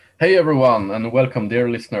Hey everyone, and welcome, dear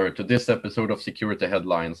listener, to this episode of Security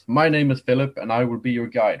Headlines. My name is Philip, and I will be your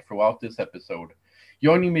guide throughout this episode.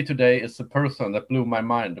 Joining me today is a person that blew my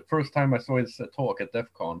mind the first time I saw his talk at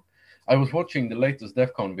DEF CON. I was watching the latest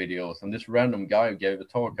DEF CON videos, and this random guy gave a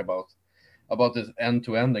talk about this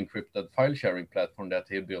end-to-end encrypted file sharing platform that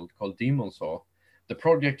he built called DemonSaw. The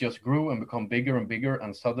project just grew and became bigger and bigger,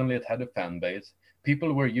 and suddenly it had a fan base.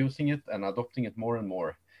 People were using it and adopting it more and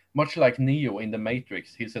more. Much like Neo in The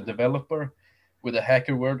Matrix, he's a developer with a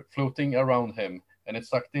hacker word floating around him, and it's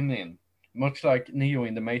sucked him in. Much like Neo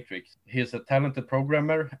in The Matrix, he is a talented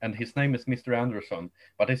programmer, and his name is Mr. Anderson,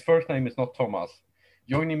 but his first name is not Thomas.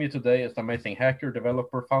 Joining me today is the amazing hacker,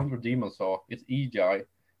 developer, founder of DemonSaw. It's EJ.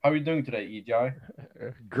 How are you doing today, EJ?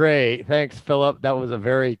 Great. Thanks, Philip. That was a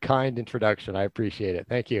very kind introduction. I appreciate it.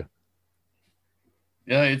 Thank you.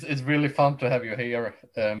 Yeah, it's really fun to have you here.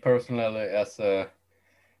 Personally, as a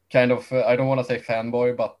kind of I don't want to say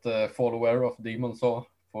fanboy, but follower of DemonSaw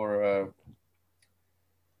for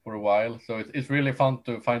a while. So it's really fun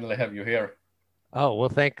to finally have you here. Oh, well,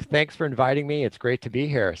 thanks for inviting me. It's great to be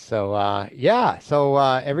here. So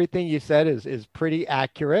everything you said is pretty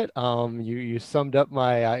accurate. You summed up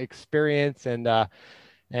my experience and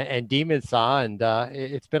Demon Saw, and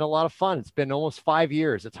it's been a lot of fun. It's been almost 5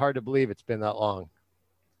 years. It's hard to believe it's been that long.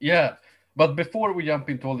 Yeah, but before we jump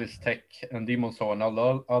into all this tech and DemonSaw and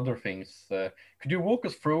all other things, could you walk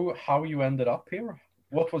us through how you ended up here?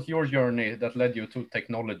 What was your journey that led you to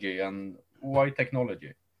technology, and why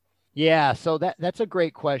technology? Yeah, so that's a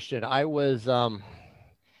great question. I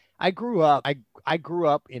grew up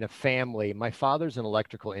in a family. My father's an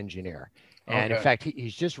electrical engineer, and in Okay. fact,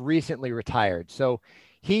 he's just recently retired. So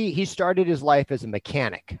he started his life as a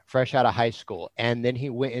mechanic, fresh out of high school, and then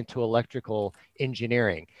he went into electrical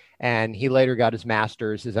engineering, and he later got his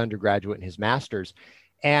master's, his undergraduate, and his master's.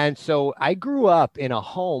 And so I grew up in a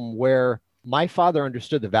home where my father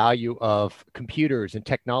understood the value of computers and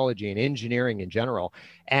technology and engineering in general,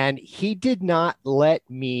 and he did not let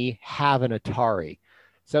me have an Atari.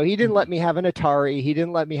 So he didn't let Hmm. me have an Atari. He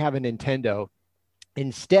didn't let me have a Nintendo.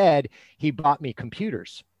 Instead, he bought me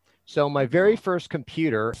computers. So my very Oh. first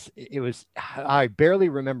computer, I barely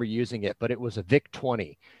remember using it, but it was a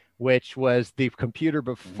VIC-20, which was the computer Mhm.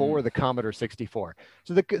 before the Commodore 64.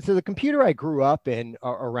 So the computer I grew up in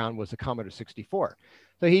around was the Commodore 64.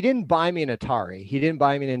 So he didn't buy me an Atari. He didn't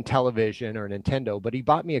buy me an Intellivision or a Nintendo, but he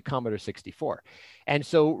bought me a Commodore 64. And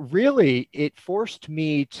so really it forced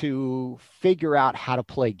me to figure out how to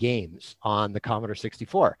play games on the Commodore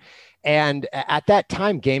 64. And at that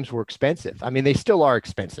time, games were expensive. I mean, they still are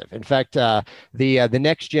expensive. In fact, the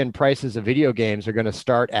next gen prices of video games are going to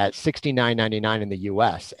start at $69.99 in the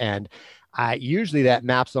U.S. And usually that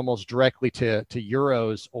maps almost directly to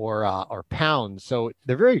euros or pounds. So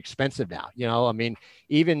they're very expensive now. I mean,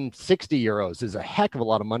 even 60 euros is a heck of a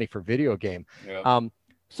lot of money for a video game. Yeah. Um,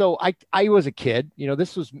 so I was a kid.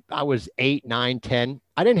 I was 8, 9, 10.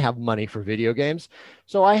 I didn't have money for video games.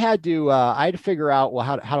 So I had to figure out, well,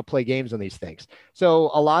 how to play games on these things.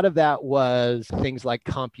 So a lot of that was things like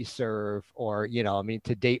CompuServe, or I mean,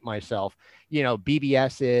 to date myself,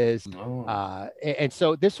 BBSs. Oh. And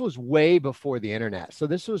so this was way before the internet. So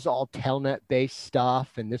this was all Telnet based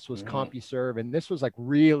stuff, and this was Mhm. CompuServe, and this was like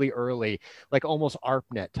really early, like almost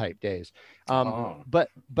ARPANET type days. Um, Oh. but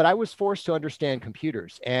I was forced to understand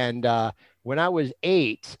computers, and when I was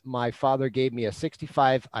 8, my father gave me a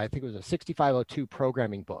 65, I think it was a 6502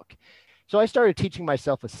 programming book. So I started teaching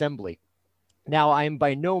myself assembly. Now, I am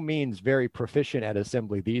by no means very proficient at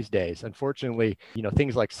assembly these days. Unfortunately,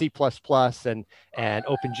 things like C++ and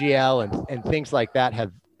OpenGL and things like that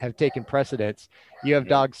have taken precedence. You have Yeah.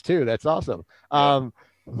 dogs too. That's awesome. Yeah.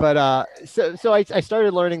 But I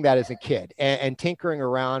started learning that as a kid, and tinkering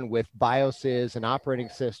around with BIOSes and operating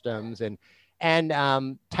systems, and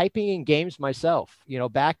typing in games myself.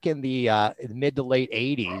 Back in the mid to late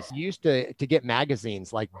 80s, you used to get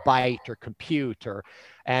magazines like Byte or Compute,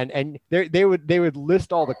 and they would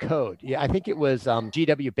list all the code. Yeah, I think it was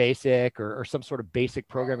GW Basic, or some sort of basic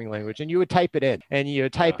programming language, and you would type it in, and you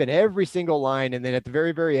would Yeah. type in every single line, and then at the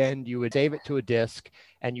very very end you would save it to a disk,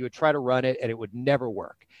 and you would try to run it, and it would never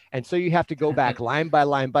work. And so you have to go back line by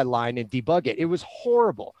line by line and debug it. It was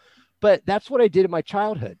horrible. But that's what I did in my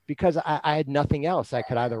childhood, because I had nothing else. I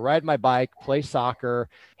could either ride my bike, play soccer,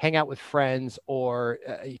 hang out with friends, or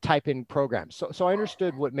type in programs. So I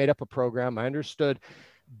understood what made up a program. I understood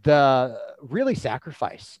the really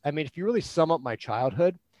sacrifice. I mean, if you really sum up my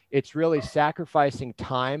childhood, it's really sacrificing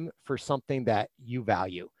time for something that you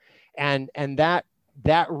value. And that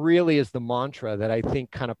that really is the mantra that I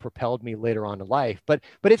think kind of propelled me later on in life. But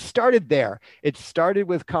it started there. It started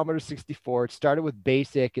with Commodore 64. It started with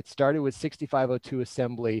BASIC. It started with 6502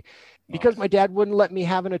 assembly, because my Nice. dad wouldn't let me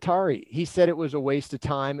have an Atari. He said it was a waste of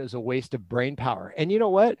time. It was a waste of brain power. And you know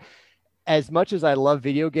what? As much as I love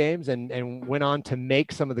video games and went on to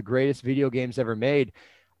make some of the greatest video games ever made,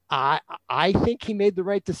 I I think he made the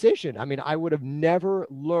right decision. I mean, I would have never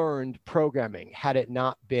learned programming had it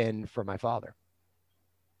not been for my father.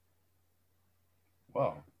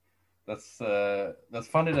 Wow. That's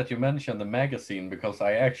funny that you mentioned the magazine, because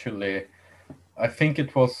I think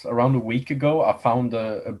it was around a week ago, I found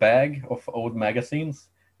a bag of old magazines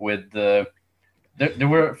with they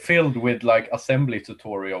were filled with like assembly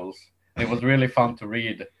tutorials. It was really fun to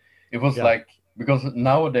read. It was Yeah. like, because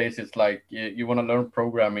nowadays it's like you want to learn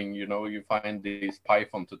programming, you find these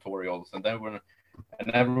Python tutorials, and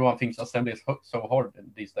everyone thinks assembly is so hard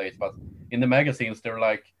these days. But in the magazines, they're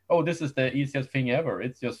like, oh, this is the easiest thing ever.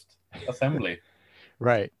 It's just assembly.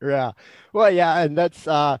 Right. Yeah. Well, yeah, and that's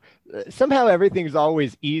somehow everything's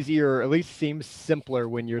always easier, or at least seems simpler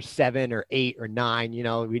when you're 7 or 8 or 9,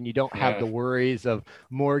 when you don't have Yeah. the worries of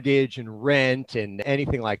mortgage and rent and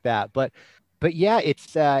anything like that. But yeah,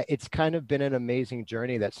 it's kind of been an amazing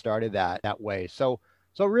journey that started that way. So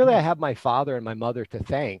really I Nice. have my father and my mother to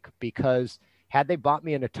thank, because had they bought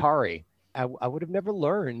me an Atari, I would have never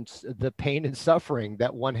learned the pain and suffering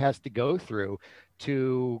that one has to go through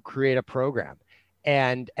to create a program.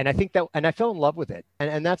 And I think that, and I fell in love with it.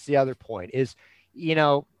 And that's the other point is, you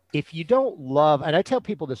know, if you don't love, and I tell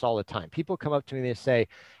people this all the time, people come up to me and they say,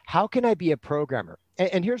 how can I be a programmer?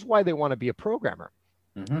 And here's why they want to be a programmer.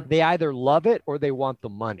 Hmm. They either love it or they want the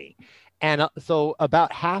money. And so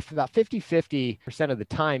about 50% of the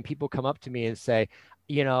time, people come up to me and say,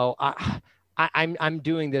 you know, I'm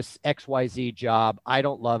doing this XYZ job. I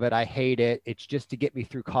don't love it. I hate it. It's just to get me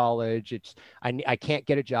through college. I can't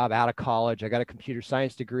get a job out of college. I got a computer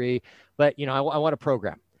science degree, but I want to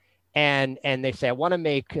program. And they say I want to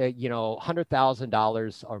make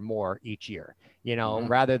 $100,000 or more each year, Hmm.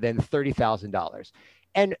 rather than $30,000.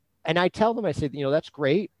 And and I tell them, I say, that's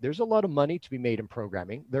great. There's a lot of money to be made in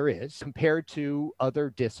programming. There is, compared to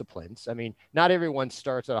other disciplines. I mean, not everyone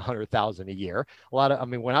starts at 100,000 a year. I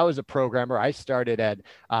mean, when I was a programmer, I started at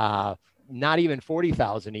not even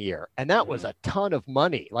 40,000 a year. And that was Hmm. a ton of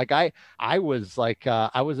money. Like I was like,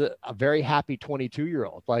 I was a very happy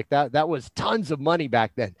 22-year-old. Like that was tons of money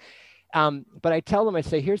back then. But I tell them, I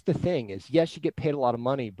say, here's the thing is, yes, you get paid a lot of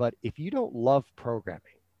money, but if you don't love programming,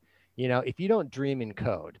 if you don't dream in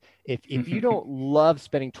code, if you don't love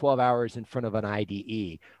spending 12 hours in front of an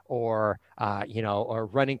IDE, or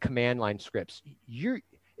running command line scripts,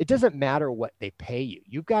 it doesn't matter what they pay you.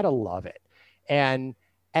 You've got to love it. And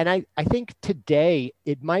I think today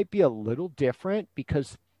it might be a little different,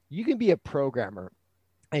 because you can be a programmer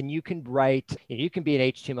and you can write, you can be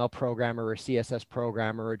an HTML programmer or CSS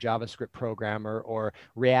programmer or JavaScript programmer or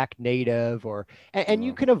React Native, and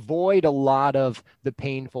you Hmm. can avoid a lot of the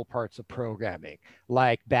painful parts of programming,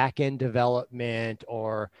 like back-end development,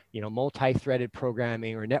 or multi-threaded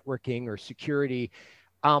programming or networking or security.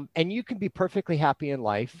 And you can be perfectly happy in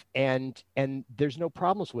life, and there's no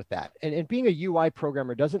problems with that. And being a UI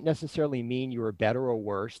programmer doesn't necessarily mean you are better or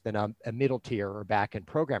worse than a middle tier or back-end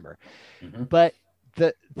programmer. Hmm. But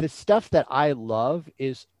the stuff that I love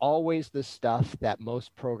is always the stuff that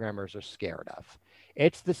most programmers are scared of.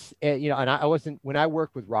 It's this, and I wasn't, when I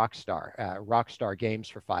worked with Rockstar Games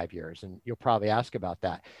for 5 years, and you'll probably ask about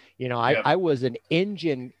that. Yeah. I was an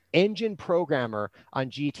engine programmer on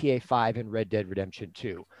GTA 5 and Red Dead Redemption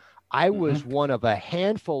 2. I Hmm. was one of a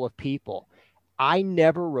handful of people. I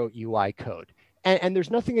never wrote UI code. And there's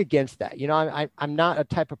nothing against that. I'm not a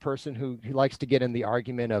type of person who likes to get in the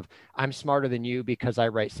argument of I'm smarter than you because I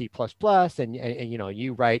write C++ and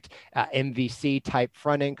you write MVC type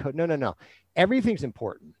front end code. No, no, no. Everything's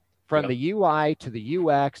important, from Yeah. the UI to the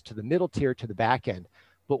UX to the middle tier to the back end.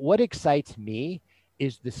 But what excites me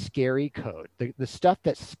is the scary code, the stuff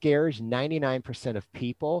that scares 99% of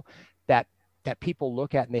people, that people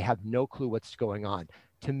look at and they have no clue what's going on.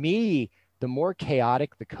 To me, the more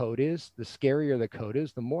chaotic the code is, the scarier the code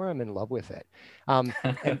is, the more I'm in love with it. And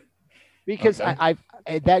because Okay.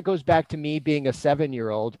 that goes back to me being a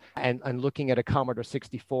 7-year-old and looking at a Commodore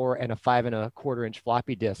 64 and a 5 1/4 inch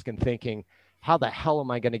floppy disk and thinking, how the hell am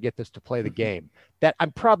I going to get this to play the game that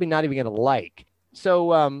I'm probably not even going to like?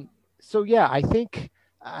 So yeah, I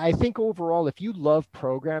think overall, if you love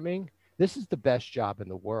programming, this is the best job in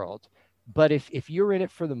the world. But if you're in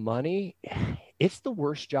it for the money, it's the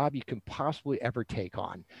worst job you can possibly ever take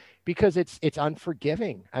on, because it's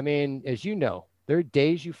unforgiving. I mean, as you know, There are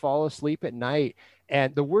days you fall asleep at night,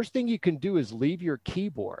 and the worst thing you can do is leave your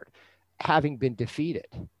keyboard having been defeated.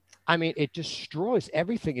 I mean, it destroys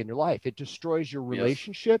everything in your life. It destroys your Yes.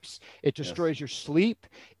 relationships. It Yes. destroys your sleep.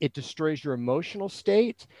 It destroys your emotional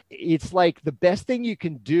state. It's like the best thing you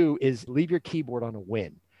can do is leave your keyboard on a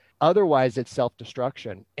win. Otherwise, it's self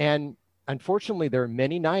destruction. And unfortunately, there are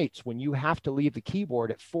many nights when you have to leave the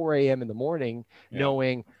keyboard at 4 a.m. in the morning, Yeah.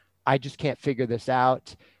 knowing I just can't figure this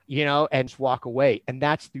out, and just walk away. And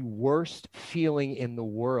that's the worst feeling in the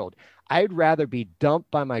world. I'd rather be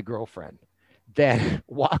dumped by my girlfriend than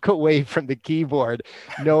walk away from the keyboard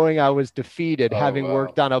knowing I was defeated, Oh having wow.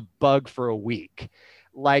 worked on a bug for a week.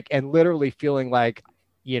 Like, and literally feeling like,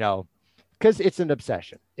 you know, because it's an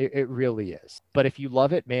obsession. It really is. But if you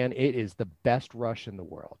love it, man, it is the best rush in the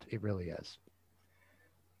world. It really is.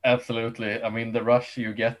 Absolutely. I mean, the rush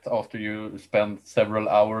you get after you spend several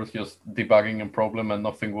hours just debugging a problem and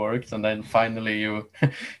nothing works, and then finally you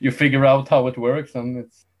you figure out how it works, and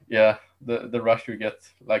it's yeah, the rush you get,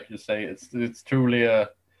 like you say, it's truly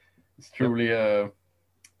Yep.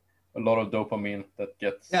 a lot of dopamine that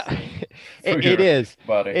gets Yeah, through it your is.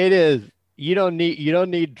 body. It is. You don't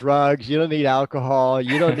need drugs. You don't need alcohol.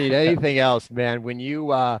 You don't need anything else, man. When you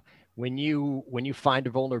find a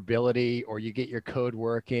vulnerability or you get your code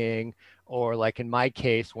working, or like in my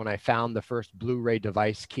case, when I found the first Blu-ray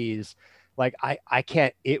device keys, like I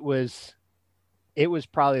can't. It was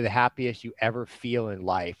probably the happiest you ever feel in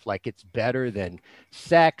life. Like it's better than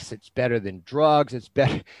sex, it's better than drugs, it's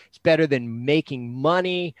better than making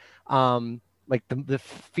money. Like the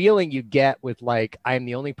feeling you get with like I'm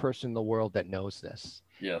the only person in the world that knows this.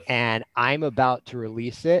 Yes. And I'm about to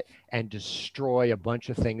release it and destroy a bunch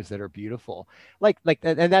of things that are beautiful.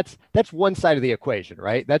 And that's one side of the equation,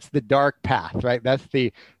 right? That's the dark path, right? That's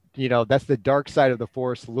the dark side of the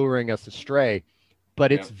force luring us astray,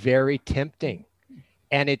 but Yeah. it's very tempting,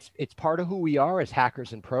 and it's part of who we are as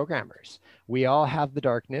hackers and programmers. We all have the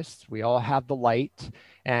darkness, we all have the light,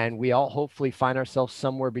 and we all hopefully find ourselves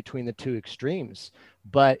somewhere between the two extremes.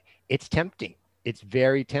 But it's tempting. It's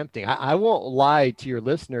very tempting. I won't lie to your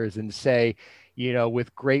listeners and say,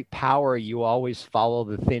 with great power, you always follow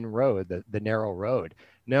the thin road, the narrow road.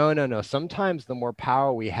 No, no, no. Sometimes the more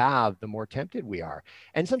power we have, the more tempted we are.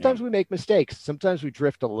 And Yeah. sometimes we make mistakes. Sometimes we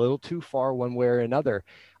drift a little too far one way or another.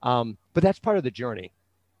 But that's part of the journey.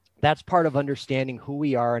 That's part of understanding who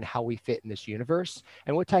we are and how we fit in this universe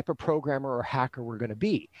and what type of programmer or hacker we're going to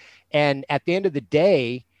be. And at the end of the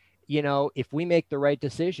day, if we make the right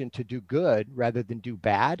decision to do good rather than do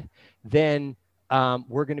bad, then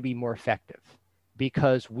we're going to be more effective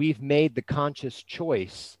because we've made the conscious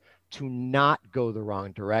choice to not go the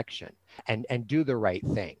wrong direction and do the right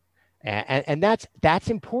thing. And that's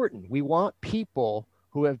important. We want people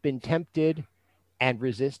who have been tempted and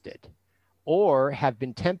resisted, or have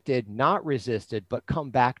been tempted, not resisted, but come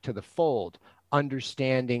back to the fold,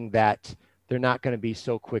 understanding that they're not going to be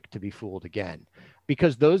so quick to be fooled again.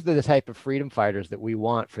 Because those are the type of freedom fighters that we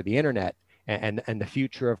want for the internet and the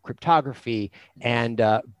future of cryptography, and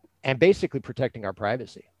basically protecting our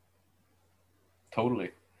privacy.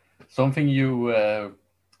 Totally. Something you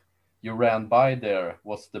ran by there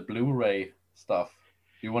was the Blu-ray stuff.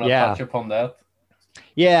 Do you want to Yeah, touch upon that?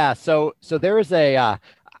 yeah. So there is a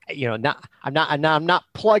not I'm not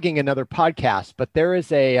plugging another podcast, but there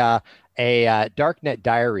is a Darknet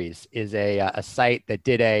Diaries is a site that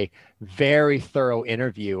did a very thorough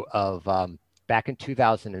interview of back in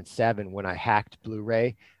 2007 when I hacked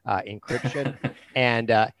Blu-ray encryption, and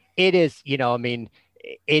it is, I mean,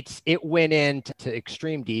 it went into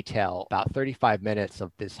extreme detail, about 35 minutes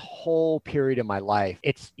of this whole period of my life.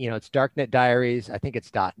 It's Darknet Diaries. I think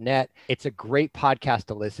it's .net. It's a great podcast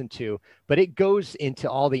to listen to, but it goes into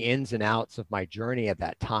all the ins and outs of my journey at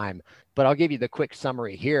that time. But I'll give you the quick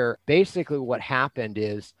summary here. Basically, what happened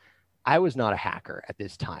is I was not a hacker at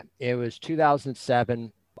this time. It was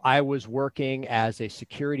 2007. I was working as a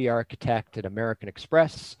security architect at American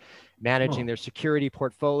Express, managing Oh, their security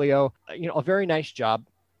portfolio. A very nice job.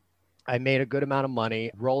 I made a good amount of money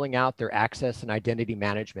rolling out their access and identity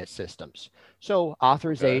management systems. So okay.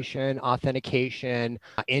 authorization, authentication,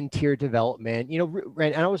 in-tier development,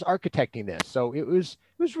 and I was architecting this. So it was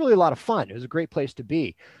really a lot of fun. It was a great place to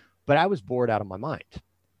be, but I was bored out of my mind.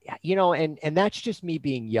 Yeah, and that's just me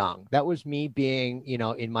being young. That was me being,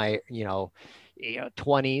 in my,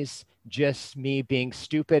 20s, just me being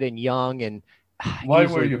stupid and young and Why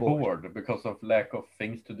were easily you bored. bored? Because of lack of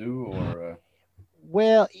things to do, or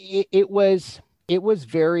Well, it was. It was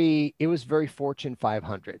very Fortune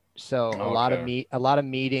 500. So Okay. a lot of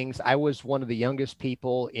meetings. I was one of the youngest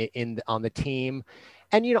people on the team.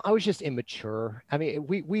 And I was just immature. I mean,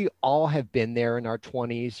 we all have been there in our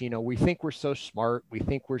 20s. We think we're so smart. We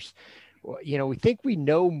think we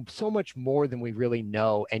know so much more than we really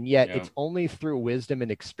know. And yet Yeah. it's only through wisdom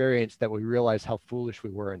and experience that we realize how foolish we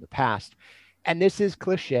were in the past. And this is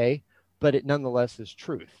cliche, but it nonetheless is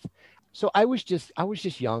truth. So I was just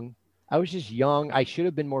young. I was just young. I should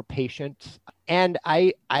have been more patient. And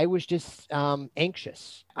I was just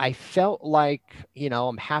anxious. I felt like,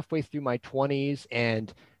 I'm halfway through my 20s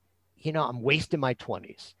and I'm wasting my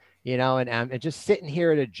 20s, and I'm just sitting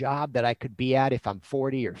here at a job that I could be at if I'm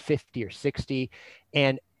 40 or 50 or 60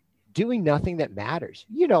 and doing nothing that matters.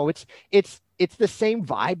 It's the same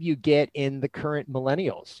vibe you get in the current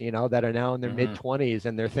millennials, that are now in their mid Hmm. 20s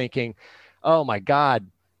and they're thinking, "Oh my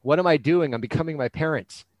God, what am I doing? I'm becoming my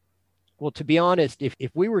parents." Well, to be honest,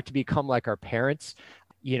 if we were to become like our parents,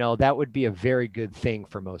 that would be a very good thing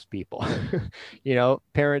for most people.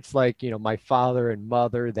 Parents like, my father and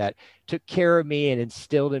mother that took care of me and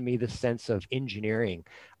instilled in me the sense of engineering.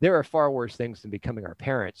 There are far worse things than becoming our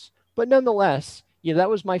parents. But nonetheless, that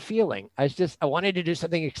was my feeling. I wanted to do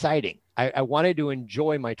something exciting. I wanted to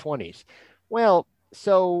enjoy my 20s. Well,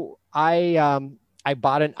 so I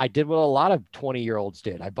did what a lot of 20-year-olds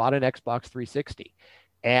did. I bought an Xbox 360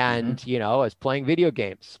 Hmm. and I was playing video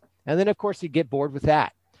games. And then of course you get bored with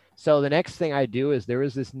that. So the next thing I do is there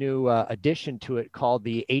is this new addition to it called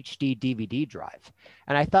the HD DVD drive.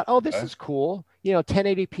 And I thought, oh, this Okay. is cool.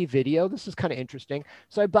 1080p video. This is kind of interesting.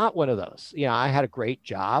 So I bought one of those. I had a great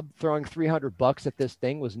job. Throwing $300 at this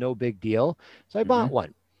thing was no big deal. So I bought Hmm.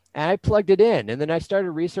 one and I plugged it in. And then I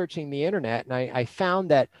started researching the internet and I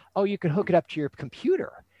found that, oh, you can hook it up to your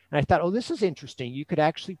computer. And I thought, oh, this is interesting. You could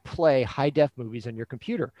actually play high def movies on your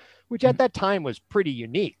computer, which at that time was pretty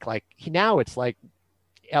unique. Like now it's like,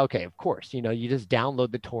 okay, of course, you just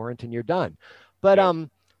download the torrent and you're done. But Yep.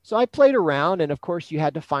 so I played around, and of course, you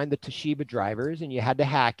had to find the Toshiba drivers, and you had to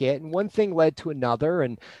hack it, and one thing led to another,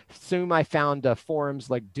 and soon I found forums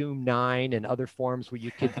like Doom 9 and other forums where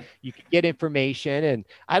you could get information, and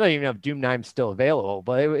I don't even know if Doom 9 is still available,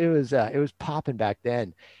 but it was popping back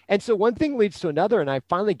then. And so one thing leads to another, and I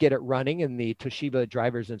finally get it running, and the Toshiba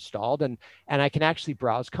drivers installed, and I can actually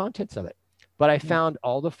browse contents of it. But I found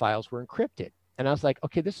all the files were encrypted. And I was like,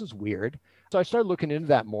 okay, this is weird. So I started looking into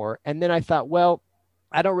that more. And then I thought, well,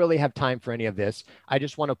 I don't really have time for any of this. I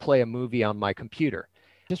just want to play a movie on my computer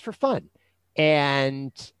just for fun.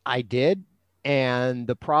 And I did. And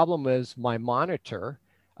the problem was my monitor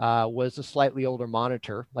was a slightly older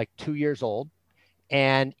monitor, like 2 years old,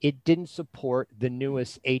 and it didn't support the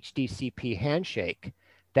newest HDCP handshake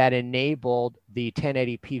that enabled the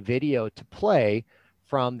 1080p video to play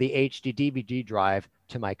from the HD DVD drive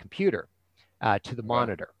to my computer to the Okay.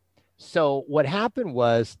 monitor. So what happened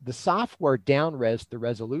was the software downres the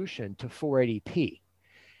resolution to 480p.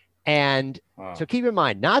 And Wow. so keep in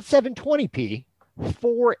mind, not 720p,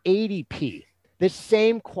 480p, the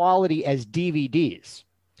same quality as DVDs.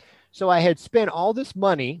 So I had spent all this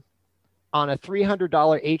money on a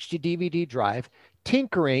 $300 HD DVD drive,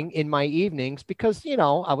 tinkering in my evenings because,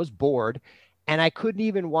 I was bored and I couldn't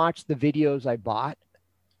even watch the videos I bought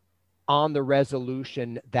on the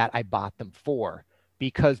resolution that I bought them for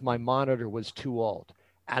because my monitor was too old.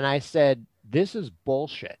 And I said, this is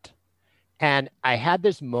bullshit. And I had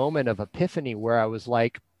this moment of epiphany where I was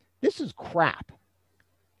like, this is crap.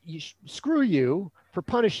 Screw you for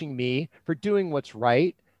punishing me for doing what's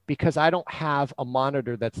right because I don't have a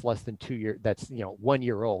monitor that's less than 2 years, that's, 1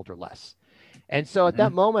 year old or less. And so at that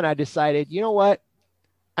Hmm. moment, I decided, you know what?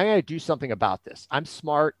 I'm going to do something about this. I'm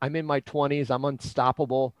smart. I'm in my 20s. I'm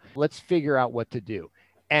unstoppable. Let's figure out what to do.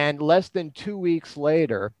 And less than 2 weeks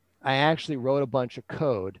later, I actually wrote a bunch of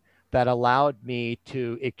code that allowed me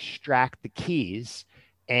to extract the keys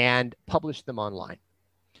and publish them online.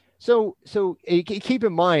 So keep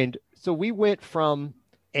in mind, so we went from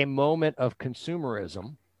a moment of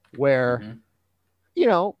consumerism where,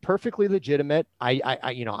 Hmm. perfectly legitimate.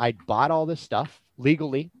 I bought all this stuff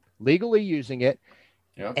legally using it,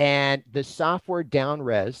 Yeah. and the software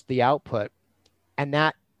downres the output, and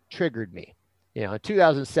that triggered me. In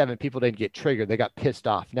 2007, people didn't get triggered; they got pissed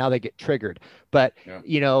off. Now they get triggered, but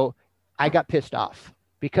Yeah. I got pissed off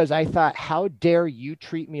because I thought, how dare you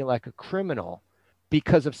treat me like a criminal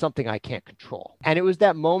because of something I can't control? And it was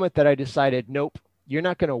that moment that I decided, nope, you're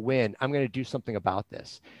not going to win. I'm going to do something about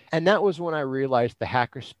this. And that was when I realized the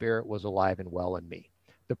hacker spirit was alive and well in me,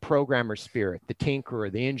 the programmer spirit, the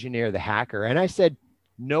tinkerer, the engineer, the hacker. And I said,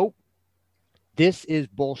 nope, this is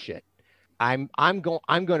bullshit. I'm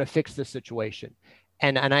going to fix this situation.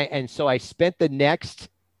 And so I spent the next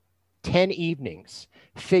 10 evenings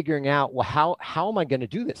figuring out, well, how am I going to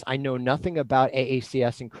do this? I know nothing about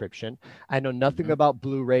AACS encryption. I know nothing about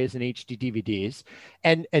Blu-rays and HD DVDs.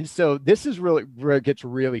 And so this is really where it gets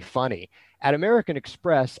really funny. At American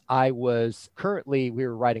Express, we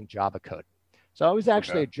were writing Java code. So I was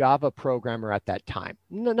actually a Java programmer at that time.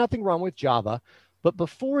 Nothing wrong with Java. But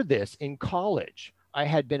before this, in college, I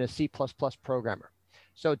had been a C++ programmer.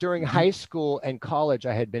 So during high school and college,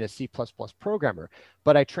 I had been a C++ programmer,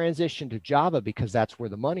 but I transitioned to Java because that's where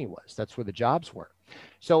the money was. That's where the jobs were.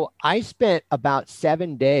 So I spent about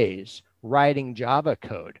 7 days writing Java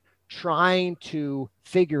code, trying to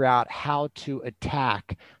figure out how to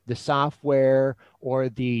attack the software or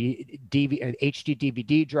the HD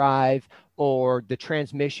DVD drive or the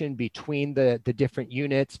transmission between the different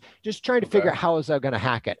units, just trying to figure out how was I going to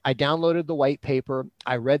hack it. I downloaded the white paper.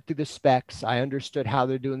 I read through the specs. I understood how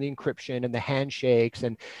they're doing the encryption and the handshakes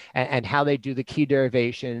and how they do the key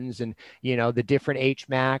derivations and, the different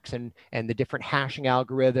HMACs and the different hashing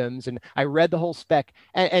algorithms. And I read the whole spec.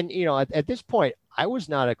 And at this point, I was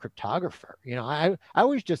not a cryptographer. I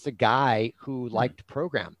was just a guy who liked to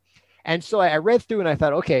program. And so I read through and I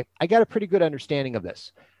thought, okay, I got a pretty good understanding of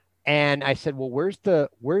this. And I said, well, where's the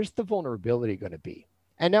vulnerability going to be?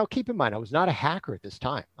 And now keep in mind, I was not a hacker at this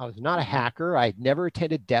time. I was not a hacker. I'd never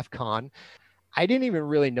attended DEF CON. I didn't even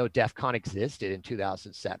really know DEF CON existed in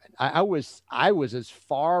 2007. I was as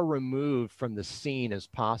far removed from the scene as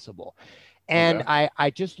possible. And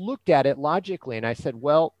I just looked at it logically and I said,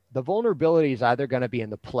 well, the vulnerability is either going to be in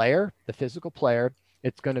the player, the physical player,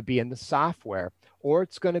 it's going to be in the software, or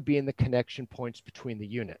it's going to be in the connection points between the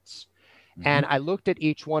units. And I looked at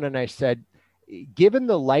each one and I said, given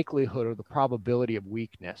the likelihood or the probability of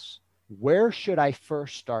weakness, where should I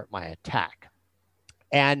first start my attack?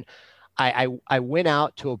 And I went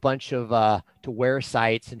out to a bunch of to where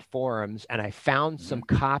sites and forums, and I found some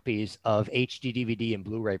copies of HD DVD and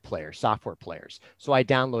Blu-ray players, software players. So I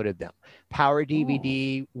downloaded them. Power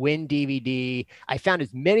DVD, Win DVD. I found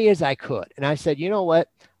as many as I could. And I said, you know what?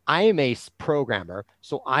 I am a programmer,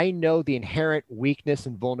 so I know the inherent weakness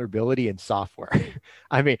and vulnerability in software.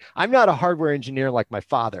 I mean, I'm not a hardware engineer like my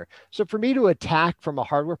father. So for me to attack from a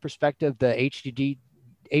hardware perspective, the HD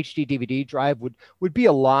DVD drive would be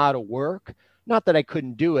a lot of work. Not that I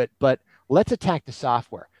couldn't do it, but let's attack the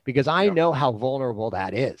software because I know how vulnerable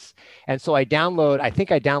that is. And so I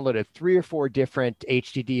think I downloaded 3 or 4 different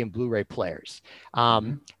HDD and Blu-ray players.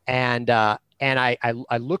 And I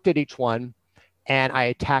looked at each one and I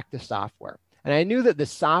attacked the software. And I knew that the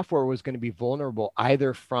software was going to be vulnerable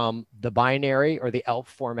either from the binary or the ELF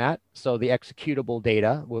format, so the executable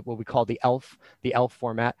data, what we call the ELF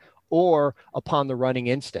format, or upon the running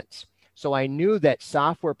instance. So I knew that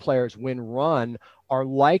software players, when run, are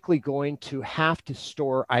likely going to have to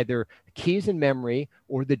store either keys in memory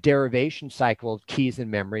or the derivation cycle of keys in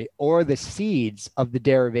memory or the seeds of the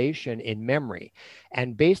derivation in memory.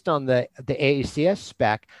 And based on the AACS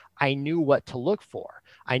spec, I knew what to look for.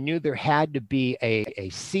 I knew there had to be a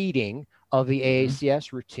seeding of the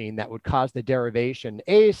AACS routine that would cause the derivation.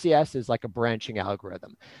 AACS is like a branching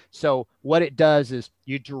algorithm. So what it does is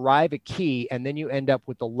you derive a key and then you end up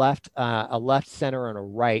with a left center and a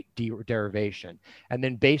right derivation. And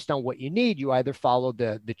then based on what you need, you either follow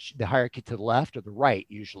the hierarchy to the left or the right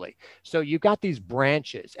usually. So you've got these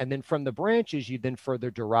branches, and then from the branches, you then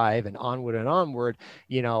further derive and onward,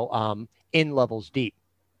 in levels deep.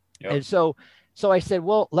 Yep. And so I said,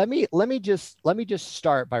 well, let me just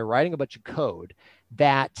start by writing a bunch of code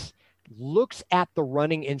that looks at the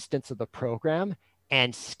running instance of the program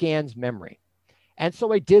and scans memory. And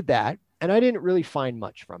so I did that, and I didn't really find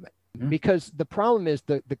much from it because the problem is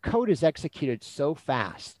the code is executed so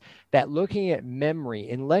fast that looking at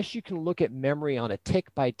memory, unless you can look at memory on a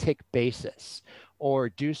tick by tick basis or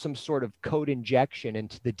do some sort of code injection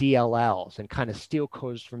into the DLLs and kind of steal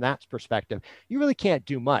codes from that perspective, you really can't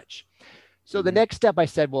do much. So the next step I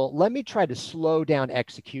said, well, let me try to slow down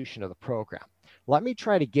execution of the program. Let me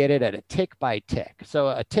try to get it at a tick by tick. So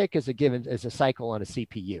a tick is a cycle on a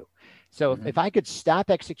CPU. So if I could stop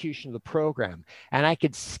execution of the program and I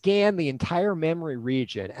could scan the entire memory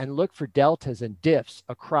region and look for deltas and diffs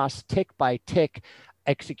across tick by tick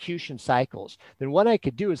execution cycles, then what I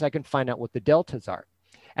could do is I can find out what the deltas are.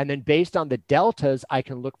 And then based on the deltas, I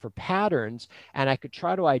can look for patterns and I could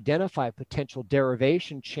try to identify potential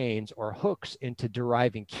derivation chains or hooks into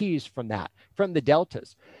deriving keys from the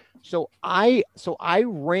deltas. So I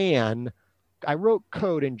wrote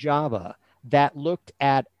code in Java that looked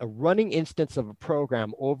at a running instance of a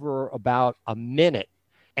program over about a minute.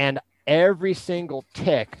 And every single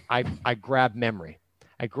tick, I grabbed memory.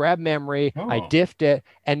 I grabbed memory, I Oh, diffed it.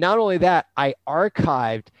 And not only that, I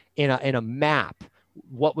archived in a map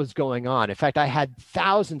what was going on. In fact, I had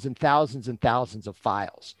thousands and thousands and thousands of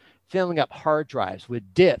files filling up hard drives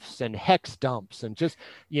with diffs and hex dumps and just,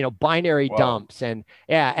 binary wow. dumps. And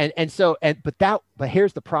yeah. But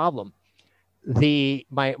here's the problem.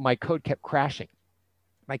 My code kept crashing.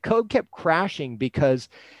 My code kept crashing because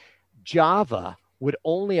Java would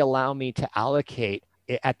only allow me to allocate.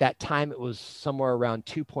 At that time, it was somewhere around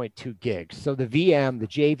 2.2 gigs. So the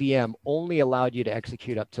JVM only allowed you to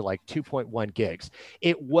execute up to like 2.1 gigs.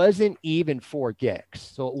 It wasn't even 4 gigs.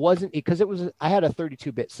 So it wasn't, because I had a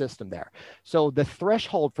 32-bit system there. So the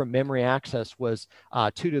threshold for memory access was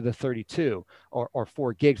 2 to the 32 or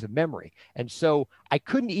 4 gigs of memory. And so I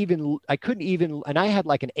couldn't even, and I had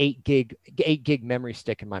like an 8 gig memory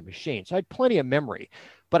stick in my machine. So I had plenty of memory,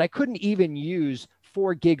 but I couldn't even use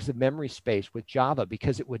 4 gigs of memory space with Java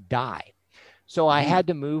because it would die. So I had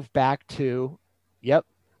to move back to,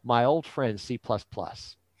 my old friend, C++.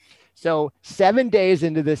 So 7 days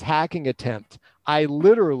into this hacking attempt, I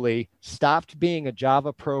literally stopped being a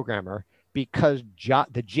Java programmer because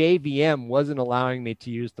the JVM wasn't allowing me to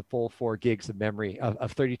use the full 4 gigs of memory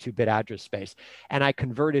of 32-bit address space. And I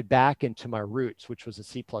converted back into my roots, which was a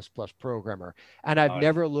C++ programmer. And I've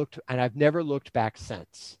never looked back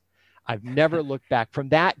since. I've never looked back from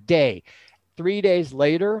that day. 3 days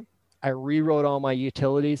later, I rewrote all my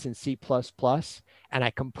utilities in C++ and I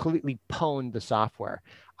completely pwned the software.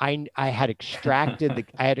 I had extracted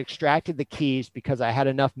the keys because I had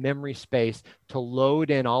enough memory space to load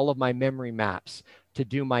in all of my memory maps to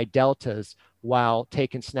do my deltas while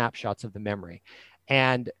taking snapshots of the memory.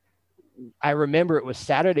 And I remember it was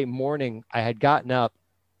Saturday morning. I had gotten up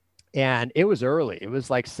and it was early. It was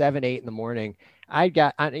like 7, 8 in the morning. I'd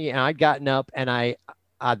gotten up and I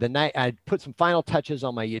put some final touches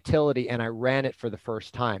on my utility and I ran it for the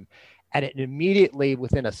first time. And it immediately,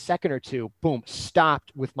 within a second or two, boom,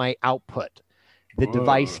 stopped with my output, the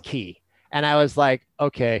device key. And I was like,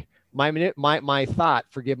 okay, my thought,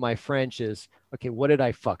 forgive my French, is, okay, what did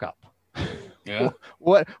I fuck up? Yeah.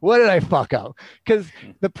 What did I fuck up? Because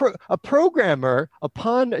a programmer,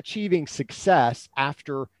 upon achieving success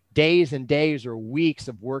after days and days or weeks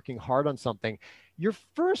of working hard on something, your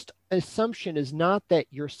first assumption is not that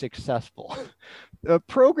you're successful. The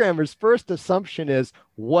programmer's first assumption is,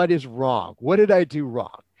 what is wrong? What did I do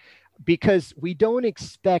wrong? Because we don't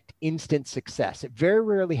expect instant success. It very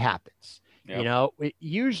rarely happens. Yep.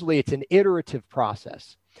 Usually it's an iterative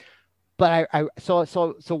process. But so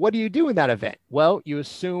what do you do in that event? Well, you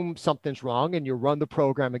assume something's wrong and you run the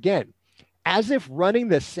program again, as if running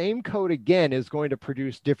the same code again is going to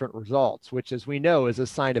produce different results, which, as we know, is a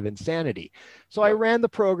sign of insanity. So I ran the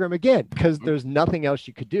program again because there's nothing else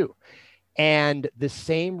you could do. And the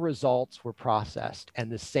same results were processed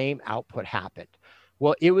and the same output happened.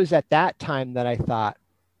 Well, it was at that time that I thought,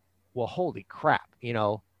 well, holy crap,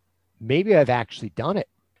 maybe I've actually done it.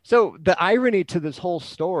 So the irony to this whole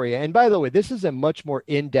story, and by the way, this is a much more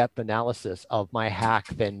in-depth analysis of my hack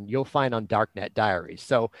than you'll find on Darknet Diaries.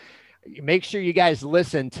 So make sure you guys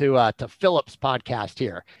listen to Philip's podcast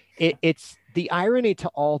here. It's the irony to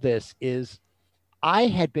all this is I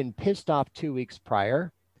had been pissed off 2 weeks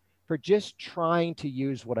prior for just trying to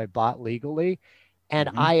use what I bought legally. And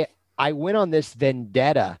I went on this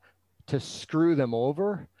vendetta to screw them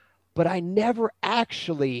over, but I never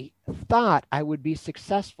actually thought I would be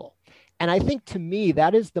successful. And I think, to me,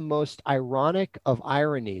 that is the most ironic of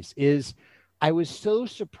ironies, is I was so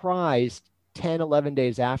surprised 10, 11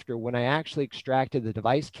 days after, when I actually extracted the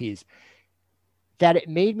device keys, that it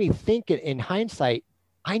made me think, in hindsight,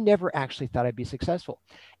 I never actually thought I'd be successful.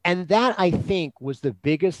 And that, I think, was the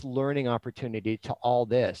biggest learning opportunity to all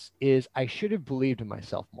this, is I should have believed in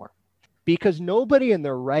myself more. Because nobody in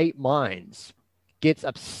their right minds gets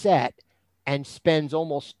upset and spends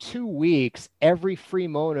almost 2 weeks every free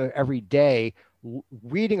moment every day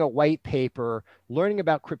reading a white paper, learning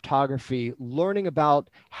about cryptography, learning about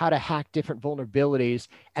how to hack different vulnerabilities,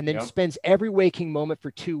 and then spends every waking moment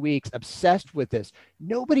for 2 weeks obsessed with this.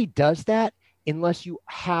 Nobody does that unless you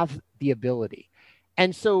have the ability.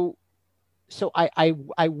 And so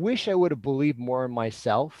I wish I would have believed more in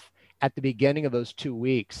myself at the beginning of those 2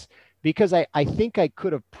 weeks, because I think I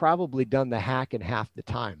could have probably done the hack in half the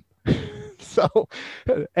time. So,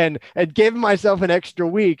 and gave myself an extra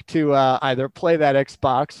week to either play that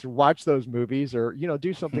Xbox, or watch those movies, or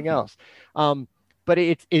do something else. But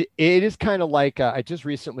it is kind of like, I just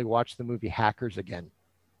recently watched the movie Hackers again,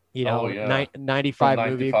 You Oh know, yeah, from 95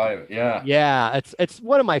 movie. '95. Yeah. Yeah, it's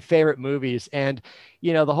one of my favorite movies, and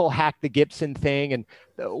you know the whole Hack the Gibson thing, and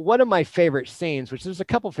one of my favorite scenes, which there's a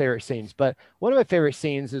couple favorite scenes, but one of my favorite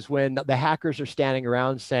scenes is when the hackers are standing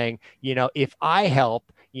around saying, you know, if I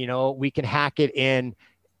help, you know, we can hack it in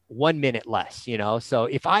 1 minute less, you know. So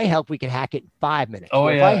if I help, we can hack it in 5 minutes. Oh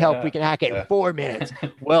Well, if I help, yeah, we can hack it in yeah, 4 minutes. yeah.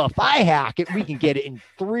 Well, if I hack it, we can get it in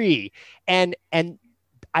three. And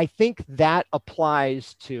I think that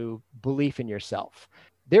applies to belief in yourself.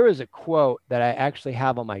 There is a quote that I actually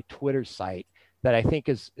have on my Twitter site that I think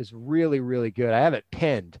is really, really good. I have it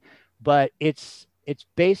pinned, but it's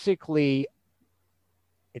basically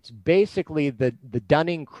the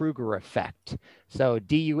Dunning-Kruger effect. So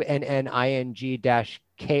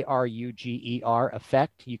DUNNING-KRUGER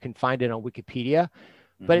effect. You can find it on Wikipedia.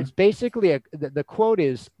 But Hmm. it's basically the quote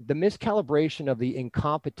is the miscalibration of the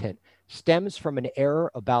incompetent stems from an error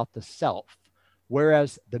about the self,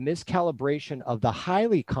 whereas the miscalibration of the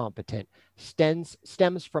highly competent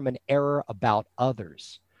stems from an error about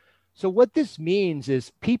others. So what this means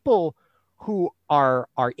is people who are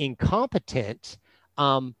incompetent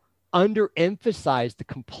um, underemphasize the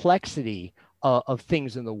complexity of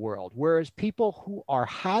things in the world, whereas people who are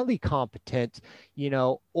highly competent, you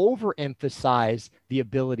know, overemphasize the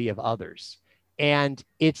ability of others. And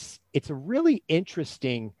it's a really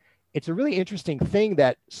interesting thing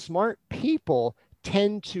that smart people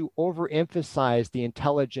tend to overemphasize the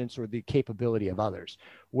intelligence or the capability of others,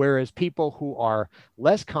 whereas people who are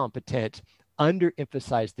less competent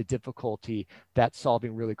underemphasize the difficulty that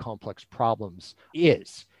solving really complex problems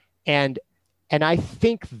is. And and I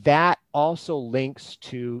think that also links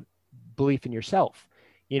to belief in yourself,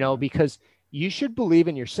 you know, Hmm. because you should believe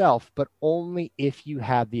in yourself, but only if you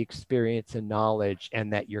have the experience and knowledge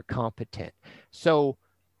and that you're competent. So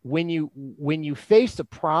when you face a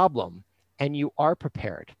problem and you are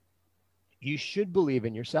prepared, you should believe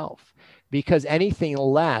in yourself because anything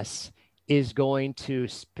less is going to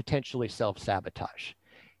potentially self-sabotage.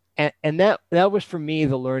 And that was for me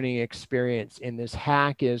the learning experience in this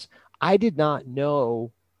hack is I did not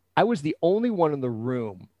know. I was the only one in the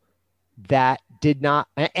room that did not,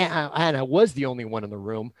 and I was the only one in the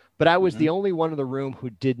room, but I was Hmm. the only one in the room who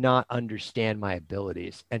did not understand my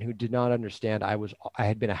abilities and who did not understand I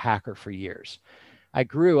had been a hacker for years. I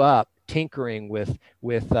grew up tinkering with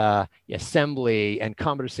assembly and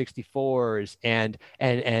Commodore 64s and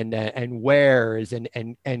wares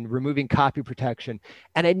and removing copy protection,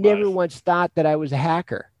 and I never Nice. once thought that I was a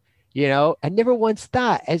hacker. You know, I never once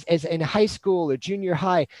thought as in high school or junior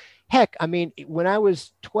high. Heck, I mean, when I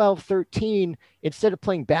was 12, 13, instead of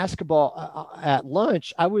playing basketball at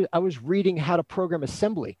lunch, I was reading how to program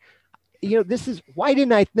assembly. You know, this is why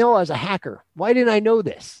didn't I know I was a hacker? Why didn't I know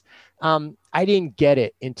this? I didn't get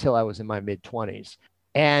it until I was in my mid 20s.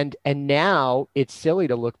 And now it's silly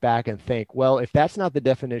to look back and think, well, if that's not the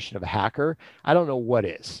definition of a hacker, I don't know what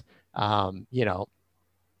is. You know,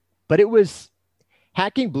 but it was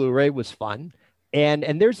hacking Blu-ray was fun. And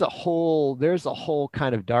there's a whole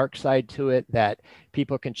kind of dark side to it that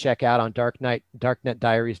people can check out on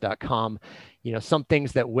darknetdiaries.com. You know, some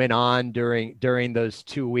things that went on during those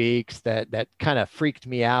 2 weeks that kind of freaked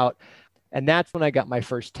me out. And that's when I got my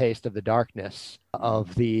first taste of the darkness of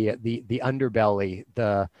Hmm. the underbelly,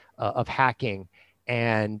 the of hacking,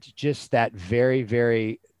 and just that very,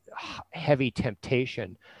 very heavy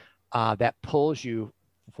temptation that pulls you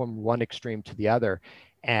from one extreme to the other,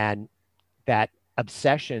 and that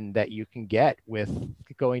obsession that you can get with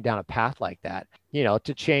going down a path like that, you know,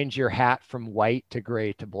 to change your hat from white to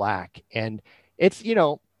gray to black. And it's, you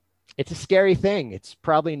know, it's a scary thing. It's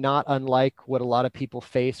probably not unlike what a lot of people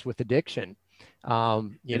face with addiction.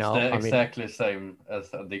 You It's know, the I mean, exactly same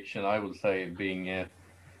as addiction, I would say, being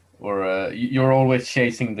or you're always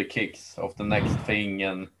chasing the kicks of the next thing,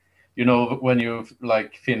 and you know when you've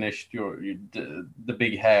like finished the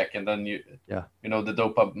big hack, and then yeah, you know the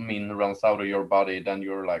dopamine runs out of your body, then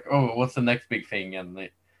you're like, oh, what's the next big thing? And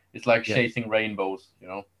it's like yeah, chasing rainbows, you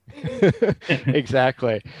know.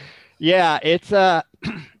 exactly. Yeah, it's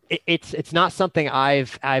not something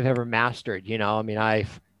I've ever mastered. You know, I mean, I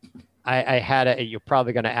had a, you're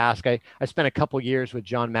probably going to ask, I spent a couple years with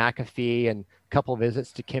John McAfee and a couple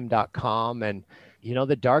visits to Kim.com, and, you know,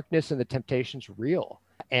 the darkness and the temptation's real.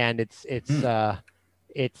 And Hmm.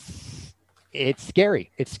 it's, it's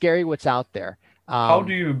scary. It's scary what's out there. How do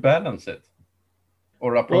Um, you balance it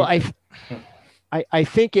or well, approach it? I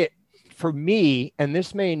think for me, and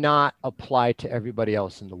this may not apply to everybody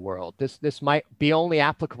else in the world. This might be only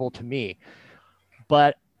applicable to me,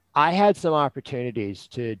 but I had some opportunities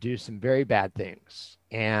to do some very bad things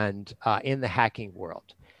and in the hacking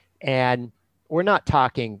world. And We're not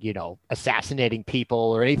talking, assassinating people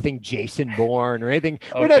or anything Jason Bourne or anything.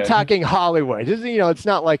 We're not Okay. talking Hollywood. It's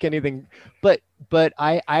not like anything, but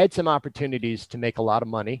I had some opportunities to make a lot of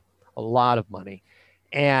money,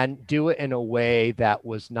 and do it in a way that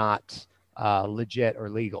was not legit or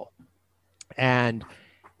legal. And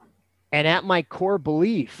at my core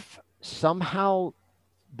belief, somehow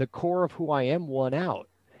the core of who I am won out.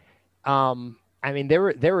 I mean,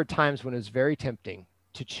 there were times when it was very tempting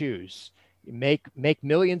to choose make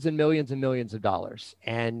millions and millions and millions of dollars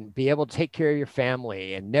and be able to take care of your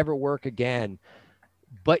family and never work again,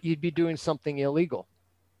 but you'd be doing something illegal,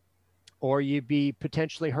 or you'd be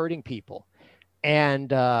potentially hurting people.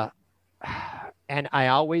 And and I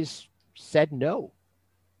always said no.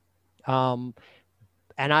 Um,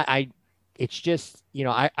 and it's just,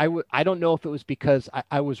 I don't know if it was because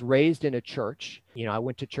I was raised in a church. I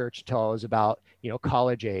went to church till I was about,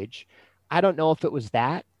 college age. I don't know if it was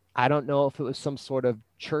that. I don't know if it was some sort of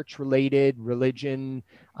church related religion,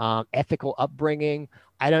 ethical upbringing.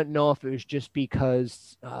 I don't know if it was just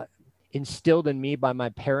because instilled in me by my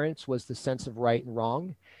parents was the sense of right and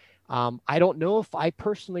wrong. I don't know if I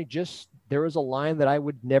personally just, there was a line that I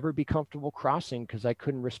would never be comfortable crossing because I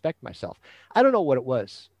couldn't respect myself. I don't know what it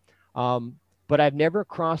was. But I've never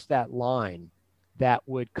crossed that line that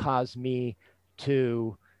would cause me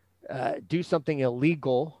to do something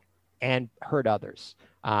illegal and hurt others.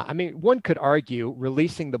 I mean, one could argue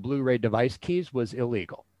releasing the Blu-ray device keys was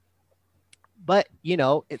illegal, but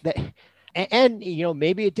maybe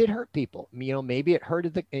it did hurt people. Maybe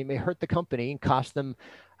it may hurt the company and cost them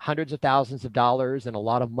hundreds of thousands of dollars and a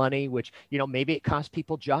lot of money, which, maybe it cost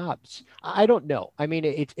people jobs. I don't know. I mean,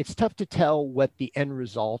 it's tough to tell what the end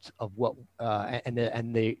result of what and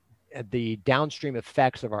the downstream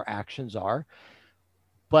effects of our actions are.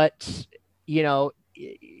 But, you know,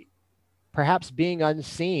 perhaps being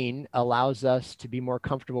unseen allows us to be more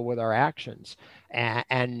comfortable with our actions,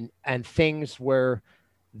 and things where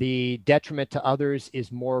the detriment to others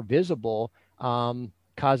is more visible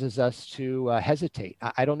causes us to hesitate.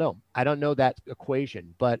 I don't know. I don't know that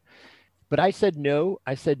equation, but I said no.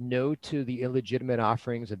 I said no to the illegitimate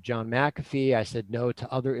offerings of John McAfee. I said no to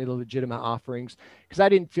other illegitimate offerings because I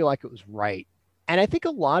didn't feel like it was right. And I think a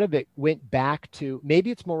lot of it went back to,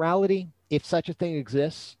 maybe it's morality, if such a thing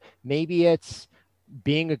exists. Maybe it's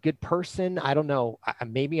being a good person. I don't know.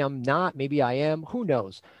 Maybe I'm not. Maybe I am. Who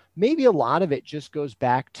knows? Maybe a lot of it just goes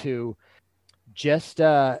back to just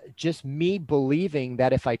me believing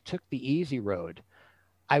that if I took the easy road,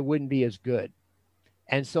 I wouldn't be as good.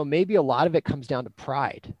 And so maybe a lot of it comes down to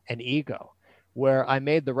pride and ego, where I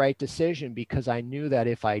made the right decision because I knew that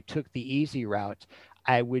if I took the easy route,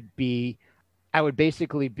 I would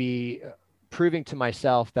basically be proving to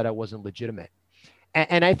myself that I wasn't legitimate.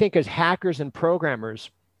 And I think as hackers and programmers,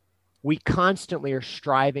 we constantly are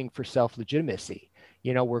striving for self-legitimacy.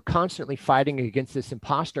 We're constantly fighting against this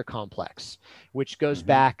imposter complex, which goes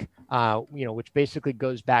back, which basically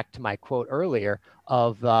goes back to my quote earlier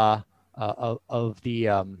of the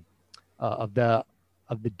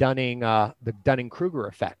Dunning-Kruger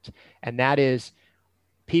effect, and that is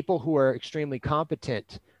people who are extremely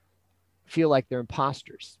competent feel like they're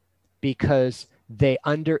imposters because they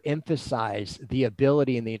underemphasize the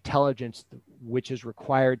ability and the intelligence which is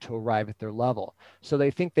required to arrive at their level. So they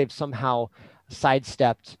think they've somehow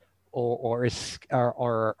sidestepped or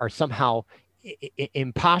are somehow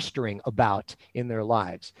imposturing about in their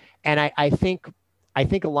lives. And I think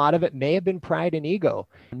a lot of it may have been pride and ego,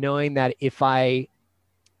 knowing that if I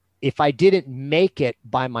didn't make it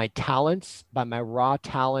by my talents, by my raw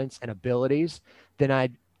talents and abilities, then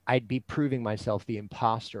I'd be proving myself the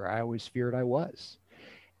imposter I always feared I was.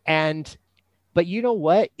 But you know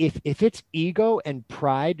what? If it's ego and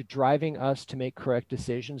pride driving us to make correct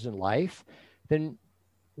decisions in life, then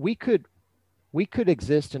we could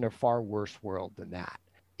exist in a far worse world than that.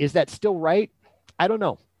 Is that still right? I don't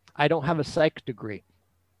know. I don't have a psych degree,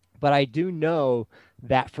 but I do know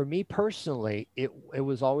that for me personally, it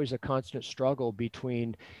was always a constant struggle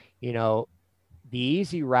between, the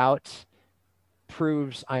easy route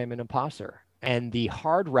proves I am an imposter, and the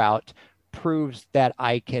hard route proves that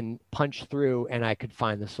I can punch through and I could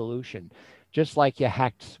find the solution. Just like you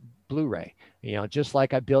hacked Blu-ray, just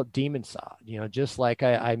like I built Demon Saw, just like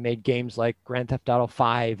I made games like Grand Theft Auto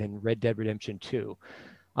 5 and Red Dead Redemption 2.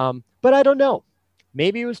 But I don't know.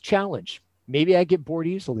 Maybe it was challenge. Maybe I get bored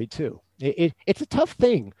easily too. It's a tough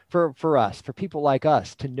thing for people like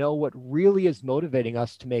us to know what really is motivating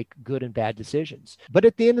us to make good and bad decisions. But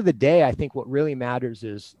at the end of the day, I think what really matters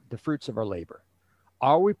is the fruits of our labor.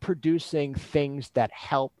 Are we producing things that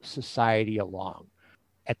help society along?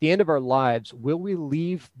 At the end of our lives, will we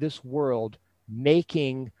leave this world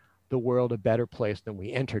making the world a better place than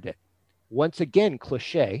we entered it. Once again,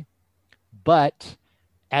 cliche, but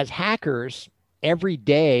as hackers, every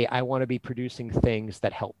day I want to be producing things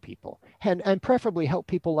that help people and preferably help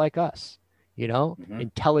people like us, Hmm.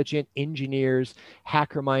 intelligent engineers,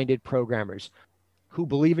 hacker-minded programmers who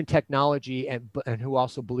believe in technology and who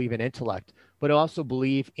also believe in intellect, but also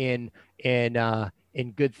believe in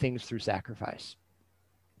good things through sacrifice.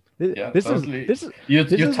 Yeah, This is totally. this is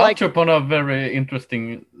this You is like touch upon a very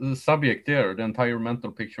interesting subject there, the entire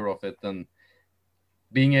mental picture of it, and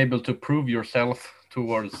being able to prove yourself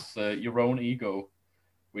towards your own ego,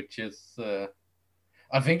 which is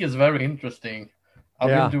I think is very interesting. I've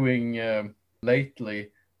been yeah, doing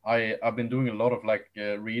lately. I've been doing a lot of like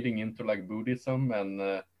reading into like Buddhism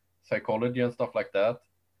and psychology and stuff like that.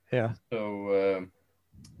 yeah. So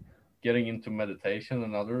getting into meditation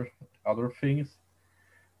and other things,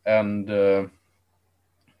 and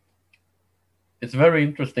it's very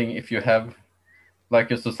interesting if you have like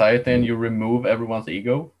a society and you remove everyone's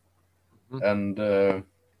ego Mhm. and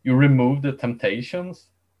you remove the temptations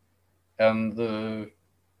and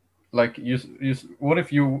like what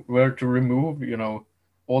if you were to remove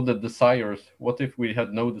all the desires? What if we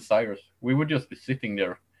had no desires? We would just be sitting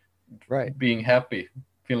there Right. being happy,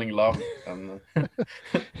 feeling loved, and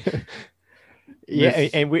Yeah,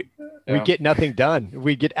 this and we yeah, get nothing done.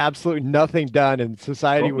 We get absolutely nothing done, and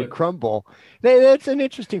society would probably. crumble. That's an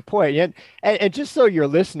interesting point. And just so your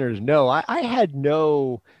listeners know, I had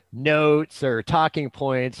no notes or talking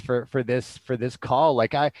points for this call.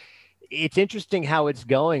 It's interesting how it's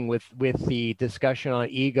going with the discussion on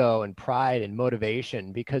ego and pride and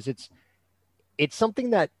motivation because it's something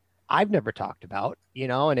that I've never talked about,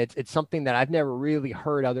 and it's something that I've never really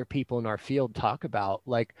heard other people in our field talk about.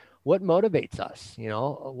 Like what motivates us,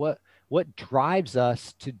 what drives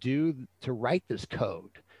us to write this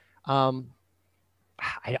code. Um,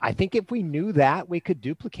 I think if we knew that, we could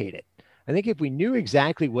duplicate it. I think if we knew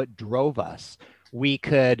exactly what drove us, we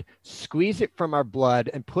could squeeze it from our blood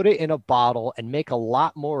and put it in a bottle and make a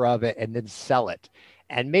lot more of it and then sell it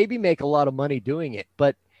and maybe make a lot of money doing it.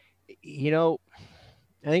 But you know,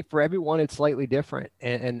 I think for everyone it's slightly different,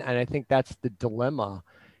 and I think that's the dilemma.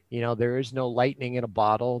 There is no lightning in a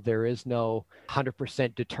bottle. There is no 100%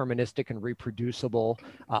 deterministic and reproducible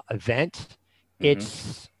event. Hmm.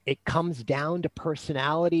 It comes down to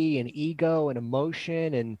personality and ego and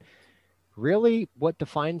emotion, and really what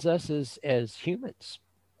defines us as humans.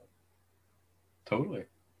 Totally.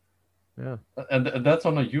 Yeah. And that's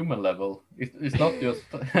on a human level. It's not just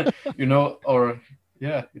or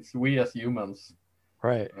yeah, it's we as humans.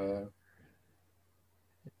 Right. uh,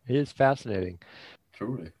 It is fascinating.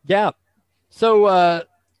 Truly. Yeah. So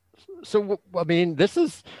I mean, this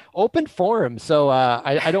is open forum, so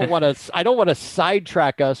I don't want to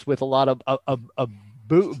sidetrack us with a lot of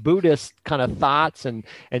Buddhist kind of thoughts and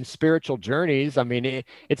spiritual journeys. I mean,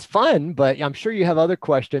 it's fun, but I'm sure you have other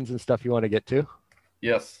questions and stuff you want to get to.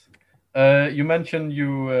 Yes. You mentioned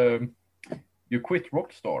you quit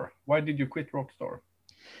Rockstar. Why did you quit Rockstar?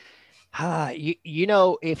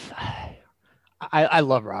 If I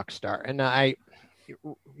love Rockstar, and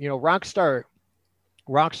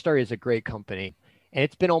Rockstar is a great company. And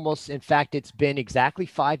in fact, it's been exactly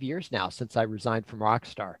 5 years now since I resigned from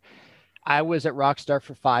Rockstar. I was at Rockstar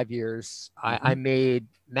for 5 years. I Hmm. made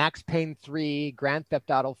Max Payne 3, Grand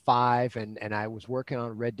Theft Auto 5, and I was working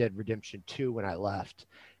on Red Dead Redemption 2 when I left.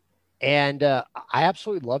 And I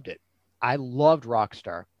absolutely loved it. I loved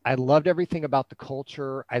Rockstar. I loved everything about the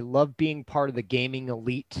culture. I loved being part of the gaming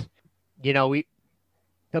elite. You know, we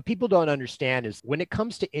Now people don't understand is when it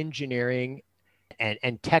comes to engineering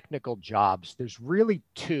and technical jobs, there's really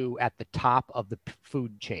two at the top of the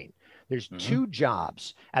food chain. There's Hmm. two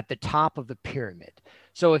jobs at the top of the pyramid.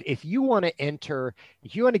 So if you want to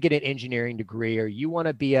if you want to get an engineering degree or you want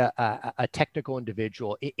to be a technical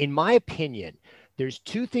individual, in my opinion, there's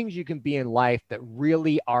two things you can be in life that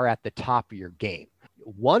really are at the top of your game.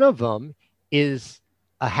 One of them is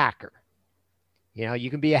a hacker. You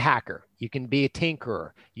can be a hacker, you can be a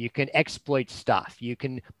tinkerer, you can exploit stuff, you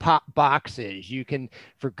can pop boxes, you can,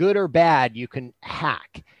 for good or bad, you can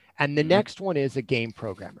hack. And the Hmm. next one is a game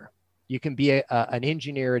programmer. You can be an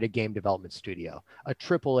engineer at a game development studio, a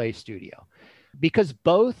AAA studio. Because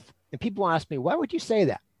both, and people ask me, why would you say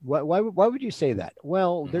that? Why would you say that?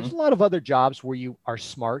 Well, there's Hmm. a lot of other jobs where you are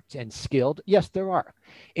smart and skilled. Yes, there are.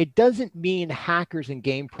 It doesn't mean hackers and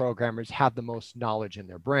game programmers have the most knowledge in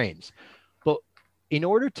their brains. But in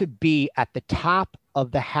order to be at the top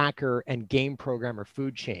of the hacker and game programmer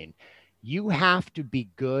food chain, you have to be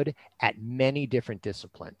good at many different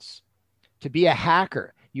disciplines. To be a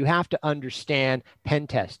hacker, you have to understand pen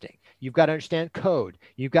testing. You've got to understand code.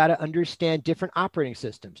 You've got to understand different operating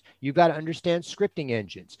systems. You've got to understand scripting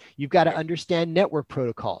engines. You've got to understand network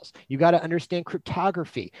protocols. You've got to understand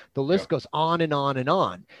cryptography. The list goes on and on and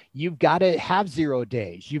on. You've got to have 0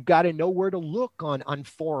 days. You've got to know where to look on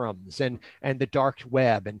forums and the dark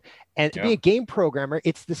web. And to be a game programmer,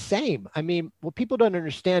 it's the same. I mean, what people don't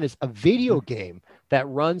understand is a video game that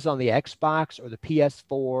runs on the Xbox or the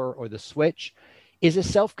PS4 or the Switch is a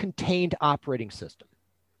self-contained operating system.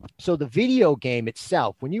 So the video game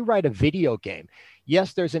itself, when you write a video game,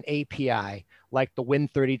 yes, there's an API like the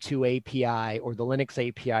Win32 API or the Linux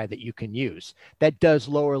API that you can use that does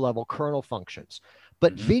lower level kernel functions.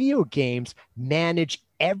 But video games manage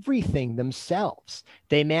everything themselves.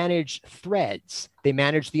 They manage threads. They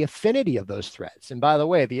manage the affinity of those threads. And by the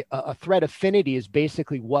way, a thread affinity is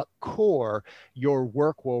basically what core your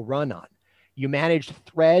work will run on. You manage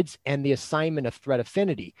threads and the assignment of thread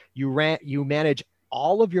affinity. You manage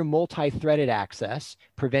all of your multi-threaded access,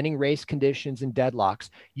 preventing race conditions and deadlocks.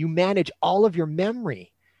 You manage all of your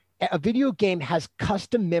memory. A video game has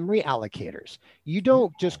custom memory allocators. You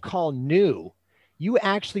don't just call new. You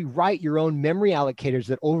actually write your own memory allocators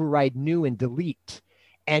that override new and delete.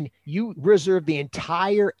 And you reserve the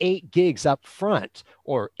entire 8 gigs up front,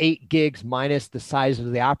 or 8 gigs minus the size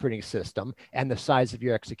of the operating system and the size of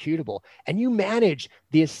your executable. And you manage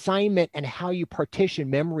the assignment and how you partition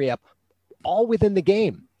memory up all within the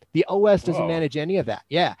game. The OS doesn't manage any of that.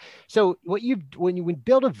 Yeah. So when you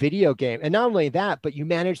build a video game, and not only that, but you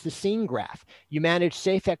manage the scene graph, you manage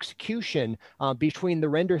safe execution between the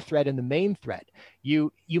render thread and the main thread.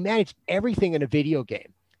 You manage everything in a video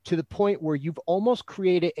game to the point where you've almost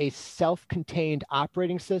created a self-contained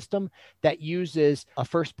operating system that uses a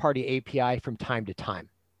first-party API from time to time.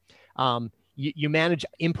 You manage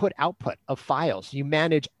input output of files. You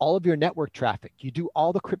manage all of your network traffic. You do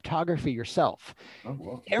all the cryptography yourself.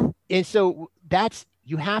 And so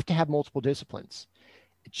you have to have multiple disciplines,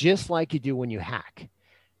 just like you do when you hack.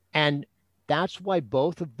 And that's why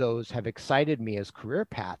both of those have excited me as career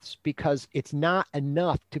paths, because it's not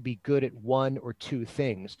enough to be good at 1 or 2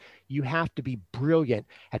 things. You have to be brilliant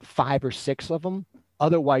at 5 or 6 of them.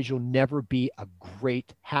 Otherwise, you'll never be a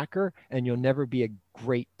great hacker and you'll never be a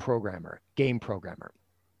great game programmer.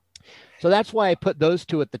 So that's why I put those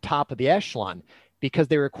 2 at the top of the echelon, because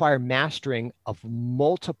they require mastering of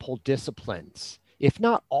multiple disciplines, if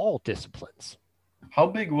not all disciplines. How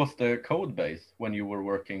big was the code base when you were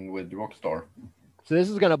working with Rockstar? So this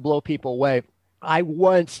is going to blow people away. I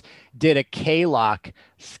once did a KLOC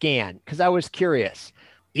scan because I was curious.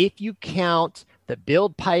 If you count the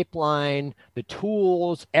build pipeline, the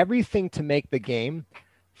tools, everything to make the game,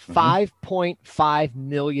 5.5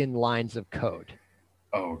 million lines of code.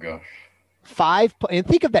 Oh, gosh. And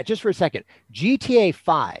think of that just for a second. GTA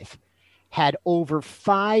 5 had over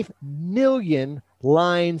 5 million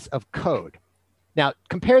lines of code. Now,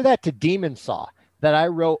 compare that to Demon Saw that I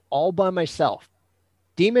wrote all by myself.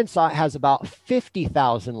 Demon Saw has about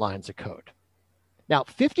 50,000 lines of code. Now,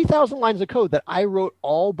 50,000 lines of code that I wrote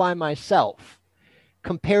all by myself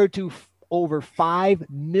compared to over 5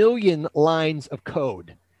 million lines of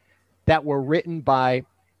code that were written by,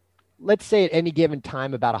 let's say at any given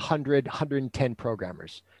time, about 100, 110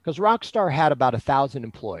 programmers. Because Rockstar had about 1,000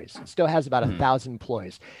 employees. It still has about 1,000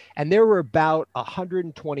 employees. And there were about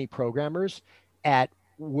 120 programmers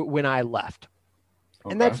when I left.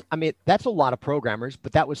 Okay. And that's a lot of programmers,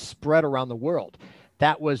 but that was spread around the world.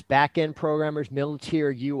 That was back-end programmers,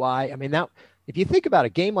 military UI. If you think about a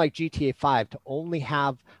game like GTA 5 to only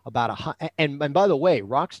have about and by the way,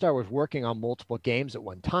 Rockstar was working on multiple games at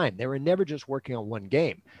one time. They were never just working on one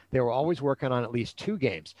game. They were always working on at least 2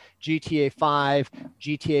 games. GTA 5,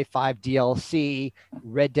 GTA 5 DLC,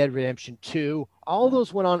 Red Dead Redemption 2, all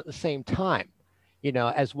those went on at the same time,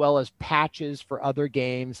 as well as patches for other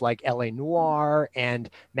games like LA Noire and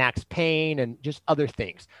Max Payne and just other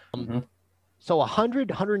things. So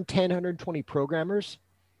 100, 110, 120 programmers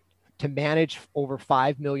to manage over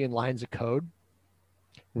 5 million lines of code.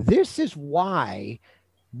 This is why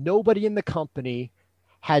nobody in the company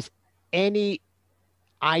has any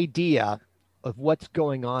idea of what's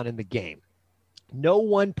going on in the game. No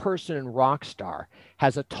one person in Rockstar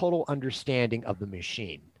has a total understanding of the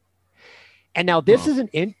machine. And now this is an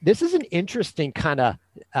interesting kind of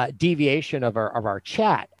deviation of our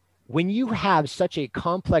chat. When you have such a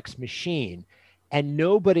complex machine and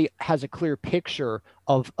nobody has a clear picture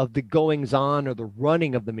of the goings on or the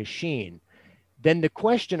running of the machine, then the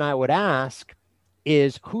question I would ask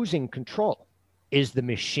is, who's in control? Is the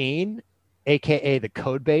machine, AKA the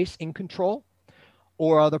code base, in control,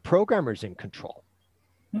 or are the programmers in control?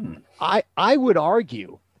 I would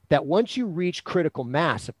argue that once you reach critical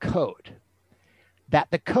mass of code,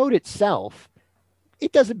 that the code itself,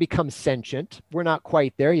 it doesn't become sentient. We're not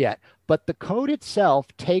quite there yet, but the code itself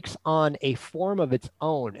takes on a form of its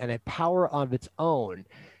own and a power of its own,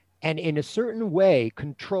 and in a certain way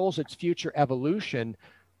controls its future evolution,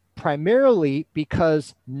 primarily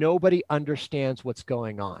because nobody understands what's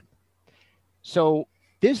going on. So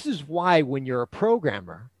this is why when you're a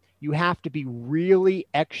programmer, you have to be really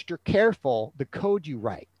extra careful the code you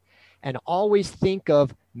write, and always think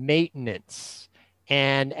of maintenance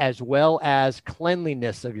and as well as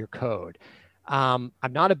cleanliness of your code. I'm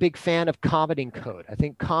not a big fan of commenting code. I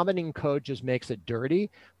think commenting code just makes it dirty,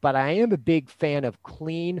 but I am a big fan of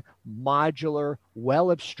clean, modular,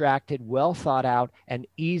 well abstracted, well thought out, and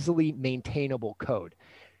easily maintainable code.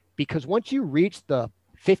 Because once you reach the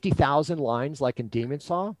 50,000 lines like in Demon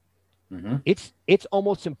Saw, it's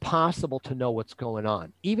almost impossible to know what's going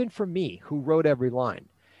on, even for me who wrote every line.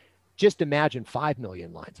 Just imagine 5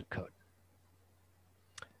 million lines of code.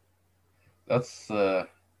 That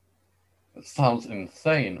sounds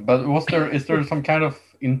insane. But is there some kind of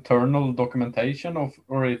internal documentation of,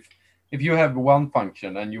 or if you have one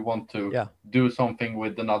function and you want to do something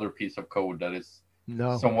with another piece of code that is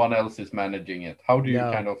someone else is managing it, how do you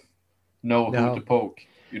kind of know who to poke?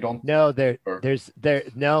 You don't. No, there's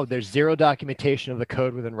zero documentation of the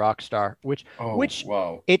code within Rockstar, which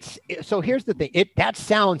wow. So here's the thing. That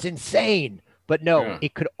sounds insane, but no,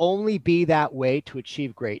 it could only be that way to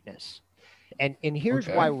achieve greatness. And here's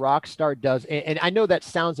why Rockstar does, and I know that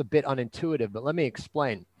sounds a bit unintuitive, but let me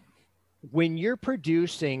explain. When you're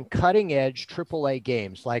producing cutting edge AAA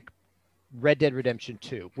games like Red Dead Redemption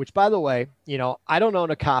 2, which, by the way, I don't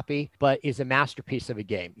own a copy, but is a masterpiece of a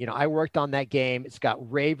game. I worked on that game. It's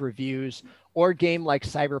got rave reviews. Or a game like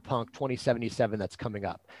Cyberpunk 2077 that's coming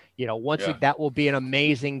up. That will be an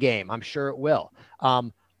amazing game. I'm sure it will.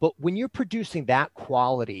 But when you're producing that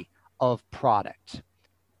quality of product,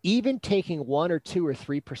 even taking 1 or 2 or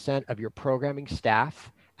 3% of your programming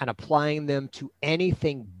staff and applying them to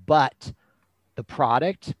anything but the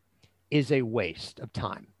product is a waste of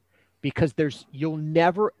time. Because you'll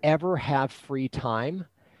never, ever have free time,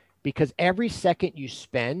 because every second you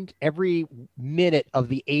spend, every minute of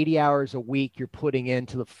the 80 hours a week you're putting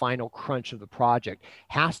into the final crunch of the project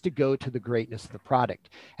has to go to the greatness of the product.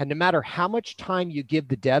 And no matter how much time you give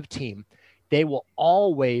the dev team, they will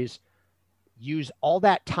always use all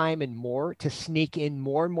that time and more to sneak in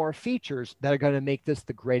more and more features that are going to make this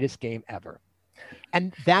the greatest game ever.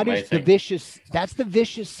 And that is that's the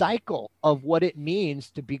vicious cycle of what it means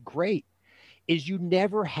to be great, is you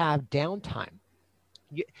never have downtime.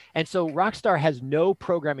 And so Rockstar has no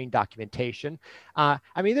programming documentation.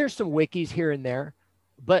 There's some wikis here and there,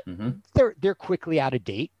 but they're quickly out of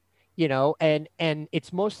date, and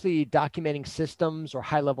it's mostly documenting systems or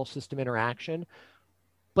high-level system interaction.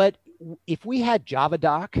 But if we had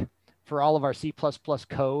JavaDoc for all of our C++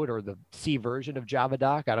 code, or the C version of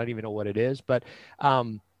JavaDoc, I don't even know what it is, but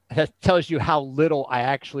that tells you how little I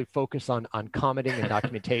actually focus on commenting and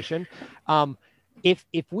documentation.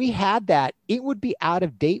 If we had that, it would be out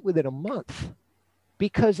of date within a month,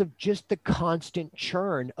 because of just the constant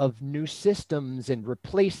churn of new systems and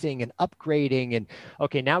replacing and upgrading. And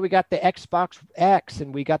okay, now we got the Xbox X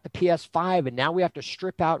and we got the PS5, and now we have to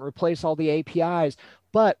strip out and replace all the APIs.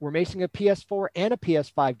 But we're making a PS4 and a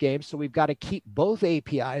PS5 game, so we've got to keep both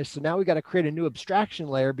APIs. So now we got to create a new abstraction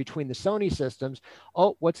layer between the Sony systems.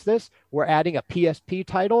 Oh, what's this? We're adding a PSP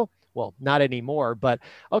title? Well, not anymore, but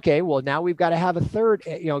okay, well, now we've got to have a third,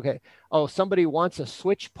 okay. Oh, somebody wants a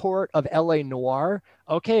Switch port of LA Noire.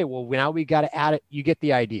 Okay, well, now we got to add it. You get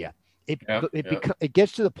the idea. It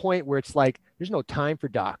gets to the point where it's like, there's no time for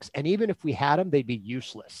docs. And even if we had them, they'd be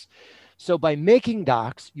useless. So by making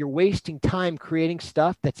docs, you're wasting time creating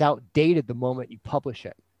stuff that's outdated the moment you publish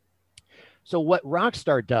it. So what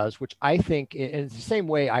Rockstar does, which I think is the same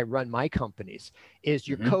way I run my companies, is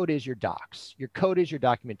your code is your docs. Your code is your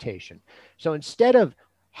documentation. So instead of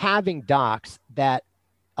having docs that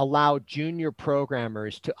allow junior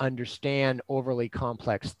programmers to understand overly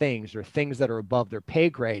complex things or things that are above their pay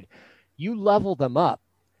grade, you level them up.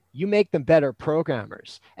 You make them better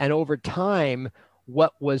programmers. And over time,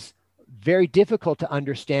 what was very difficult to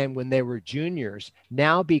understand when they were juniors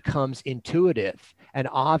now becomes intuitive and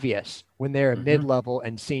obvious when they're mid-level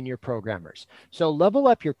and senior programmers. So level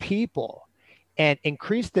up your people and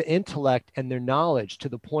increase the intellect and their knowledge to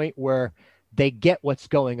the point where they get what's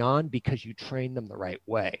going on because you train them the right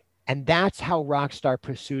way. And that's how Rockstar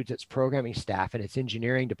pursues its programming staff and its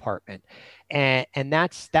engineering department. And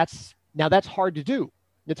that's hard to do.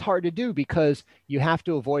 It's hard to do because you have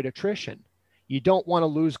to avoid attrition. You don't want to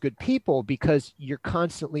lose good people because you're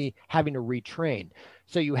constantly having to retrain.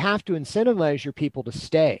 So you have to incentivize your people to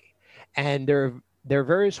stay. And there are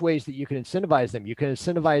various ways that you can incentivize them. You can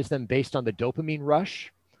incentivize them based on the dopamine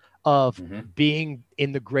rush of being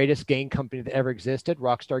in the greatest game company that ever existed.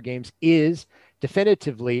 Rockstar Games is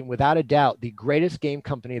definitively, without a doubt, the greatest game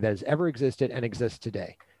company that has ever existed and exists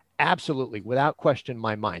today. Absolutely, without question in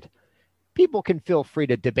my mind. People can feel free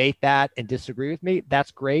to debate that and disagree with me.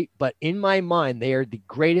 That's great. But in my mind, they are the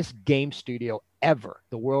greatest game studio ever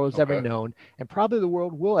the world has ever known, and probably the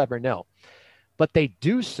world will ever know. But they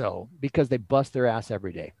do so because they bust their ass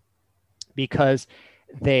every day, because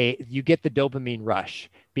you get the dopamine rush,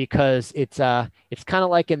 because it's kind of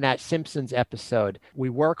like in that Simpsons episode, we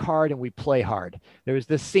work hard and we play hard. There was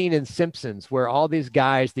this scene in Simpsons where all these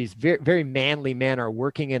guys, these very, very manly men, are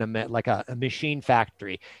working in a machine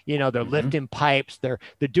factory. They're lifting pipes, they're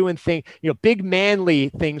doing things, big manly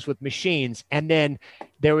things with machines. And then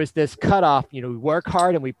there was this cutoff, we work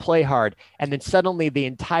hard and we play hard. And then suddenly the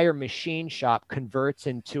entire machine shop converts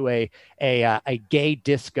into a gay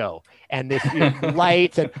disco, and this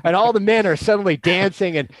lights and all the men are suddenly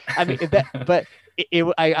dancing. And I mean,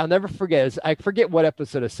 I'll never forget. I forget what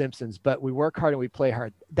episode of Simpsons, but we work hard and we play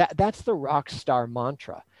hard. That's the Rockstar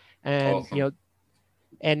mantra, and awesome.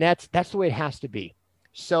 And that's the way it has to be.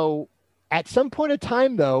 So at some point in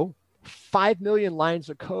time, though, 5 million lines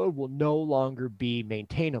of code will no longer be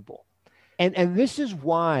maintainable, and this is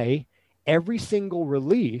why every single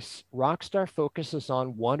release, Rockstar focuses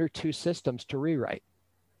on 1 or 2 systems to rewrite.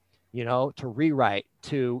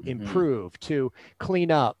 To improve, to clean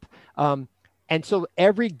up. And so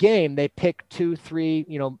every game they pick 2, 3,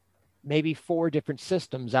 maybe 4 different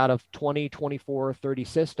systems out of 20, 24, 30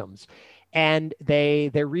 systems, and they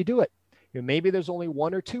redo it. Maybe there's only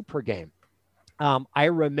 1 or 2 per game. I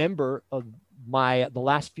remember the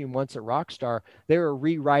last few months at Rockstar, they were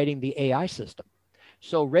rewriting the AI system.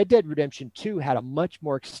 So Red Dead Redemption 2 had a much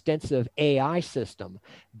more extensive AI system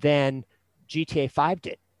than GTA 5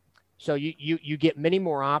 did. So you get many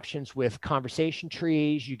more options with conversation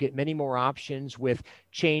trees. You get many more options with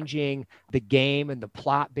changing the game and the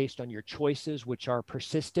plot based on your choices, which are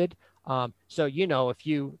persisted. So if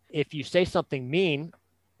you say something mean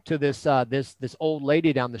to this old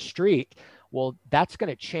lady down the street, well, that's going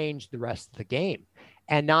to change the rest of the game.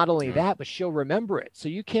 And not only that, but she'll remember it. So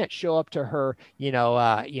you can't show up to her, in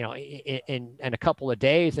a couple of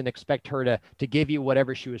days and expect her to give you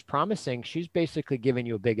whatever she was promising. She's basically giving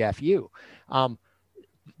you a big FU.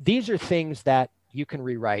 These are things that you can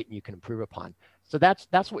rewrite and you can improve upon. So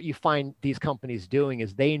that's what you find these companies doing,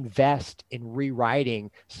 is they invest in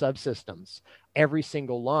rewriting subsystems every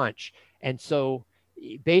single launch. And so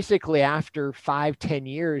basically after 5-10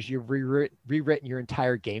 years, you've rewritten your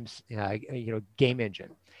entire game engine,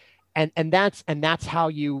 and that's how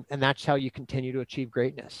you continue to achieve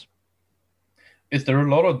greatness. Is there a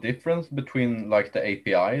lot of difference between like the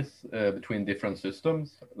APIs between different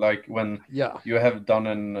systems? Like when you have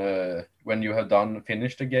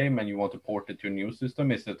finished a game and you want to port it to a new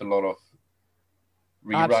system, is it a lot of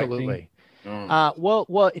rewriting? Absolutely.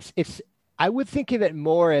 Well, it's I would think of it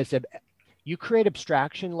more as you create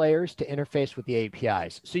abstraction layers to interface with the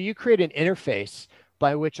APIs. So you create an interface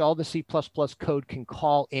by which all the C++ code can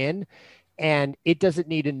call in, and it doesn't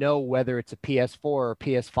need to know whether it's a PS4 or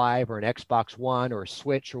PS5 or an Xbox One or a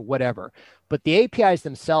Switch or whatever. But the APIs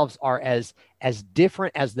themselves are as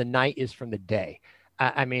different as the night is from the day.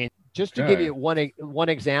 I mean, just to give you one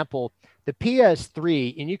example, the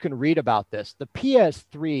PS3, and you can read about this, the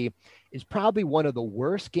PS3 is probably one of the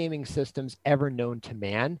worst gaming systems ever known to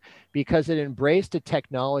man, because it embraced a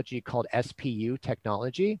technology called SPU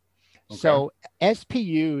technology. Okay. So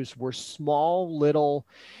SPUs were small little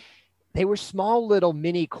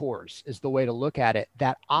mini cores, is the way to look at it,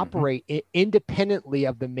 that operate independently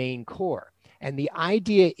of the main core. And the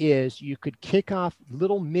idea is you could kick off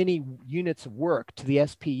little mini units of work to the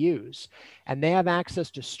SPUs, and they have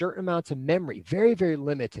access to certain amounts of memory, very, very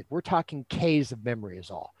limited. We're talking Ks of memory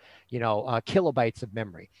is all, kilobytes of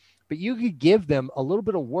memory. But you could give them a little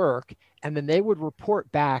bit of work, and then they would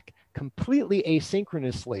report back completely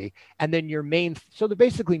asynchronously. And then so they're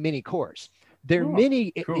basically mini cores. They're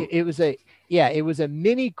mini. Cool. It was a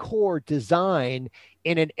mini core design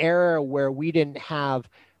in an era where we didn't have.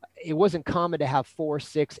 It wasn't common to have 4,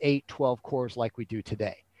 6, 8, 12 cores like we do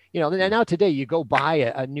today. Now today you go buy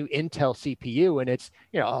a new Intel CPU and it's,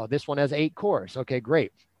 this one has 8 cores. Okay,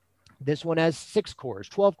 great. This one has 6 cores,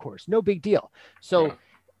 12 cores, no big deal. So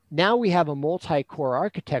Now we have a multi-core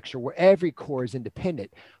architecture where every core is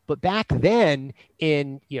independent. But back then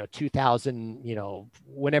in 2000,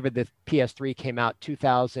 whenever the PS3 came out,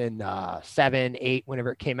 2007, 8,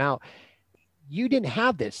 whenever it came out, you didn't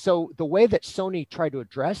have this. So the way that Sony tried to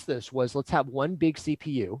address this was, let's have one big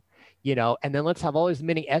CPU, and then let's have all these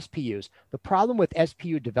mini SPUs. The problem with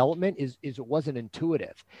SPU development is it wasn't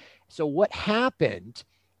intuitive. So what happened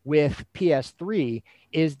with PS3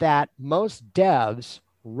 is that most devs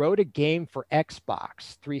wrote a game for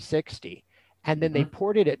Xbox 360, and then they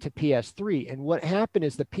ported it to PS3. And what happened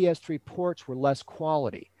is the PS3 ports were less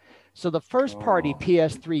quality. So the first party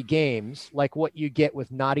PS3 games, like what you get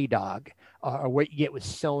with Naughty Dog or what you get with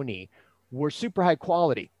Sony, were super high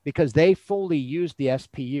quality because they fully used the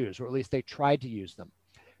SPUs, or at least they tried to use them.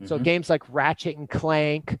 So games like Ratchet and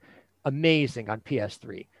Clank, amazing on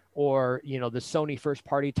PS3, or the Sony first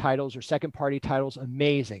party titles or second party titles,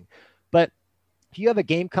 amazing. But if you have a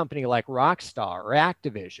game company like Rockstar or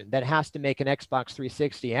Activision that has to make an Xbox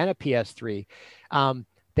 360 and a PS3,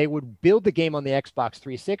 they would build the game on the Xbox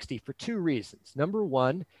 360 for two reasons. Number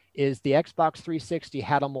one is the Xbox 360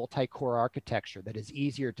 had a multi-core architecture that is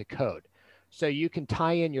easier to code. So you can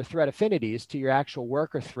tie in your thread affinities to your actual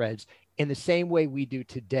worker threads in the same way we do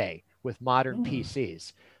today with modern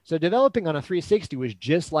PCs. So developing on a 360 was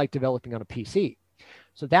just like developing on a PC.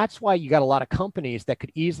 So that's why you got a lot of companies that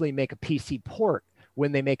could easily make a PC port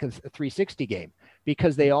when they make a 360 game,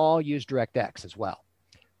 because they all use DirectX as well.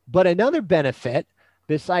 But another benefit,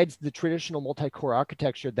 besides the traditional multi-core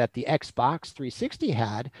architecture that the Xbox 360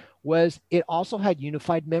 had, was it also had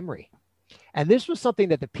unified memory. And this was something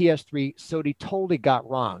that the PS3 Sony totally got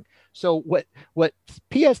wrong. So what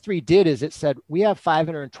PS3 did is it said, we have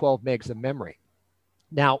 512 megs of memory.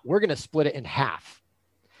 Now we're going to split it in half.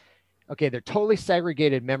 Okay, they're totally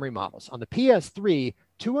segregated memory models. On the PS3,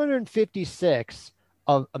 256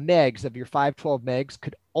 of megs of your 512 megs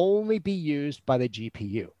could only be used by the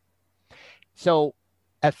GPU. So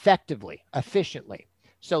efficiently.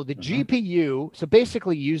 So the GPU, so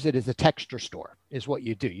basically use it as a texture store is what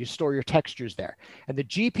you do. You store your textures there. And the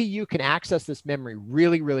GPU can access this memory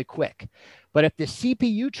really, really quick. But if the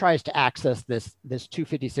CPU tries to access this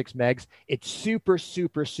 256 megs, it's super,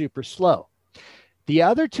 super, super slow. The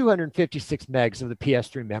other 256 megs of the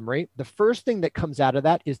PS3 memory, the first thing that comes out of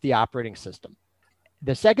that is the operating system.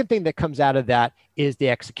 The second thing that comes out of that is the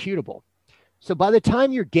executable. So by the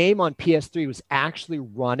time your game on PS3 was actually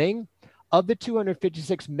running, of the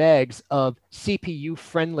 256 megs of CPU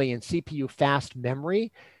friendly and CPU fast memory,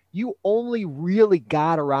 you only really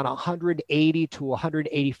got around 180 to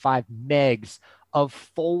 185 megs of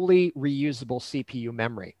fully reusable CPU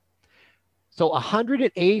memory. So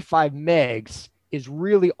 185 megs is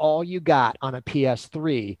really all you got on a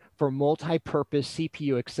PS3 for multi-purpose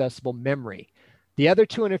CPU accessible memory. The other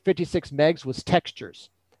 256 megs was textures.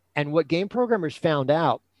 And what game programmers found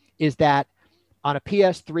out is that on a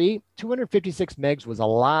PS3, 256 megs was a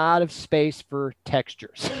lot of space for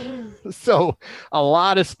textures. So a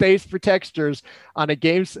lot of space for textures on a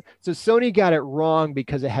game. So Sony got it wrong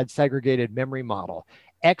because it had segregated memory model.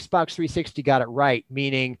 Xbox 360 got it right,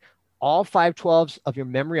 meaning all 512s of your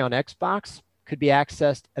memory on Xbox could be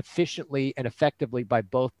accessed efficiently and effectively by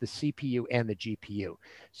both the CPU and the GPU.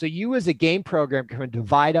 So you as a game program can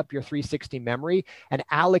divide up your 360 memory and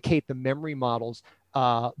allocate the memory models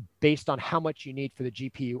based on how much you need for the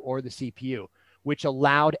GPU or the CPU, which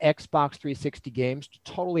allowed Xbox 360 games to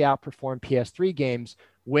totally outperform PS3 games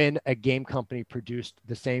when a game company produced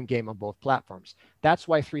the same game on both platforms. That's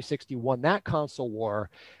why 360 won that console war.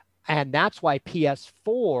 And that's why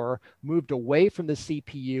PS4 moved away from the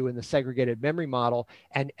CPU and the segregated memory model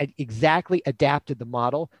and exactly adapted the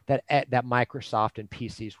model that Microsoft and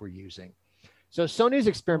PCs were using. So Sony's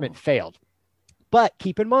experiment failed. But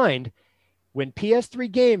keep in mind, when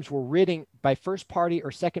PS3 games were written by first party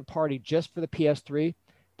or second party just for the PS3,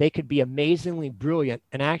 they could be amazingly brilliant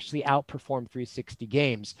and actually outperform 360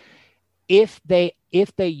 games if they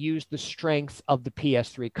use the strengths of the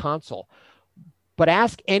PS3 console. But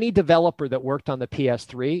ask any developer that worked on the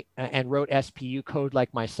PS3 and wrote SPU code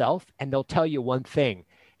like myself, and they'll tell you one thing.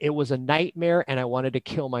 It was a nightmare, and I wanted to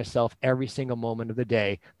kill myself every single moment of the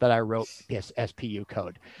day that I wrote SPU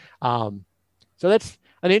code. So that's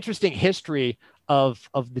an interesting history of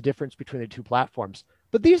the difference between the two platforms.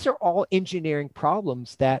 But these are all engineering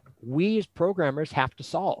problems that we as programmers have to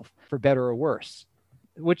solve, for better or worse.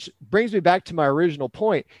 Which brings me back to my original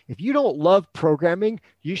point. If you don't love programming,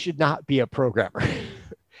 you should not be a programmer.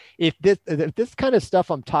 If this kind of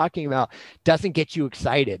stuff I'm talking about doesn't get you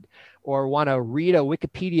excited or want to read a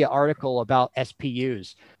Wikipedia article about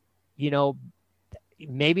SPUs,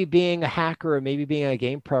 maybe being a hacker or maybe being a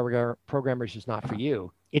game programmer is just not for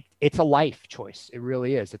you. It's a life choice. It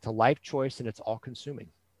really is. It's a life choice, and it's all consuming.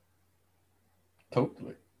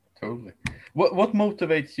 Totally. What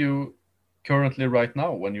motivates you currently right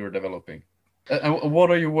now when you're developing? And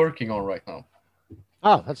what are you working on right now?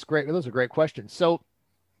 Oh, that's great. Those are great questions. So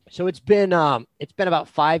it's been about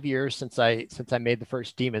 5 years since I made the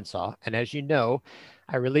first Demon Saw, and as you know,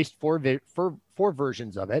 I released four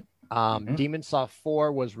versions of it. Demon Saw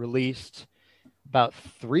 4 was released about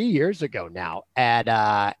 3 years ago now at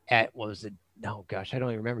what was it? Oh gosh, I don't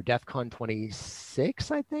even remember. DEF CON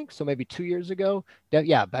 26, I think. So maybe 2 years ago.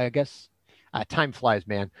 Yeah, but I guess time flies,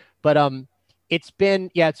 man. But it's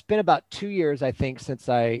been about 2 years, I think, since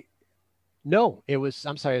it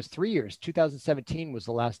was 3 years. 2017 was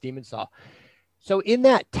the last Demon Saw. So in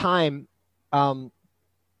that time,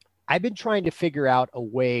 I've been trying to figure out a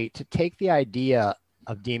way to take the idea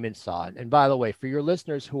of Demon Saw. And by the way, for your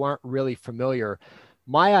listeners who aren't really familiar,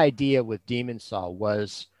 my idea with Demon Saw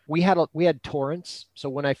was we had torrents. So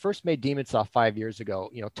when I first made Demon Saw 5 years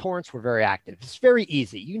ago, torrents were very active. It's very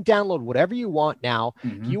easy. You can download whatever you want now.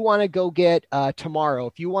 If you want to go get tomorrow,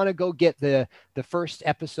 if you want to go get the first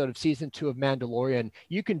episode of season 2 of Mandalorian,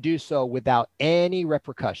 you can do so without any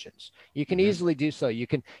repercussions. You can easily do so. You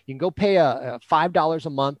can go pay a $5 a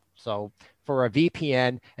month. So for a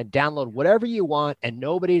VPN and download whatever you want, and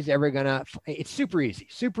nobody's ever gonna. It's super easy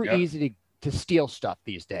easy to steal stuff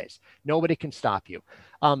these days. Nobody can stop you.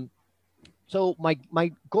 So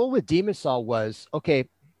my goal with Demon Saw was, okay,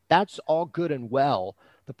 that's all good and well.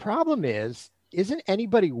 The problem isn't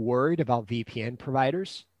anybody worried about VPN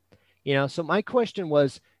providers? So my question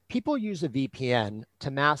was, people use a VPN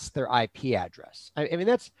to mask their IP address. I mean,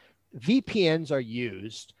 VPNs are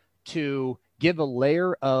used to give a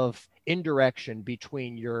layer of indirection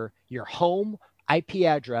between your home IP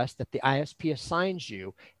address that the ISP assigns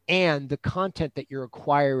you and the content that you're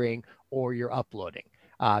acquiring or you're uploading.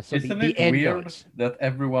 So Isn't it weird that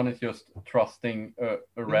everyone is just trusting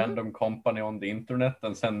a random company on the internet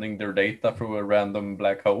and sending their data through a random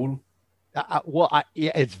black hole?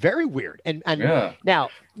 It's very weird. And now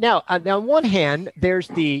on one hand, there's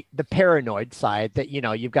the paranoid side that,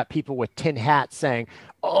 you've got people with tin hats saying,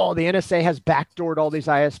 oh, the NSA has backdoored all these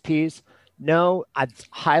ISPs. No, it's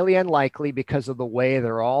highly unlikely because of the way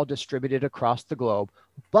they're all distributed across the globe.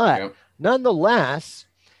 But nonetheless,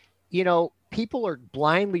 people are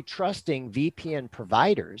blindly trusting VPN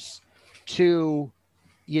providers to,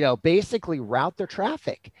 basically route their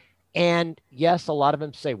traffic. And yes, a lot of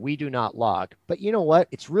them say we do not log, but you know what?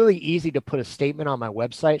 It's really easy to put a statement on my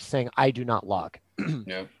website saying I do not log.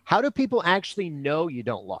 How do people actually know you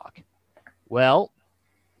don't log? Well,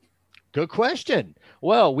 good question.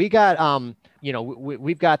 Well, we got,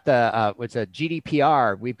 we've got what's a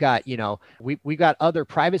GDPR. We've got, we've got other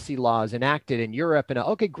privacy laws enacted in Europe, and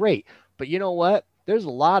okay, great. But you know what? There's a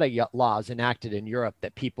lot of laws enacted in Europe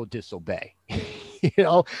that people disobey.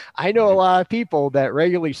 I know a lot of people that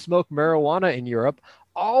regularly smoke marijuana in Europe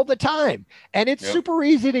all the time, and it's super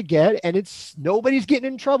easy to get, and nobody's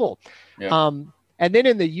getting in trouble. And then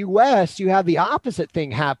in the U.S., you have the opposite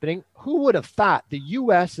thing happening. Who would have thought the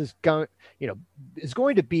U.S. is going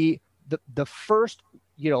to be the first,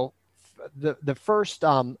 the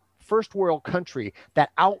first world country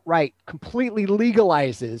that outright completely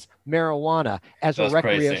legalizes marijuana as a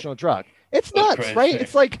recreational drug? It's nuts, right?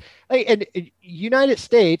 It's like and United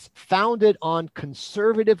States, founded on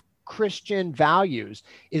conservative Christian values,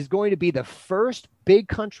 is going to be the first big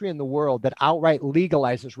country in the world that outright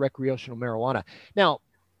legalizes recreational marijuana. Now,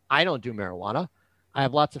 I don't do marijuana. I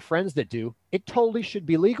have lots of friends that do. It totally should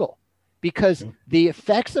be legal, because the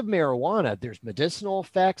effects of marijuana, there's medicinal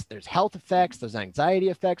effects, there's health effects, there's anxiety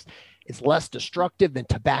effects. It's less destructive than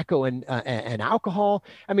tobacco and alcohol.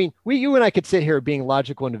 I mean, you and I could sit here being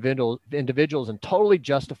logical individuals and totally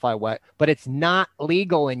justify but it's not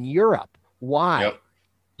legal in Europe. Why?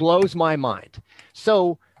 Blows my mind.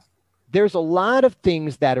 So there's a lot of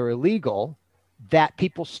things that are illegal that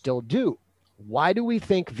people still do. Why do we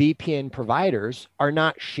think VPN providers are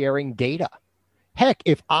not sharing data? Heck,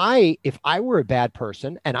 if I were a bad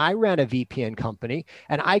person and I ran a VPN company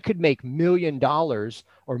and I could make $1 million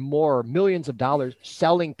or more, millions of dollars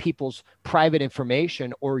selling people's private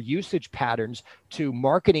information or usage patterns to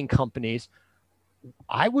marketing companies,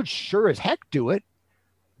 I would sure as heck do it.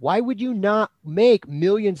 Why would you not make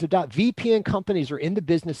millions of dollars? VPN companies are in the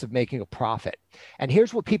business of making a profit. And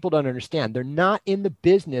here's what people don't understand. They're not in the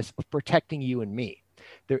business of protecting you and me.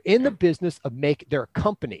 They're in the business of they're a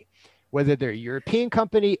company. whether they're a European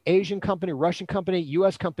company, Asian company, Russian company,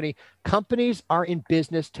 US company. Companies are in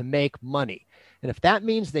business to make money. And if that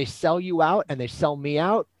means they sell you out and they sell me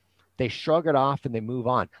out, they shrug it off and they move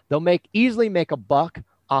on. They'll easily make a buck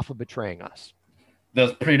off of betraying us.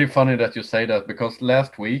 That's pretty funny that you say that, because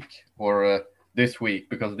last week, or this week,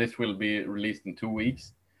 because this will be released in 2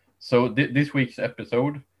 weeks. So this week's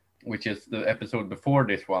episode, which is the episode before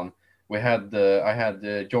this one, I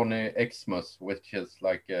had Johnny Xmas, which is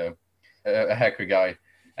like a hacker guy,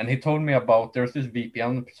 and he told me about there's this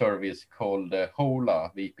VPN service called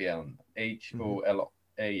Hola VPN, HOLA,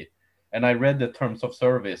 and I read the terms of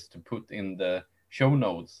service to put in the show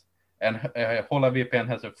notes. And Hola VPN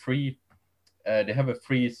has a free. They have a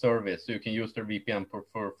free service, so you can use their VPN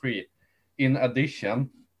for free. In addition,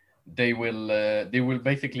 they will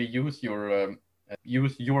basically use your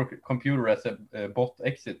computer as a bot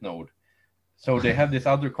exit node. So they have this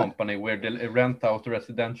other company where they rent out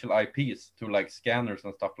residential IPs to like scanners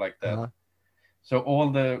and stuff like that. So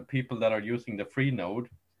all the people that are using the free node,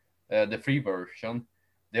 the free version,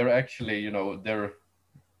 they're actually,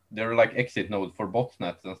 they're like exit node for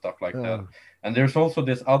botnets and stuff like that. And there's also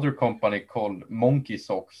this other company called Monkey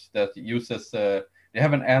Socks that uses, they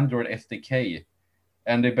have an Android SDK,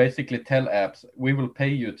 and they basically tell apps, we will pay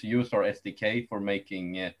you to use our SDK for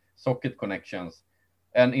making socket connections.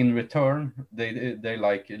 And in return, they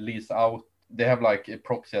like lease out, they have like a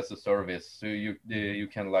proxy as a service. So you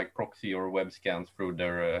can like proxy your web scans through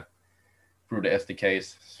the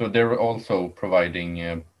SDKs. So they're also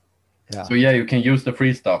providing, so yeah, you can use the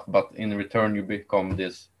free stuff, but in return you become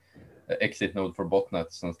this exit node for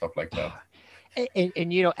botnets and stuff like that.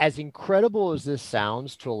 And as incredible as this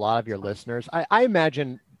sounds to a lot of your listeners, I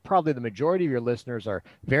imagine probably the majority of your listeners are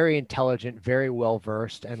very intelligent, very well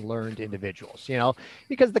versed, and learned individuals.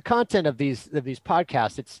 Because the content of these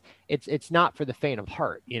podcasts, it's not for the faint of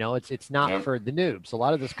heart. It's not for the noobs. A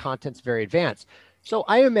lot of this content's very advanced. So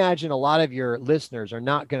I imagine a lot of your listeners are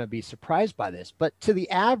not going to be surprised by this, but to the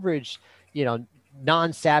average,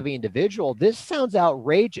 non-savvy individual, this sounds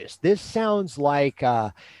outrageous. This sounds like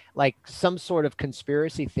some sort of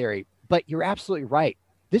conspiracy theory, but you're absolutely right.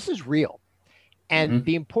 This is real. And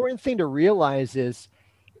the important thing to realize is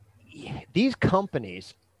these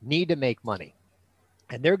companies need to make money,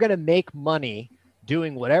 and they're going to make money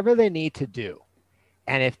doing whatever they need to do.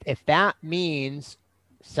 And if that means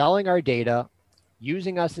selling our data,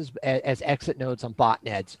 using us as exit nodes on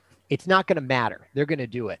botnets, it's not going to matter. They're going to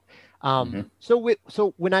do it.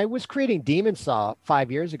 So when I was creating Demon Saw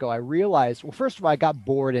 5 years ago, I realized, well, first of all, I got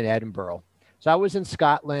bored in Edinburgh. So I was in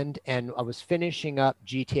Scotland and I was finishing up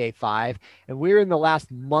GTA 5, and we were in the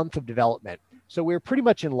last month of development. So we were pretty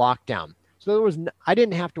much in lockdown. So I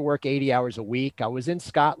didn't have to work 80 hours a week. I was in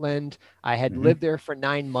Scotland. I had lived there for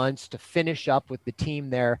 9 months to finish up with the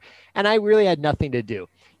team there, and I really had nothing to do.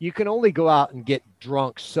 You can only go out and get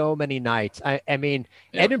drunk so many nights. I mean,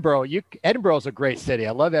 Edinburgh is a great city.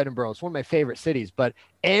 I love Edinburgh. It's one of my favorite cities, but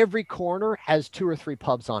every corner has 2 or 3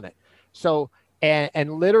 pubs on it. So,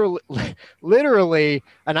 and literally,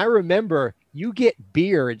 and I remember you get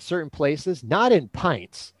beer in certain places, not in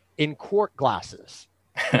pints, in quart glasses.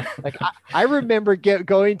 Like I remember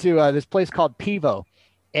going to this place called Pivo,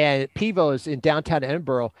 and Pivo is in downtown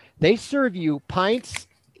Edinburgh. They serve you pints,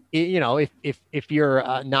 if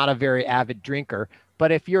you're not a very avid drinker,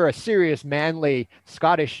 but if you're a serious, manly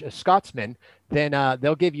Scotsman, then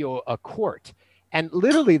they'll give you a quart. And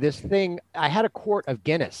literally this thing, I had a quart of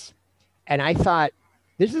Guinness, and I thought,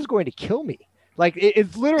 this is going to kill me. Like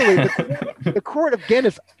it's literally the quart of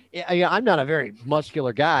Guinness. I'm not a very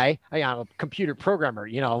muscular guy. I'm a computer programmer.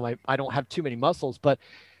 I don't have too many muscles, but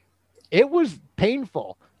it was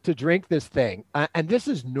painful to drink this thing. And this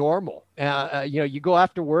is normal. You go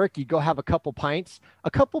after work, you go have a couple pints.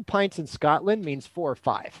 A couple pints in Scotland means 4 or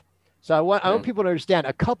 5. So I want people to understand,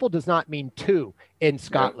 a couple does not mean 2 in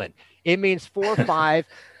Scotland. It means 4 or 5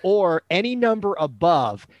 or any number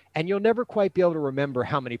above, and you'll never quite be able to remember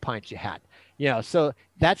how many pints you had. So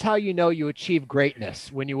that's how you achieve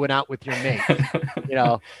greatness when you went out with your mate,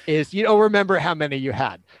 is you don't remember how many you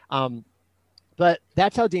had. But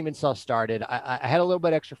that's how Demon Saw started. I had a little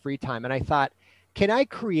bit extra free time, and I thought, can I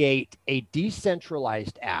create a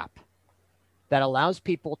decentralized app that allows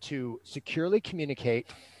people to securely communicate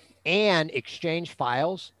and exchange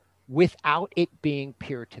files without it being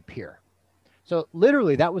peer-to-peer? So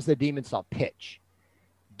literally, that was the Demon Saw pitch.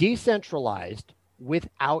 Decentralized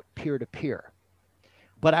without peer-to-peer.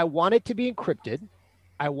 But I want it to be encrypted.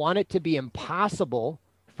 I want it to be impossible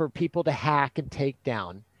for people to hack and take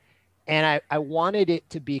down. And I wanted it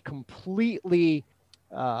to be completely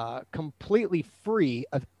free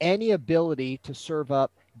of any ability to serve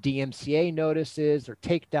up DMCA notices or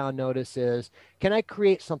takedown notices? Can I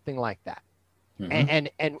create something like that? And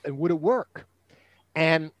would it work?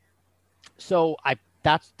 And so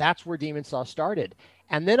that's where DaemonSaw started.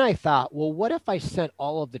 And then I thought, well, what if I sent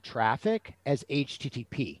all of the traffic as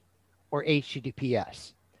HTTP or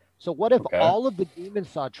HTTPS? So what if all of the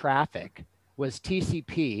DaemonSaw traffic was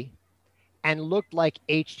TCP and looked like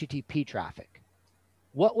HTTP traffic?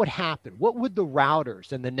 What would happen? What would the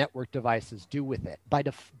routers and the network devices do with it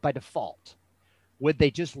by default? Would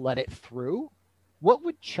they just let it through? What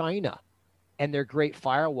would China and their great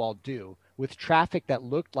firewall do with traffic that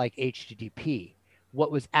looked like HTTP?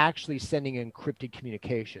 What was actually sending encrypted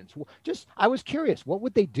communications? Well, I was curious, what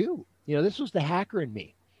would they do? You know, this was the hacker in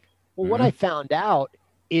me. Well, what I found out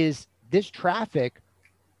is this traffic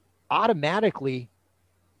automatically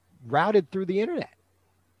routed through the internet.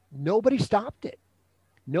 Nobody stopped it.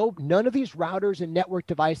 None of these routers and network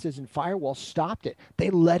devices and firewalls stopped it. They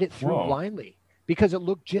let it through blindly because it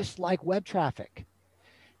looked just like web traffic.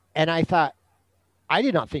 And I thought, I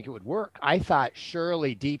did not think it would work. I thought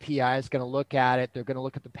surely DPI is going to look at it. They're going to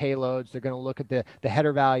look at the payloads. They're going to look at the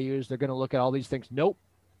header values. They're going to look at all these things. Nope.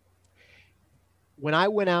 When I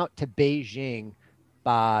went out to Beijing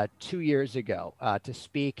 2 years ago to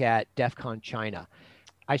speak at DEF CON China,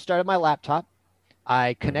 I started my laptop.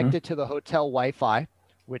 I connected to the hotel Wi-Fi,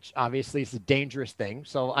 which obviously is a dangerous thing.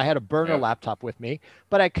 So I had a burner laptop with me,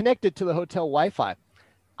 but I connected to the hotel Wi-Fi.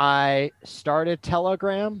 I started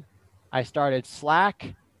Telegram. I started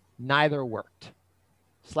Slack. Neither worked.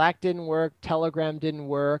 Slack didn't work. Telegram didn't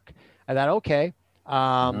work. I thought, okay,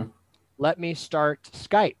 let me start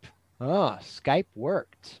Skype. Oh, Skype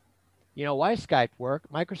worked. You know why Skype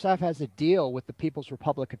worked? Microsoft has a deal with the People's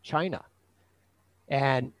Republic of China.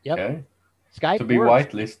 And Skype to be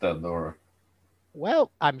works. whitelisted or?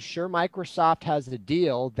 Well, I'm sure Microsoft has a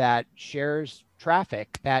deal that shares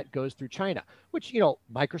traffic that goes through China, which, you know,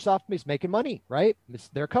 Microsoft is making money, right? It's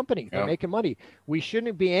their company. They're making money. We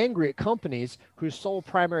shouldn't be angry at companies whose sole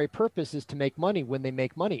primary purpose is to make money when they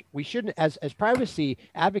make money. We shouldn't, as privacy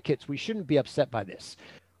advocates, we shouldn't be upset by this.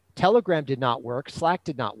 Telegram did not work. Slack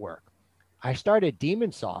did not work. I started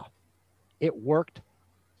DaemonSaw. It worked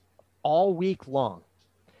all week long.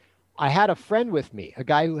 I had a friend with me, a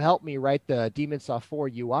guy who helped me write the DaemonSaw 4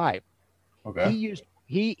 UI. Okay.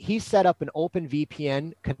 He set up an open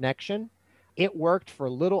VPN connection. It worked for a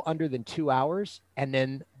little under than 2 hours, and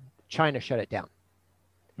then China shut it down.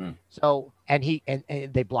 So, and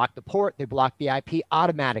they blocked the port, they blocked the IP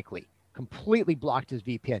automatically, completely blocked his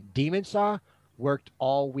VPN. DaemonSaw worked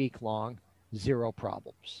all week long, zero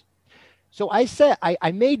problems. So I said,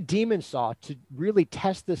 I made DaemonSaw to really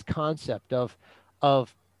test this concept of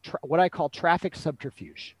what I call traffic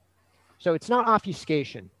subterfuge. So it's not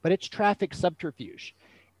obfuscation, but it's traffic subterfuge.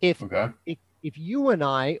 If you and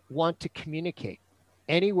I want to communicate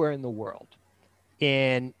anywhere in the world,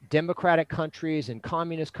 in democratic countries, in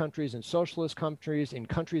communist countries, in socialist countries, in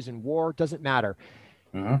countries in war, doesn't matter.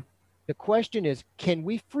 The question is, can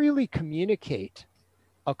we freely communicate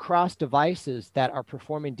across devices that are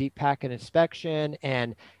performing deep packet inspection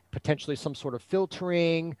and potentially some sort of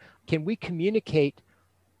filtering? Can we communicate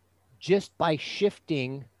just by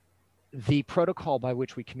shifting the protocol by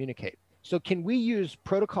which we communicate? So can we use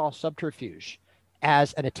protocol subterfuge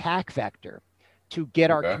as an attack vector to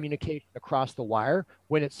get our communication across the wire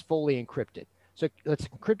when it's fully encrypted? So let's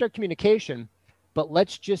encrypt our communication, but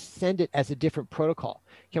let's just send it as a different protocol.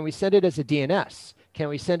 Can we send it as a DNS? Can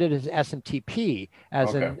we send it as SMTP?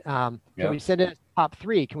 Can we send it as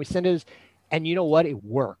POP3? Can we send it as, and you know what? It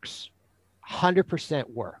works. 100%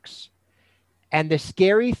 works. And the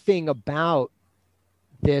scary thing about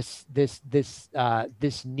this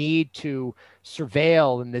need to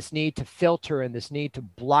surveil and this need to filter and this need to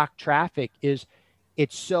block traffic is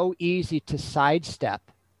it's so easy to sidestep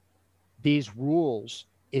these rules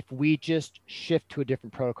if we just shift to a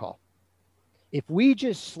different protocol. If we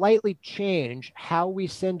just slightly change how we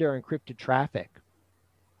send our encrypted traffic,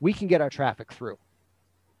 we can get our traffic through.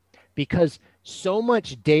 Because so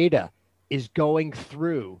much data is going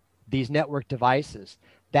through these network devices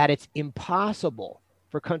that it's impossible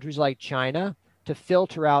for countries like China to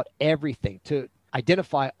filter out everything, to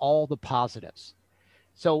identify all the positives.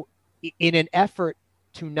 So in an effort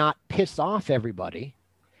to not piss off everybody,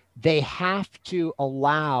 they have to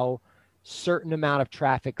allow certain amount of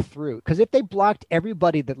traffic through. Because if they blocked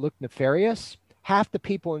everybody that looked nefarious, half the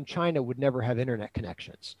people in China would never have internet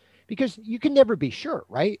connections. Because you can never be sure,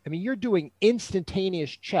 right? I mean, you're doing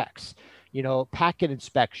instantaneous checks, you know, packet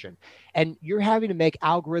inspection, and you're having to make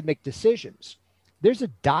algorithmic decisions. There's a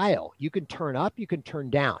dial you can turn up, you can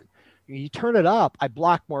turn down. You turn it up, I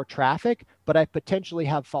block more traffic, but I potentially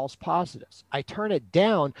have false positives. I turn it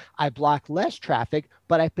down, I block less traffic,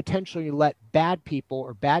 but I potentially let bad people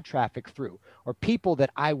or bad traffic through, or people that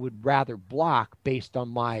I would rather block based on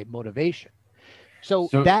my motivation. So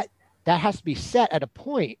that has to be set at a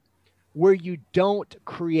point where you don't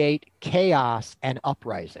create chaos and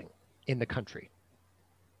uprising in the country.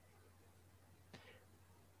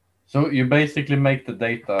 So you basically make the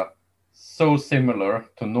data so similar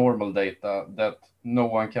to normal data that no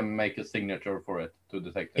one can make a signature for it to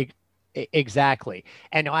detect it. Exactly.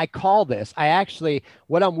 And I call this,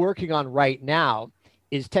 what I'm working on right now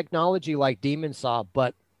is technology like DemonSaw,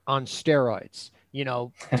 but on steroids,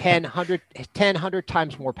 10, 100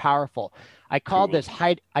 times more powerful. I call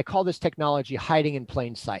this technology hiding in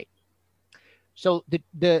plain sight. So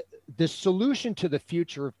the solution to the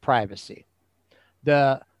future of privacy,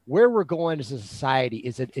 where we're going as a society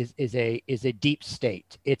is a deep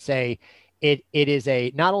state. It is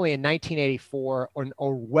not only a 1984 or an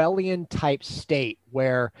Orwellian type state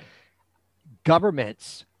where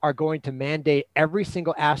governments are going to mandate every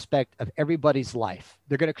single aspect of everybody's life.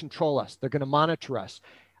 They're going to control us. They're going to monitor us.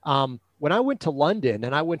 When I went to London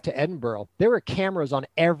and I went to Edinburgh, there were cameras on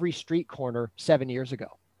every street corner 7 years ago.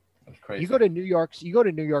 That's crazy. You go to New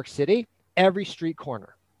York City, every street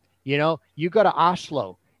corner. You go to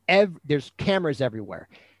Oslo, there's cameras everywhere.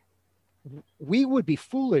 We would be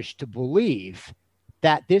foolish to believe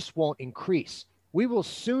that this won't increase. We will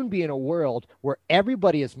soon be in a world where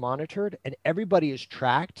everybody is monitored and everybody is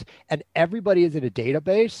tracked and everybody is in a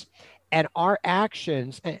database, and our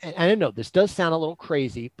actions, and I know this does sound a little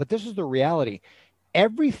crazy, but this is the reality.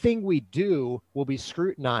 Everything we do will be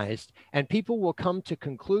scrutinized, and people will come to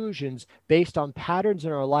conclusions based on patterns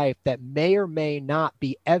in our life that may or may not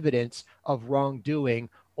be evidence of wrongdoing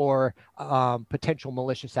or potential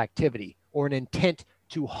malicious activity or an intent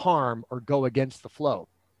to harm or go against the flow.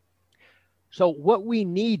 So what we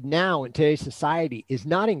need now in today's society is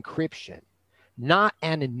not encryption, not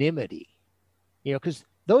anonymity, because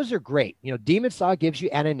those are great. DemonSaw gives you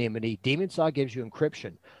anonymity, DemonSaw gives you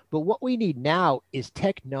encryption. But what we need now is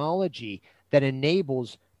technology that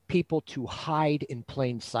enables people to hide in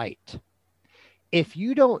plain sight. If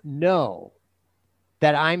you don't know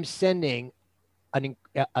that I'm sending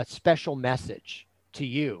a special message to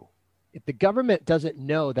you, if the government doesn't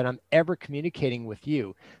know that I'm ever communicating with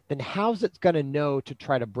you, then how's it going to know to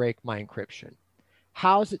try to break my encryption?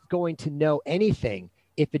 How's it going to know anything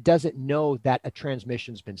if it doesn't know that a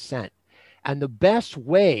transmission's been sent? And the best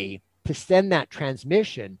way to send that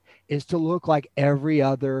transmission is to look like every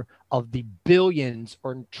other of the billions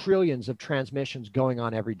or trillions of transmissions going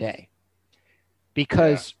on every day,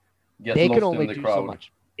 because they can only do so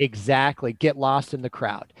much. Exactly. Get lost in the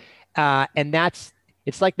crowd. And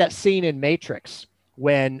it's like that scene in Matrix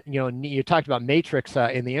when, you talked about Matrix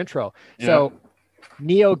in the intro. Yeah. So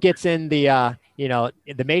Neo gets in the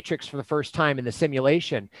Matrix for the first time in the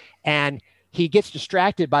simulation, and he gets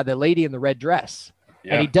distracted by the lady in the red dress.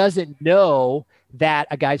 Yeah. And he doesn't know that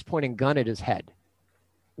a guy's pointing a gun at his head.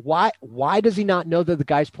 Why does he not know that the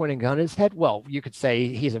guy's pointing a gun at his head? Well, you could say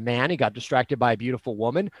he's a man. He got distracted by a beautiful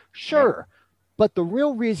woman. Sure. Yeah. But the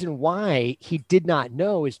real reason why he did not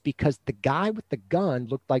know is because the guy with the gun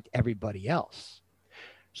looked like everybody else.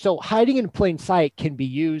 So hiding in plain sight can be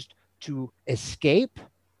used to escape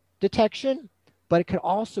detection, but it can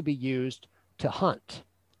also be used to hunt,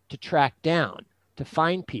 to track down, to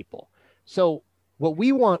find people. So what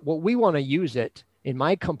we want to use it in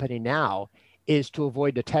my company now is to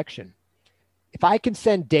avoid detection. If I can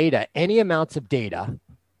send data, any amounts of data,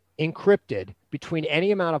 encrypted between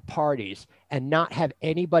any amount of parties and not have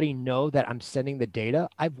anybody know that I'm sending the data,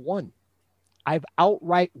 I've won. I've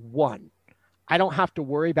outright won. I don't have to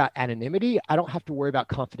worry about anonymity. I don't have to worry about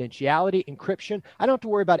confidentiality, encryption. I don't have to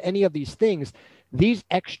worry about any of these things. These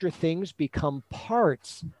extra things become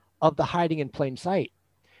parts of the hiding in plain sight.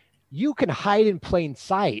 You can hide in plain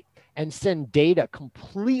sight and send data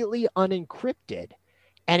completely unencrypted,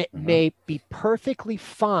 and it may be perfectly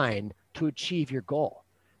fine to achieve your goal.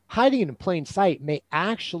 Hiding in plain sight may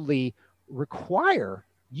actually require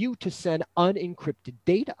you to send unencrypted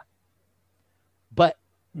data. But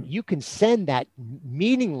you can send that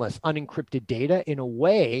meaningless unencrypted data in a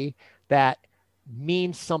way that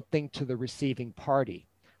means something to the receiving party,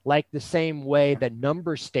 like the same way that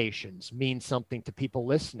number stations mean something to people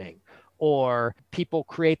listening, or people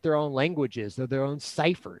create their own languages or their own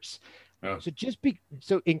ciphers. Yeah.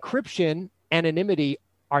 So encryption, anonymity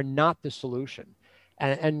are not the solution.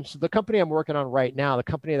 And so the company I'm working on right now, the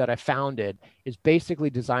company that I founded, is basically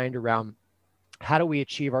designed around how do we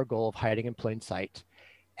achieve our goal of hiding in plain sight.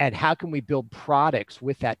 and how can we build products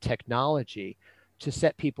with that technology to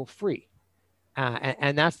set people free.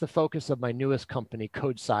 And that's the focus of my newest company,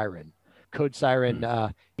 Code Siren. Code Siren,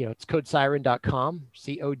 it's codesiren.com,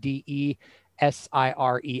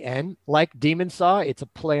 CODESIREN. Like Demon Saw, it's a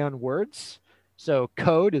play on words. So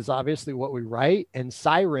code is obviously what we write, and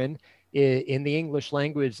siren in the English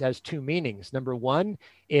language has two meanings. Number one,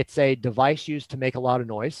 it's a device used to make a lot of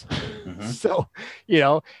noise. So,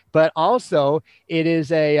 but also it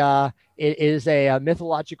is a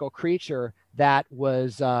mythological creature that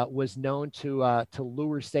was known to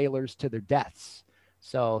lure sailors to their deaths.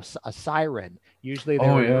 So a siren, usually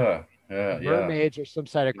they're mermaids or some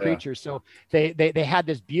sort of creature. So they had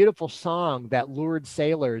this beautiful song that lured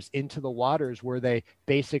sailors into the waters where they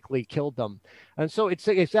basically killed them. And so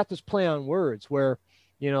it's got this play on words where,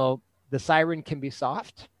 the siren can be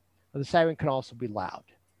soft, or the siren can also be loud.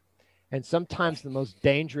 And sometimes the most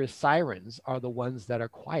dangerous sirens are the ones that are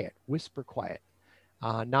quiet, whisper quiet,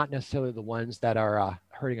 not necessarily the ones that are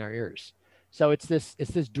hurting our ears. So it's this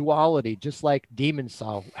duality, just like Demon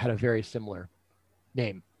Saw had a very similar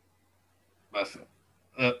name.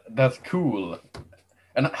 That's cool.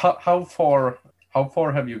 And how far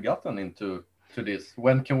have you gotten into this?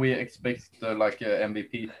 When can we expect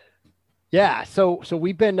MVP? Yeah, so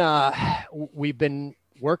we've been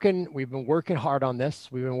working hard on this.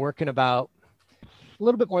 We've been working about a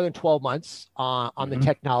little bit more than 12 months on the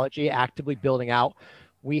technology, actively building out.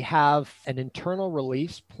 We have an internal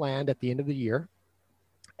release planned at the end of the year,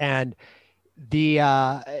 and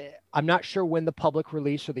I'm not sure when the public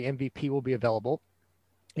release or the MVP will be available.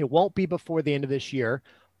 It won't be before the end of this year,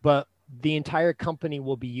 but the entire company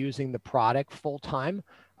will be using the product full time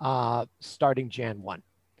starting Jan 1.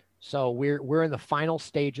 So we're in the final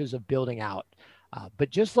stages of building out.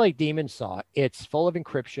 But just like Demon Saw, it's full of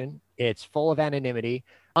encryption. It's full of anonymity.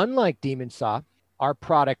 Unlike Demon Saw, our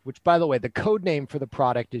product, which by the way, the code name for the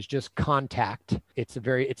product is just Contact.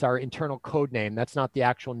 It's our internal code name. That's not the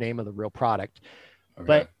actual name of the real product. Okay.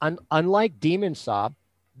 But unlike Demon Saw,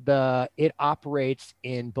 it operates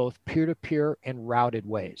in both peer-to-peer and routed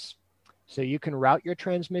ways. So you can route your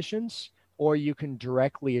transmissions, or you can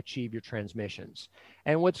directly achieve your transmissions.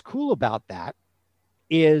 And what's cool about that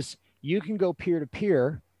is you can go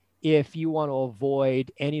peer-to-peer if you want to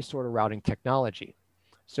avoid any sort of routing technology.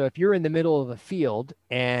 So if you're in the middle of a field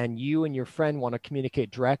and you and your friend want to communicate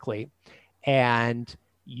directly, and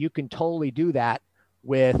you can totally do that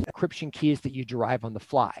with encryption keys that you derive on the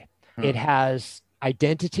fly. It has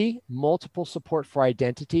identity, multiple support for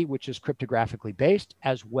identity, which is cryptographically based,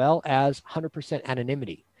 as well as 100%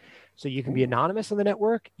 anonymity. So you can be anonymous on the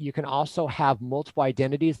network. You can also have multiple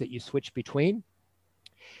identities that you switch between.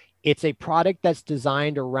 It's a product that's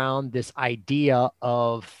designed around this idea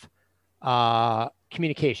of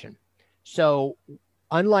communication. So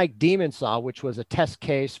unlike Demon Saw, which was a test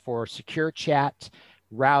case for secure chat,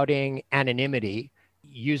 routing, anonymity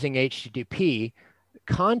using HTTP,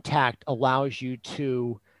 Contact allows you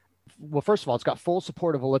to, well, first of all, it's got full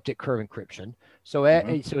support of elliptic curve encryption. So,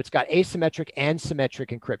 so it's got asymmetric and symmetric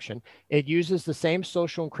encryption. It uses the same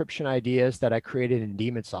social encryption ideas that I created in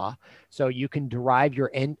Demon Saw. So you can derive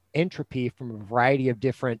your entropy from a variety of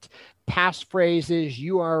different passphrases,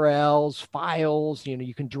 URLs, files.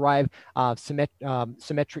 You can derive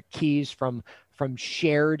symmetric keys from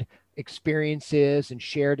shared experiences and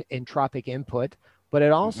shared entropic input. But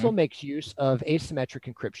it also makes use of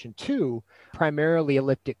asymmetric encryption too, primarily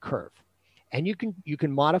elliptic curve. And you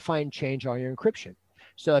can modify and change all your encryption.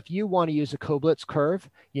 So if you want to use a Koblitz curve,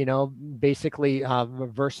 basically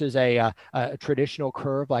versus a traditional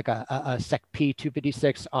curve like a SecP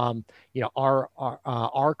 256,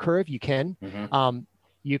 R curve, you can.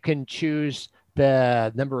 You can choose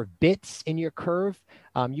the number of bits in your curve.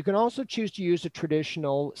 You can also choose to use a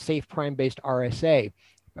traditional safe prime based RSA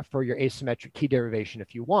for your asymmetric key derivation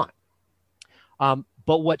if you want.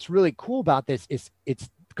 But what's really cool about this is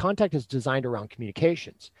Contact is designed around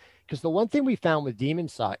communications. Because the one thing we found with Demon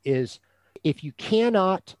Saw is if you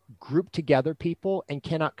cannot group together people and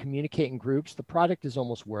cannot communicate in groups, the product is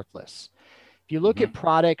almost worthless. If you look at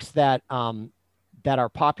products that are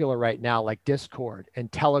popular right now, like Discord and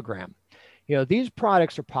Telegram, these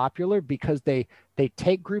products are popular because they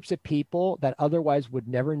take groups of people that otherwise would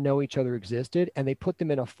never know each other existed, and they put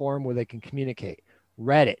them in a forum where they can communicate.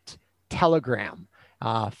 Reddit, Telegram,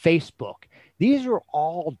 Facebook. These are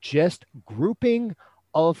all just grouping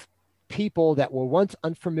of people that were once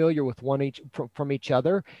unfamiliar with from each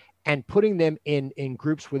other, and putting them in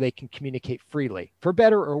groups where they can communicate freely, for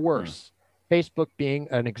better or worse. Facebook being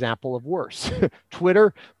an example of worse.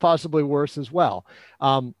 Twitter, possibly worse as well.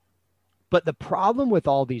 But the problem with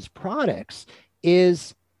all these products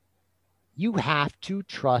is you have to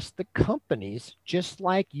trust the companies just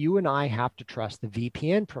like you and I have to trust the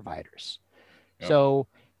VPN providers. Yeah. So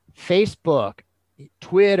Facebook,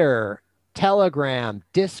 Twitter, Telegram,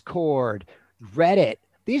 Discord, Reddit,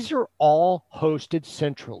 these are all hosted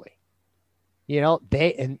centrally.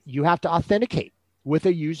 And you have to authenticate with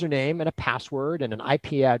a username and a password and an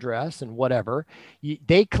IP address and whatever.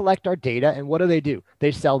 They collect our data, and what do?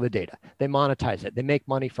 They sell the data. They monetize it. They make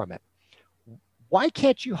money from it. Why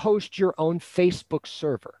can't you host your own Facebook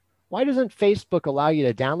server? Why doesn't Facebook allow you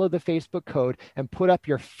to download the Facebook code and put up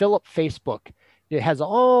your Philip Facebook? It has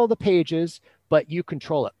all the pages, but you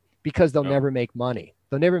control it, because they'll never make money.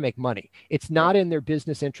 They'll never make money. It's not in their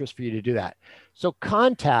business interest for you to do that. So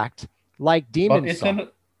Contact, like Demonsaw.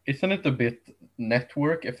 But isn't it a bit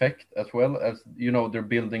network effect as well, as they're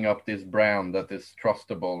building up this brand that is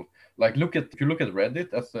trustable? Like if you look at Reddit,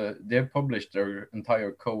 they've published their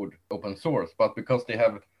entire code open source, but because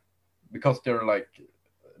they're like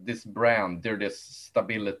this brand, they're this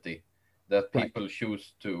stability that people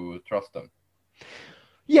choose to trust them.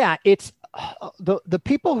 Yeah, it's the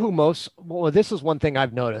people who this is one thing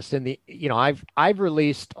I've noticed I've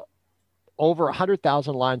released over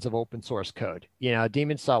 100,000 lines of open source code.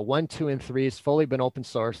 Demonsaw 1, 2, and 3 has fully been open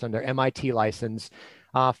sourced under MIT license.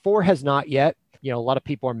 4 has not yet. A lot of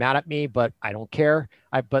people are mad at me, but I don't care.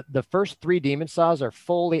 But the first 3 Demonsaws are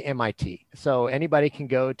fully MIT. So anybody can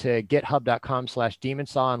go to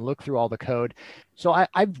github.com/Demonsaw and look through all the code. So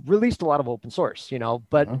I've released a lot of open source,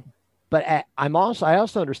 but I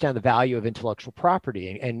also understand the value of intellectual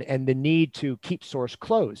property and the need to keep source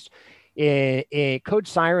closed.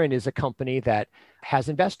 CodeSiren is a company that has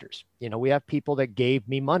investors. We have people that gave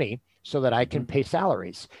me money so that I can pay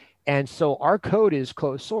salaries. And so our code is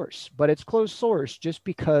closed source, but it's closed source just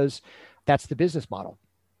because that's the business model.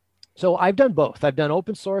 So I've done both. I've done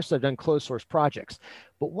open source, I've done closed source projects.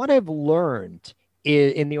 But what I've learned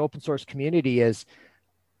in the open source community is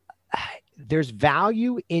there's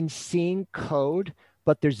value in seeing code,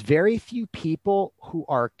 but there's very few people who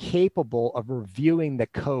are capable of reviewing the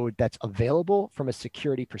code that's available from a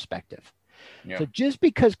security perspective. Yeah. So just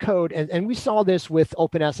because code, and we saw this with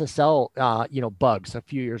OpenSSL, bugs a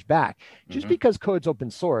few years back, just because code's open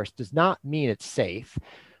source does not mean it's safe.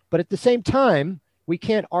 But at the same time, we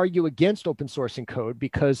can't argue against open sourcing code,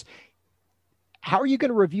 because how are you going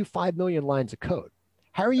to review 5 million lines of code?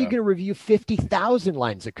 How are you going to review 50,000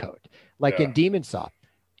 lines of code like in Demonsaw?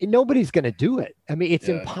 Nobody's going to do it. I mean, it's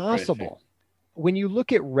impossible. Crazy. When you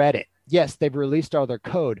look at Reddit, yes, they've released all their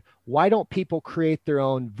code. Why don't people create their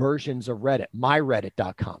own versions of Reddit,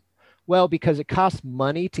 myreddit.com? Well, because it costs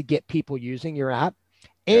money to get people using your app,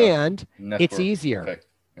 and it's easier. Effect.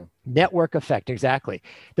 Network effect, exactly.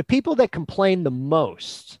 The people that complain the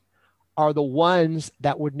most are the ones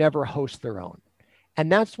that would never host their own. And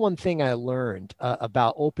that's one thing I learned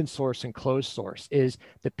about open source and closed source is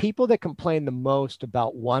the people that complain the most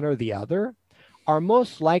about one or the other are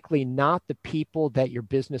most likely not the people that your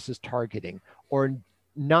business is targeting, or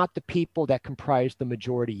not the people that comprise the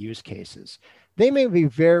majority use cases. They may be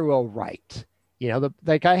very well right.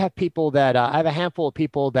 I have people that I have a handful of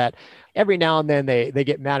people that every now and then they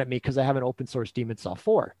get mad at me because I have an open source Demonsaw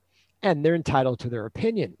 4, and they're entitled to their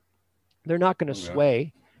opinion. They're not going to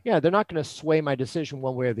sway. Yeah, they're not going to sway my decision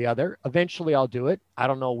one way or the other. Eventually I'll do it. I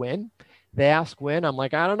don't know when. They ask when. I'm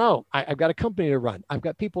like, I don't know. I've got a company to run. I've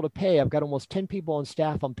got people to pay. I've got almost 10 people on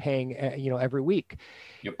staff I'm paying, every week.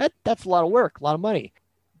 Yep. That's a lot of work, a lot of money.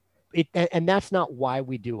 And that's not why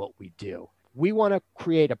we do what we do. We want to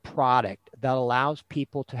create a product that allows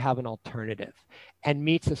people to have an alternative and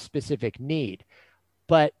meets a specific need.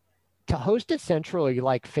 But to host it centrally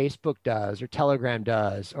like Facebook does or Telegram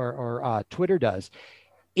does or Twitter does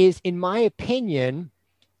is, in my opinion,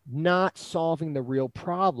 not solving the real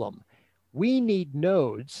problem. We need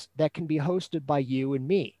nodes that can be hosted by you and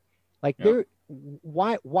me.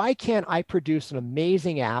 Why can't I produce an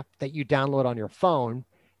amazing app that you download on your phone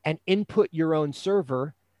and input your own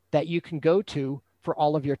server that you can go to for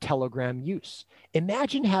all of your Telegram use?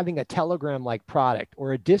 Imagine having a Telegram-like product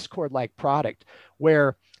or a Discord-like product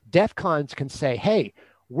where DEF CONs can say, hey,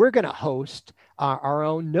 we're going to host our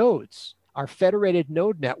own nodes, our federated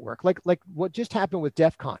node network, like what just happened with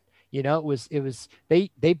DEF CON.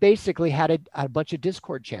 They basically had a bunch of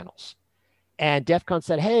Discord channels, and DEF CON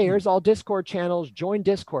said, hey, here's all Discord channels, join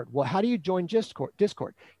Discord. Well, how do you join Discord?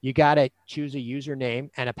 You got to choose a username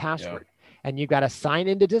and a password, and you got to sign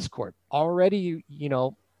into Discord. Already,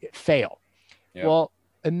 fail. Yeah. Well,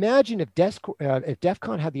 imagine if DEF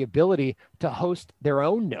CON had the ability to host their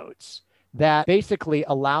own nodes that basically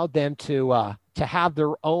allowed them to have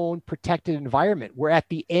their own protected environment, where at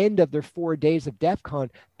the end of their 4 days of DEF CON,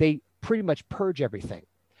 they pretty much purge everything.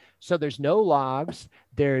 So there's no logs,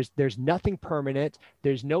 there's nothing permanent,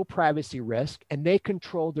 there's no privacy risk, and they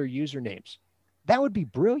control their usernames. That would be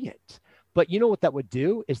brilliant. But you know what that would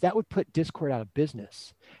do is that would put Discord out of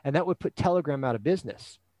business, and that would put Telegram out of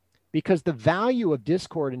business, because the value of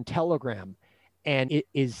Discord and Telegram and it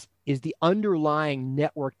is the underlying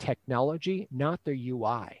network technology, not their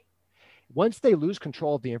UI. Once they lose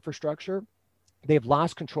control of the infrastructure, they've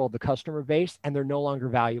lost control of the customer base, and they're no longer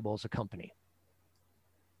valuable as a company.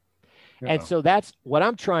 Yeah. And so that's what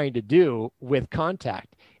I'm trying to do with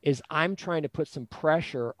Contact is I'm trying to put some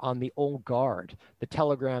pressure on the old guard, the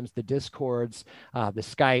Telegrams, the Discords, the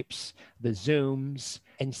Skypes, the Zooms,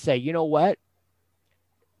 and say, you know what?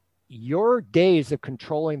 Your days of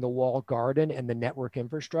controlling the walled garden and the network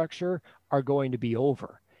infrastructure are going to be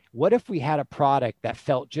over. What if we had a product that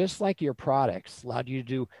felt just like your products, allowed you to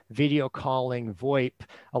do video calling, VoIP,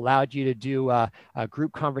 allowed you to do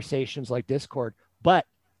group conversations like Discord, but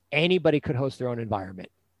anybody could host their own environment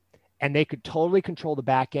and they could totally control the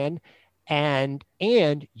back end, and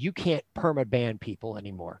you can't perma-ban people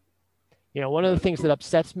anymore. You know, one of the things that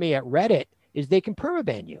upsets me at Reddit is they can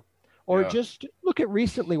perma-ban you. Or just look at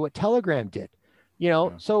recently what Telegram did. You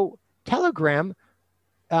know, so Telegram,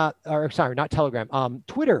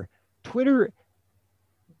 Twitter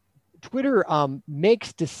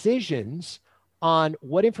makes decisions on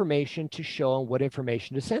what information to show and what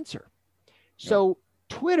information to censor. So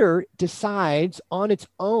Twitter decides on its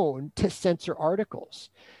own to censor articles.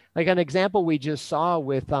 Like an example we just saw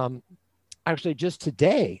with, actually just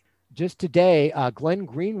today, Glenn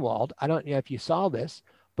Greenwald, I don't know if you saw this,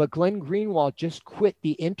 but Glenn Greenwald just quit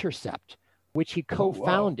The Intercept, which he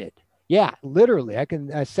co-founded. Oh, wow. Yeah, literally. I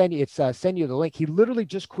can send you the link. He literally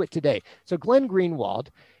just quit today. So Glenn Greenwald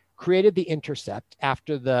created The Intercept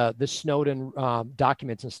after the Snowden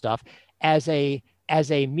documents and stuff as a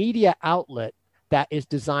media outlet that is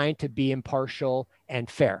designed to be impartial and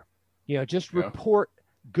fair. You know, just report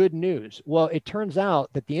good news. Well, it turns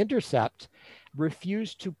out that The Intercept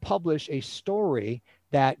refused to publish a story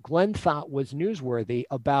that Glenn thought was newsworthy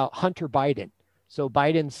about Hunter Biden. So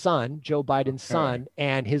Biden's son, Joe Biden's son,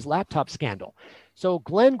 and his laptop scandal. So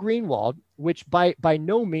Glenn Greenwald, which by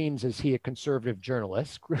no means is he a conservative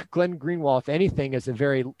journalist. Glenn Greenwald, if anything, is a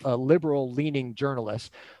very liberal-leaning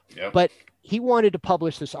journalist. Yep. But he wanted to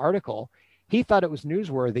publish this article. He thought it was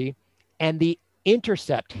newsworthy, and The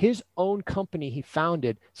Intercept, his own company he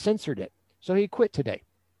founded, censored it. So he quit today.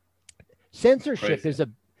 Censorship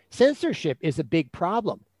is a big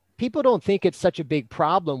problem. People don't think it's such a big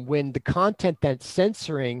problem when the content that's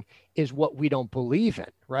censoring is what we don't believe in,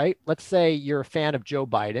 right? Let's say you're a fan of Joe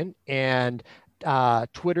Biden and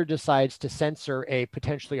Twitter decides to censor a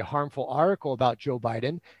potentially harmful article about Joe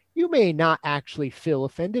Biden. You may not actually feel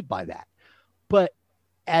offended by that. But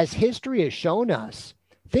as history has shown us,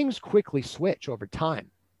 things quickly switch over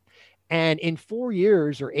time. And in 4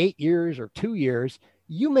 years or 8 years or 2 years,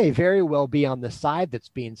 you may very well be on the side that's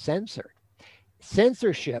being censored.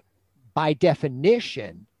 Censorship, by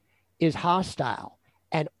definition, is hostile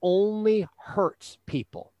and only hurts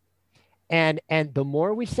people. And the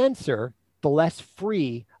more we censor, the less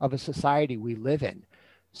free of a society we live in.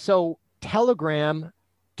 So Telegram,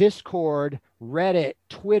 Discord, Reddit,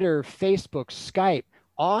 Twitter, Facebook, Skype,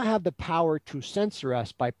 all have the power to censor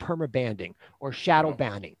us by perma-banning or shadow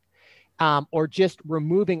banning, or just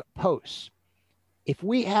removing posts. If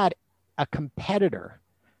we had a competitor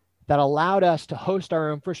that allowed us to host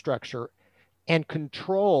our infrastructure and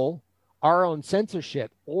control our own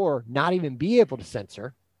censorship or not even be able to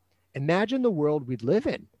censor, imagine the world we'd live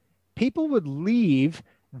in. People would leave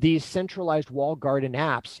these centralized walled garden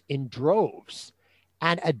apps in droves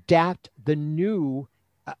and adapt the new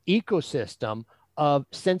ecosystem of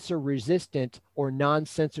censor-resistant or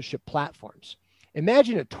non-censorship platforms.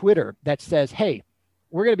 Imagine a Twitter that says, hey,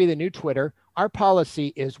 we're going to be the new Twitter. Our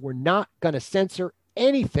policy is we're not going to censor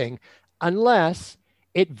anything unless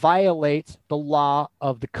it violates the law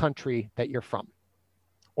of the country that you're from,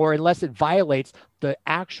 or unless it violates the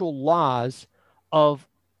actual laws of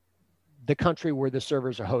the country where the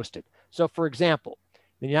servers are hosted. So for example,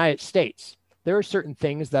 in the United States, there are certain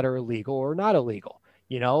things that are illegal or not illegal.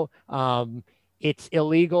 You know, it's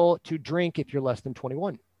illegal to drink if you're less than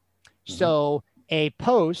 21. Mm-hmm. So a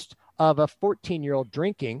post of a 14-year-old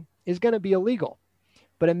drinking is going to be illegal.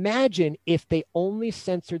 But imagine if they only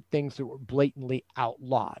censored things that were blatantly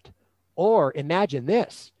outlawed. Or imagine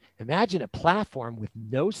this. Imagine a platform with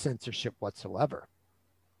no censorship whatsoever.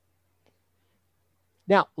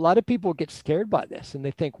 Now, a lot of people get scared by this and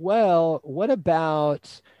they think, well, what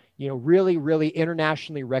about, you know, really, really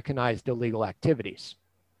internationally recognized illegal activities?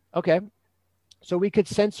 Okay. So we could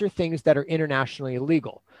censor things that are internationally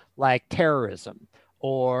illegal, like terrorism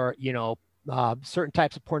or, certain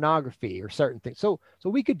types of pornography or certain things. So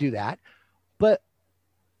we could do that, but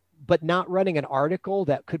not running an article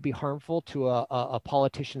that could be harmful to a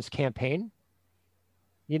politician's campaign.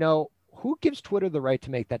 Who gives Twitter the right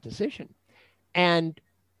to make that decision? And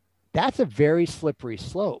that's a very slippery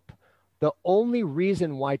slope. The only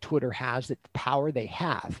reason why Twitter has the power they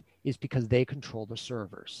have is because they control the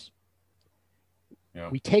servers. Yeah.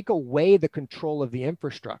 We take away the control of the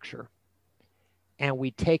infrastructure and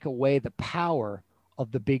we take away the power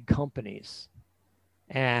of the big companies.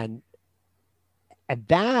 And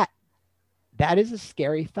that is a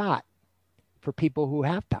scary thought for people who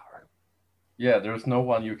have power. Yeah, there's no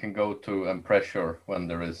one you can go to and pressure when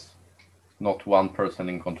there is not one person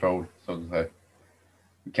in control, so to say.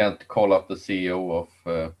 You can't call up the CEO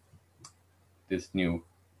of this new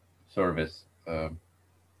service.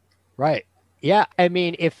 Right. Yeah. I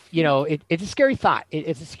mean, if, it's a scary thought.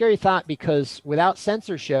 It's a scary thought because without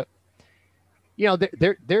censorship,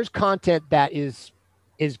 there's content that is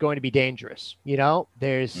going to be dangerous.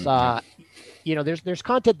 There's, there's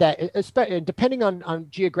content that, depending on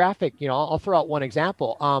geographic, I'll throw out one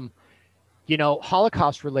example,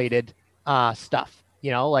 Holocaust related stuff,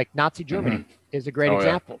 like Nazi Germany is a great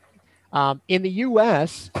example. Yeah. In the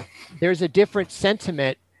US, there's a different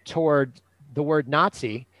sentiment toward the word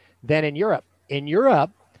Nazi than in Europe. In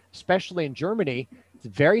Europe, especially in Germany, it's a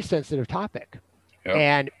very sensitive topic. Yep.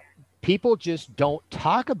 And people just don't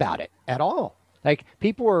talk about it at all. Like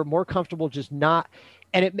people are more comfortable just not,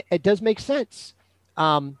 and it does make sense.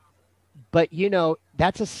 But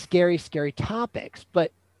that's a scary, scary topic.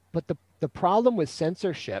 But the problem with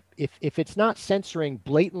censorship, if it's not censoring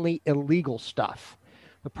blatantly illegal stuff,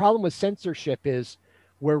 the problem with censorship is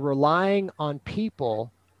we're relying on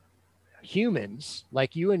people, humans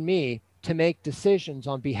like you and me, to make decisions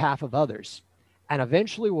on behalf of others. And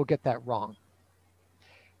eventually we'll get that wrong.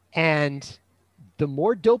 And the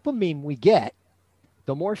more dopamine we get,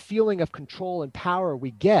 the more feeling of control and power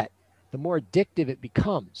we get, the more addictive it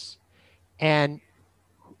becomes. And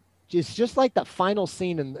it's just like that final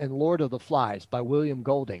scene in Lord of the Flies by William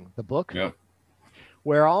Golding, the book,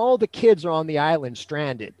 where all the kids are on the island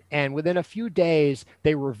stranded. And within a few days,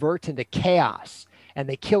 they revert into chaos and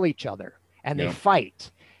they kill each other and they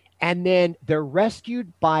fight. And then they're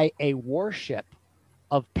rescued by a warship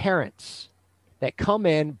of parents that come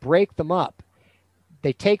in, break them up.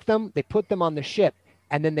 They take them, they put them on the ship,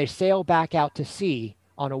 and then they sail back out to sea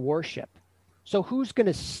on a warship. So who's going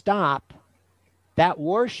to stop that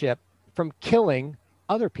warship from killing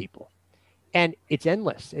other people? And it's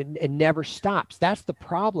endless. It never stops. That's the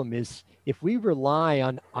problem, is if we rely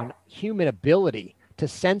on human ability to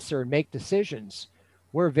censor and make decisions,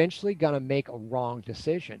 we're eventually going to make a wrong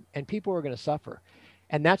decision and people are going to suffer.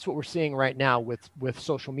 And that's what we're seeing right now with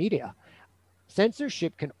social media.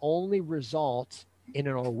 Censorship can only result in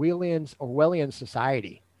an Orwellian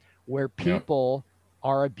society where people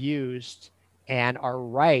are abused and our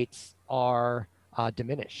rights are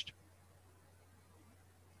diminished.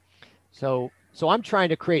 So I'm trying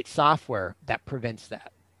to create software that prevents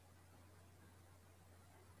that.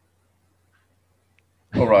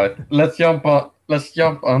 All right, let's jump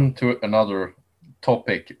on to another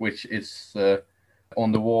topic, which is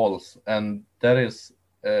on the walls, and that is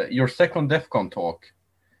your second DEF CON talk.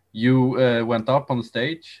 You went up on the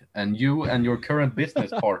stage, and you and your current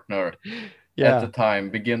business partner at the time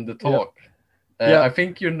begin the talk. I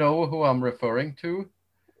think you know who I'm referring to.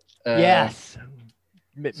 Yes.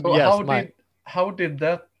 So yes, how did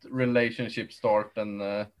that relationship start?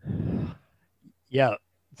 And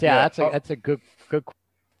that's a good.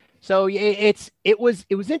 So it was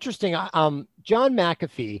interesting. John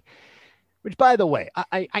McAfee, which by the way,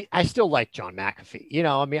 I still like John McAfee.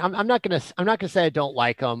 I mean, I'm not gonna say I don't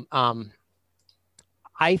like him.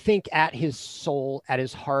 I think at his soul, at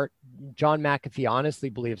his heart, John McAfee honestly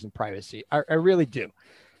believes in privacy. I really do.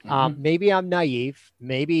 Maybe I'm naive.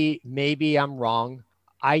 Maybe I'm wrong.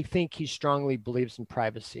 I think he strongly believes in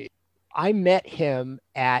privacy. I met him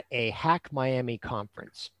at a Hack Miami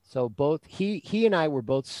conference. So both he and I were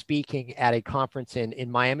both speaking at a conference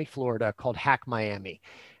in Miami, Florida called Hack Miami.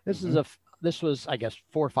 This was, I guess,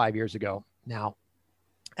 4 or 5 years ago now.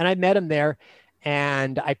 And I met him there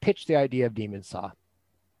and I pitched the idea of Demon Saw.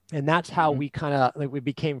 And that's how we we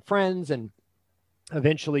became friends and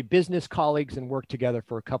eventually business colleagues and worked together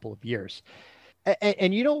for a couple of years.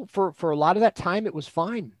 And for a lot of that time, it was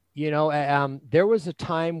fine. There was a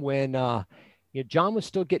time when John was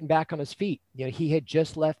still getting back on his feet. He had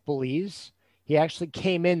just left Belize. He actually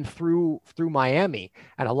came in through Miami,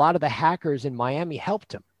 and a lot of the hackers in Miami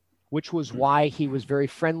helped him. which was why he was very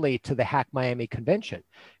friendly to the Hack Miami convention,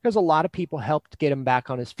 because a lot of people helped get him back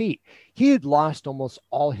on his feet. He had lost almost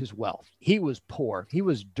all his wealth. He was poor. He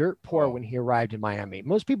was dirt poor when he arrived in Miami.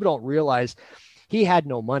 Most people don't realize he had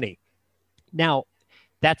no money. Now,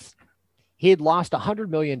 he had lost $100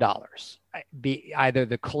 million, either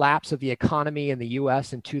the collapse of the economy in the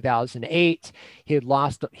US in 2008. He had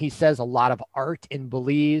lost, he says, a lot of art in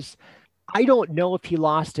Belize. I don't know if he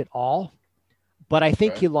lost it all, but I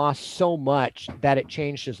think he lost so much that it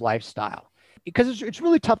changed his lifestyle. Because it's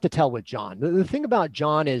really tough to tell with John. The thing about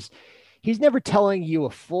John is he's never telling you a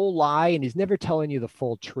full lie, and he's never telling you the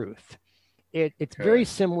full truth. It's very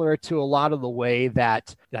similar to a lot of the way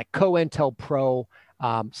that COINTELPRO,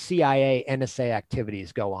 CIA, NSA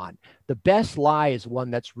activities go on. The best lie is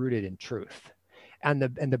one that's rooted in truth. And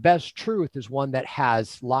the best truth is one that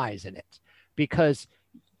has lies in it, because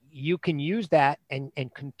you can use that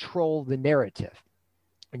and control the narrative.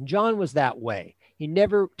 And John was that way. He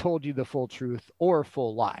never told you the full truth or a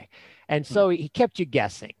full lie. And so he kept you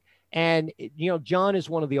guessing. And, John is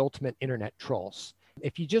one of the ultimate internet trolls.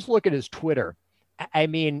 If you just look at his Twitter, I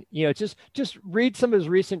mean, just read some of his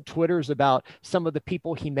recent Twitters about some of the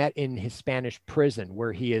people he met in his Spanish prison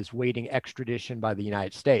where he is waiting extradition by the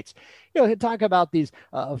United States. He'll talk about these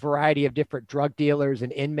a variety of different drug dealers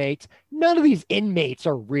and inmates. None of these inmates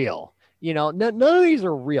are real. None of these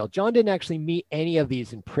are real. John didn't actually meet any of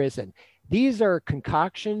these in prison. These are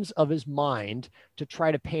concoctions of his mind to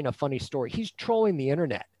try to paint a funny story. He's trolling the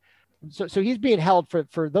internet. So he's being held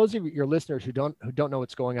for those of your listeners who don't know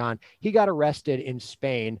what's going on. He got arrested in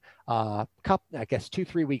Spain, I guess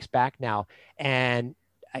 2-3 weeks back now, and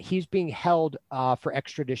he's being held for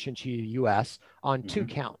extradition to the U.S. on 2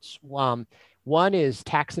 counts. One is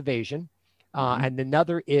tax evasion, and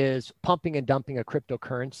another is pumping and dumping a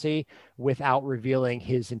cryptocurrency without revealing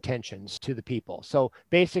his intentions to the people. So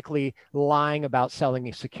basically lying about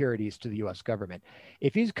selling securities to the U.S. government.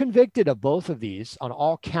 If he's convicted of both of these on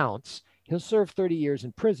all counts, he'll serve 30 years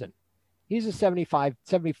in prison. He's a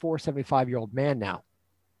 75-year-old man now.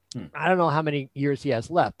 I don't know how many years he has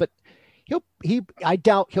left, but I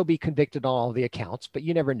doubt he'll be convicted on all the accounts, but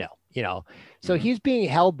you never know, So he's being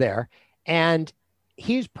held there, and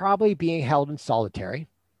he's probably being held in solitary.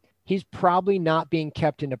 He's probably not being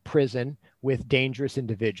kept in a prison with dangerous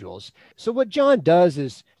individuals. So what John does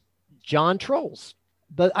is John trolls.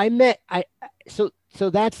 But so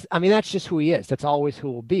that's just who he is. That's always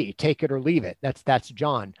who he'll be. Take it or leave it. That's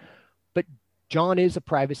John. But John is a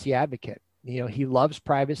privacy advocate. He loves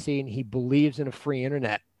privacy and he believes in a free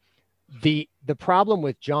internet. The problem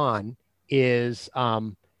with John is,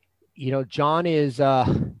 John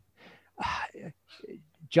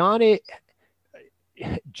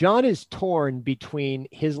is torn between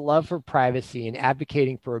his love for privacy and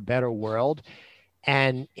advocating for a better world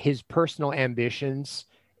and his personal ambitions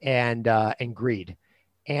and greed.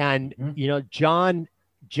 And,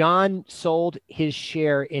 John sold his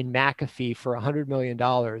share in McAfee for $100 million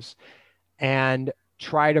and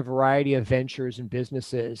tried a variety of ventures and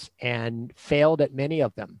businesses and failed at many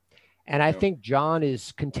of them. And I think John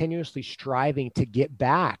is continuously striving to get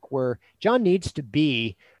back where John needs to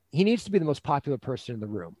be. He needs to be the most popular person in the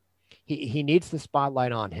room. He needs the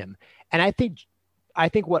spotlight on him. And I think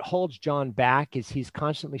what holds John back is he's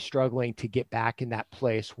constantly struggling to get back in that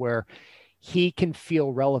place where he can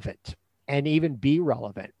feel relevant and even be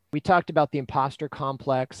relevant. We talked about the imposter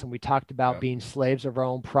complex, and we talked about being slaves of our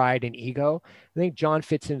own pride and ego. I think John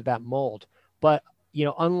fits into that mold. But,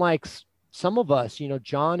 unlike some of us,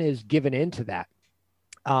 John has given into that.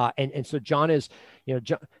 And so John is,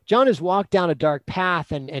 John has walked down a dark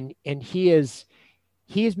path, and he has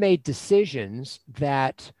made decisions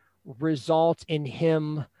that result in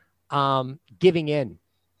him giving in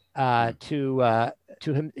to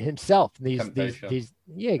himself. These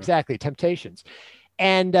exactly, temptations.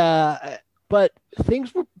 And but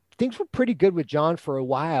things were pretty good with John for a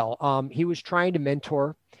while. He was trying to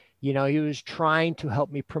mentor. He was trying to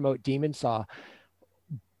help me promote Demon Saw,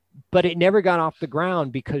 but it never got off the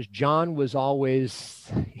ground because John was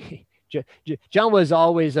always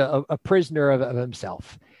a prisoner of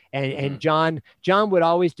himself. And John would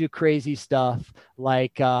always do crazy stuff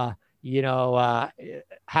like, how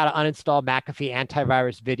to uninstall McAfee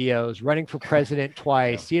antivirus videos, running for president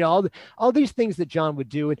twice, all these things that John would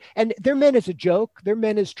do. And they're meant as a joke, they're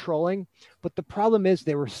meant as trolling. But the problem is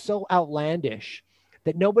they were so outlandish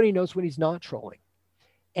that nobody knows when he's not trolling.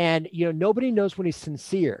 And, nobody knows when he's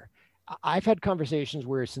sincere. I've had conversations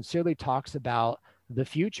where he sincerely talks about the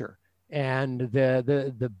future and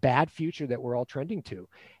the bad future that we're all trending to,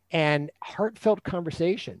 and heartfelt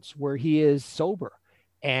conversations where he is sober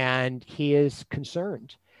and he is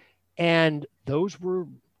concerned. And those were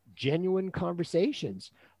genuine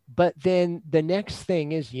conversations. But then the next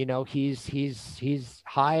thing is, you know, he's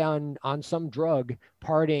high on some drug,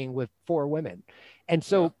 partying with 4 women. And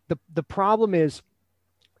so the problem is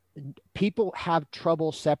people have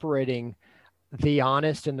trouble separating the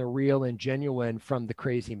honest and the real and genuine from the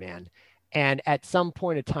crazy man. And at some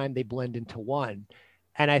point in time, they blend into one.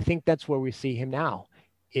 And I think that's where we see him now,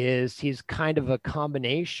 is he's kind of a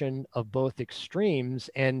combination of both extremes.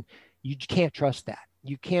 And you can't trust that.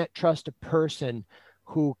 You can't trust a person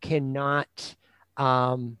who cannot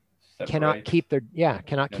keep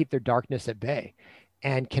their darkness at bay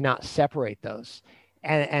and cannot separate those,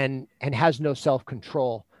 and has no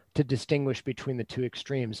self-control to distinguish between the two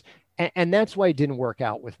extremes. And that's why it didn't work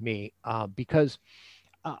out with me, because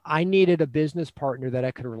I needed a business partner that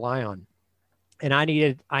I could rely on. And I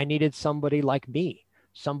needed somebody like me,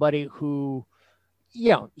 somebody who, you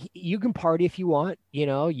know, you can party if you want, you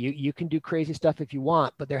know, you can do crazy stuff if you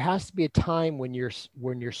want, but there has to be a time when you're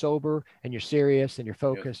sober and you're serious and you're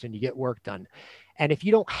focused and you get work done. And if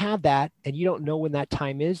you don't have that and you don't know when that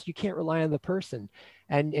time is, you can't rely on the person,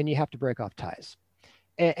 and you have to break off ties.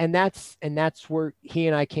 And that's where he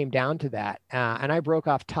and I came down to that. And I broke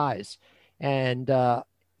off ties, and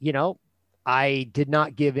you know, I did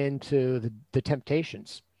not give in to the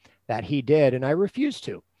temptations that he did, and I refused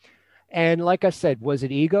to. And like I said, was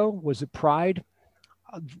it ego? Was it pride?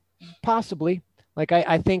 Possibly. Like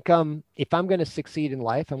I think if I'm going to succeed in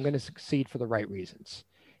life, I'm going to succeed for the right reasons.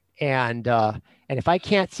 And if I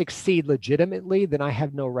can't succeed legitimately, then I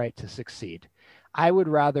have no right to succeed. I would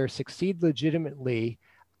rather succeed legitimately,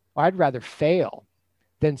 or I'd rather fail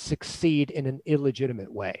than succeed in an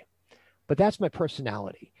illegitimate way. But that's my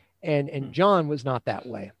personality. And John was not that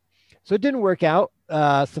way. So it didn't work out,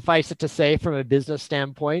 suffice it to say, from a business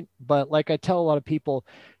standpoint. But like I tell a lot of people,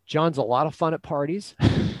 John's a lot of fun at parties.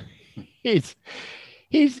 There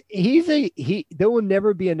will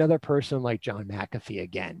never be another person like John McAfee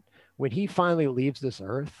again. When he finally leaves this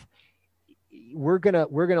earth, we're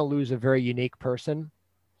gonna lose a very unique person.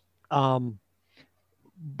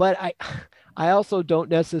 But I also don't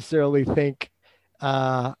necessarily think,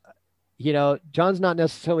 you know, John's not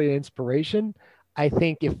necessarily an inspiration. I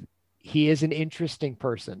think if he is an interesting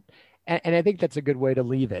person, and I think that's a good way to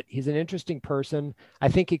leave it. He's an interesting person. I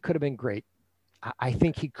think he could have been great. I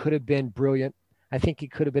think he could have been brilliant. I think he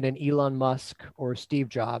could have been an Elon Musk or Steve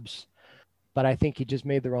Jobs, but I think he just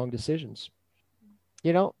made the wrong decisions.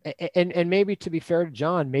 You know, and maybe, to be fair to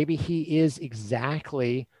John, maybe he is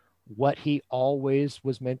exactly what he always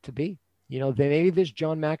was meant to be. You know, maybe this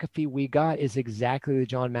John McAfee we got is exactly the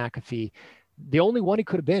John McAfee, the only one he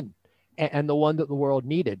could have been, and the one that the world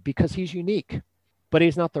needed, because he's unique. But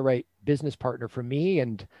he's not the right business partner for me.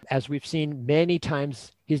 And as we've seen many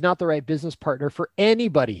times, he's not the right business partner for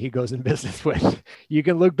anybody he goes in business with. You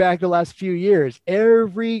can look back the last few years,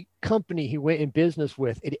 every company he went in business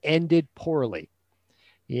with, it ended poorly.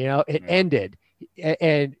 You know, it ended.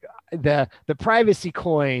 And the privacy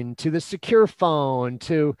coin to the secure phone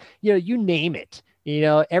to, you know, you name it, you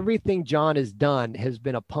know, everything John has done has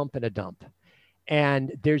been a pump and a dump,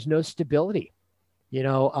 and there's no stability, you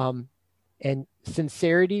know, and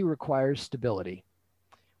sincerity requires stability.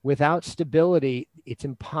 Without stability, it's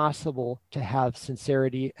impossible to have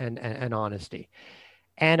sincerity and honesty.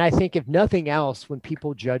 And I think, if nothing else, when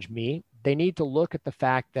people judge me, they need to look at the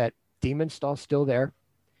fact that Demonstall's still there.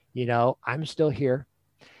 You know, I'm still here.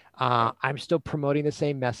 I'm still promoting the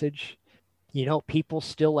same message. You know, people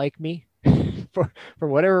still like me for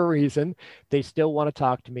whatever reason. They still want to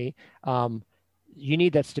talk to me. You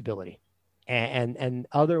need that stability. And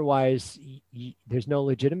otherwise, there's no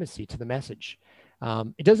legitimacy to the message.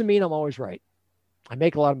 It doesn't mean I'm always right. I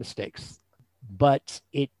make a lot of mistakes, but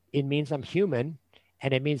it means I'm human,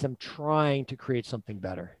 and it means I'm trying to create something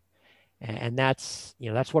better. And that's, you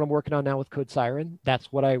know, that's what I'm working on now with Code Siren.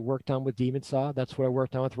 That's what I worked on with Demon Saw. That's what I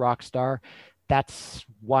worked on with Rockstar. That's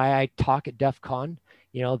why I talk at DEF CON.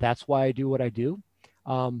 You know, that's why I do what I do.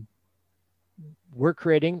 We're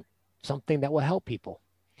creating something that will help people.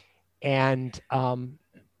 And that's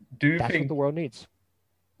what the world needs.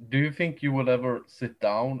 Do you think you will ever sit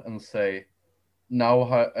down and say, now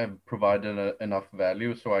I've provided enough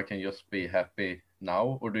value so I can just be happy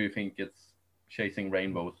now? Or do you think it's chasing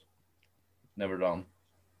rainbows? Never done?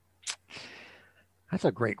 That's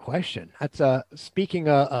a great question. That's speaking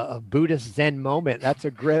a Buddhist Zen moment. That's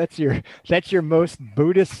your most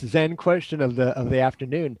Buddhist Zen question of the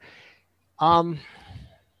afternoon. I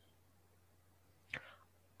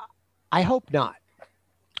hope not.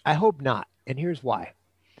 I hope not. And here's why.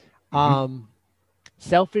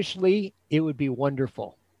 Selfishly, it would be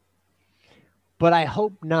wonderful. but I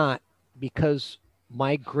hope not, because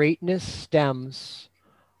my greatness stems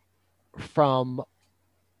from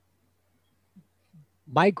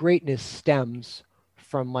my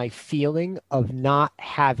feeling of not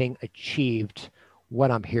having achieved what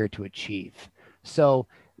I'm here to achieve. So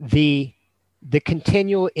the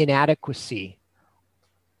continual inadequacy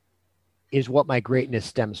is what my greatness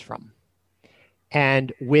stems from.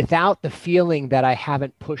 And without the feeling that I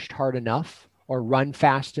haven't pushed hard enough or run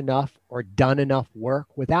fast enough or done enough work,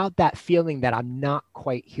 without that feeling that I'm not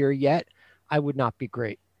quite here yet, I would not be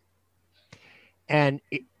great. And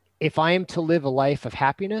if I am to live a life of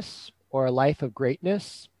happiness or a life of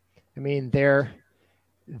greatness, I mean, they're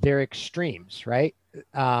extremes, right?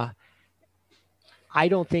 I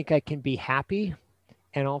don't think I can be happy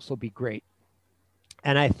and also be great.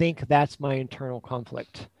 And I think that's my internal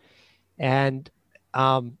conflict. And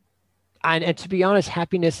to be honest,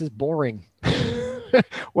 happiness is boring.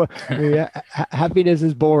 Well, yeah, happiness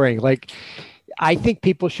is boring. Like, I think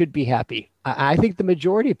people should be happy. I think the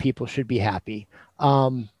majority of people should be happy.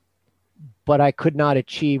 But I could not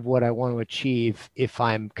achieve what I want to achieve if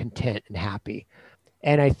I'm content and happy.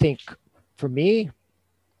 And I think for me,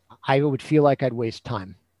 I would feel like I'd waste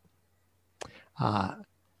time.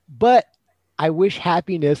 But I wish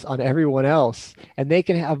happiness on everyone else, and they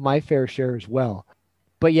can have my fair share as well.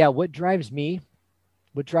 But yeah, what drives me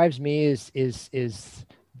is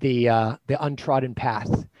the untrodden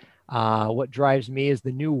path. What drives me is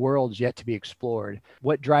the new worlds yet to be explored.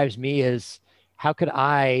 What drives me is, how could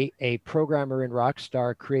I, a programmer in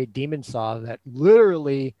Rockstar, create Demon Saw that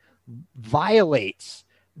literally violates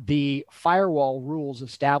the firewall rules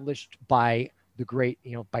established by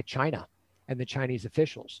by China and the Chinese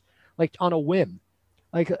officials, like on a whim.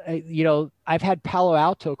 Like, I've had Palo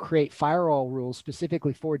Alto create firewall rules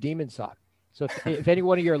specifically for Demon Saw. So if any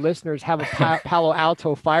one of your listeners have a Palo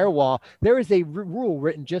Alto firewall, there is a rule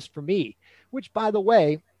written just for me, which, by the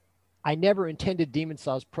way, I never intended Demon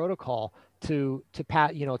Saw's protocol to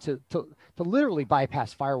literally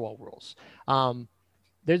bypass firewall rules.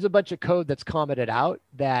 There's a bunch of code that's commented out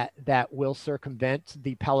that will circumvent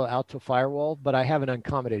the Palo Alto firewall, but I haven't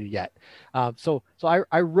uncommented it yet. So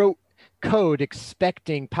I wrote code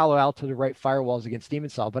expecting Palo Alto to write firewalls against Demon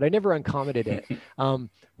Saw, but I never uncommented it.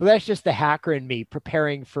 But that's just the hacker in me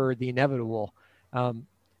preparing for the inevitable.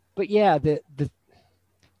 But yeah, the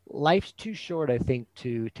life's too short, I think,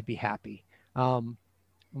 to be happy.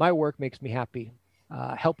 My work makes me happy.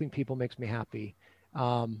 Helping people makes me happy.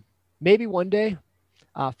 Maybe one day,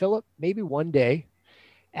 Philip,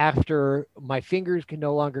 after my fingers can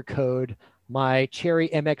no longer code, my Cherry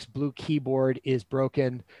MX Blue keyboard is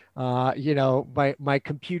broken, my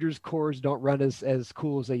computer's cores don't run as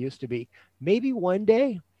cool as they used to be. Maybe one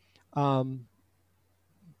day, but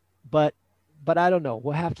I don't know.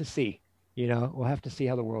 We'll have to see. We'll have to see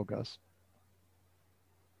how the world goes.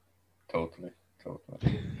 Totally.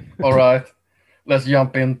 All right, let's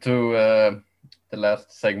jump into the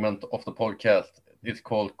last segment of the podcast. It's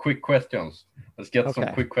called Quick Questions. Let's get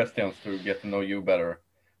some quick questions to get to know you better.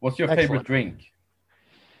 What's your favorite drink?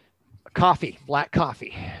 Coffee, black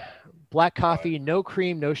coffee. Black coffee, no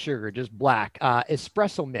cream, no sugar, just black.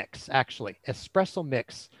 Espresso mix, actually. Espresso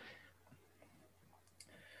mix.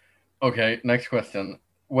 Okay, next question.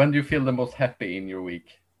 When do you feel the most happy in your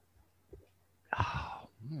week?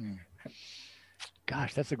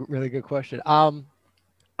 Gosh, that's a really good question.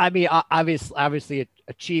 I mean, obviously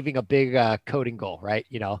achieving a big coding goal, right?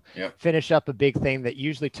 Finish up a big thing that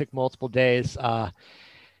usually took multiple days.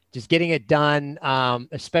 Just getting it done,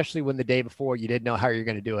 especially when the day before you didn't know how you're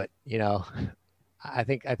going to do it. I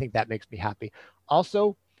think that makes me happy.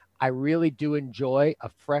 Also, I really do enjoy a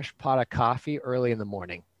fresh pot of coffee early in the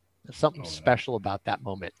morning. There's something special about that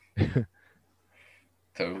moment.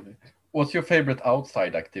 Totally. What's your favorite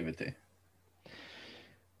outside activity?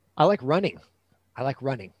 I like running.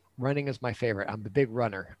 Running is my favorite. I'm a big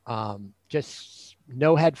runner. Just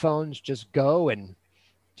no headphones, just go and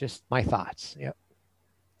just my thoughts. Yep.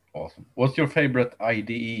 Awesome. What's your favorite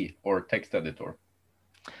IDE or text editor?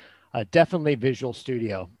 Definitely Visual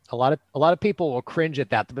Studio. A lot of people will cringe at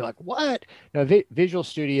that. They'll be like, "What?" No, Visual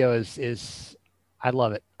Studio is I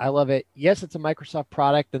love it. Yes, it's a Microsoft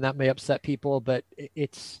product, and that may upset people, but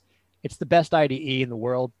it's the best IDE in the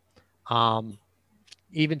world.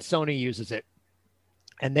 Even Sony uses it,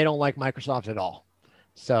 and they don't like Microsoft at all.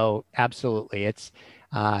 So absolutely, it's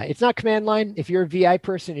not command line. If you're a VI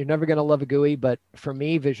person, you're never going to love a GUI. But for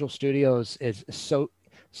me, Visual Studio is so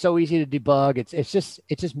easy to debug.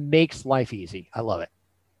 It just makes life easy. I love it.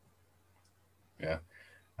 Yeah.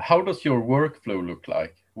 How does your workflow look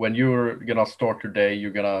like when you're gonna start your day?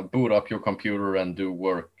 You're gonna boot up your computer and do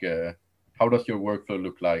work. how does your workflow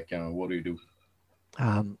look like, and what do you do?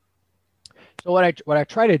 So what I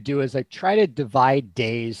try to do is I try to divide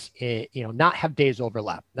days, not have days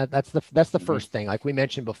overlap. That's the first thing. Like we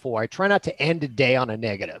mentioned before, I try not to end a day on a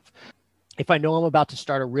negative. If I know I'm about to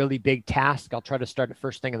start a really big task, I'll try to start it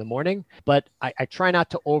first thing in the morning, but I try not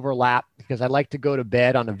to overlap because I like to go to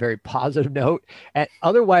bed on a very positive note. And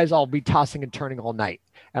otherwise I'll be tossing and turning all night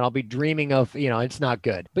and I'll be dreaming of, it's not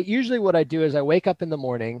good. But usually what I do is I wake up in the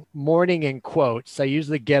morning in quotes. I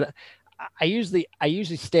usually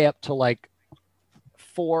stay up till like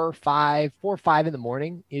 4 or 5 in the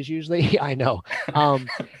morning is usually, I know. I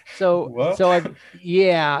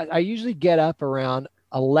usually get up around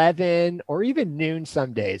 11 or even noon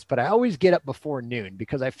some days, but I always get up before noon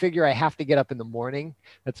because I figure I have to get up in the morning.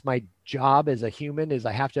 That's my job as a human, is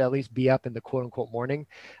I have to at least be up in the quote unquote morning.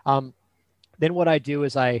 Then what I do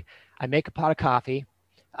is I make a pot of coffee.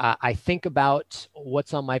 I think about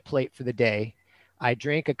what's on my plate for the day. I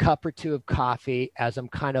drink a cup or two of coffee as I'm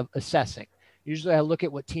kind of assessing. Usually I look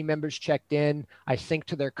at what team members checked in. I sync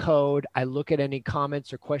to their code. I look at any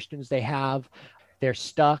comments or questions they have. They're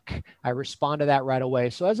stuck. I respond to that right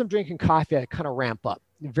away. So as I'm drinking coffee, I kind of ramp up.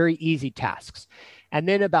 Very easy tasks. And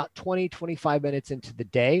then about 20, 25 minutes into the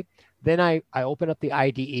day, then I open up the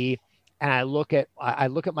IDE and I look at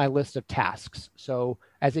my list of tasks. So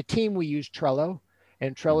as a team, we use Trello.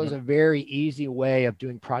 And Trello is a very easy way of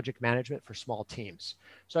doing project management for small teams.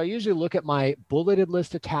 So I usually look at my bulleted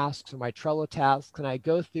list of tasks or my Trello tasks, and I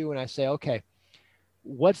go through and I say, okay,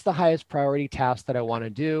 what's the highest priority task that I want to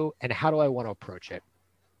do, and how do I want to approach it?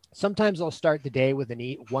 Sometimes I'll start the day with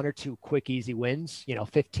one or two quick, easy wins,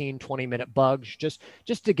 15, 20-minute bugs, just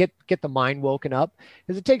to get the mind woken up,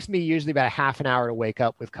 because it takes me usually about a half an hour to wake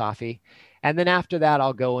up with coffee. And then after that,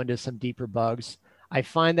 I'll go into some deeper bugs. I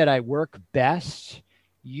find that I work best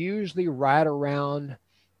usually right around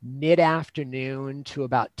mid-afternoon to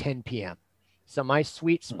about 10 p.m. So my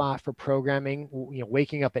sweet spot for programming,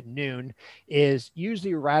 waking up at noon, is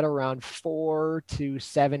usually right around 4 to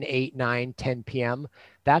 7, 8, 9, 10 p.m.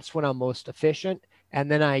 That's when I'm most efficient.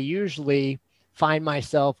 And then I usually find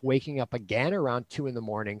myself waking up again around 2 in the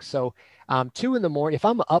morning. So 2 in the morning, if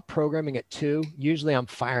I'm up programming at 2, usually I'm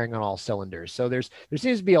firing on all cylinders. So there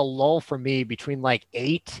seems to be a lull for me between like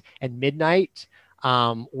 8 and midnight,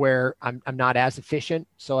 where I'm not as efficient.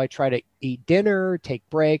 So I try to eat dinner, take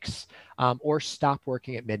breaks, or stop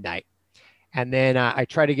working at midnight. And then I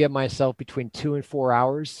try to give myself between 2 and 4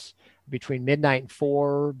 hours, between midnight and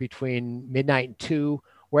 4, between midnight and 2,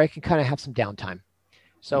 where I can kind of have some downtime.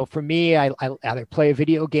 So for me, I either play a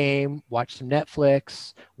video game, watch some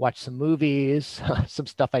Netflix, watch some movies, some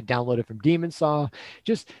stuff I downloaded from Demon Saw.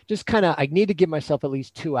 Just kind of, I need to give myself at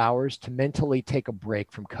least 2 hours to mentally take a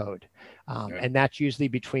break from code. And that's usually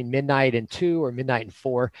between midnight and 2 or midnight and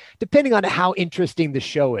 4, depending on how interesting the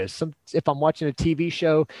show is. If I'm watching a TV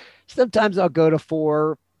show, sometimes I'll go to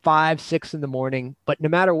 4, 5, 6 in the morning. But no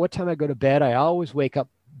matter what time I go to bed, I always wake up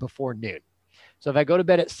before noon. So if I go to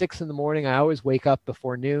bed at 6 in the morning, I always wake up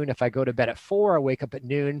before noon. If I go to bed at 4, I wake up at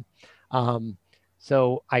noon.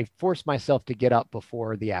 So I force myself to get up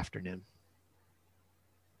before the afternoon.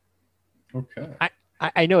 Okay.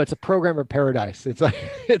 I know it's a programmer paradise. It's like,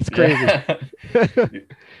 it's crazy. Yeah.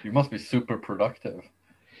 You must be super productive.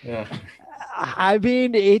 Yeah. I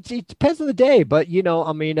mean, it depends on the day, but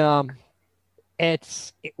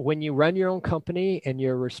it's when you run your own company and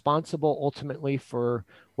you're responsible ultimately for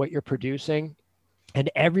what you're producing, and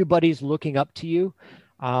everybody's looking up to you,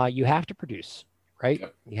 you have to produce, right?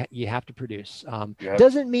 Yep. You have to produce.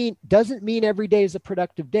 Doesn't mean every day is a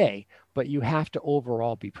productive day, but you have to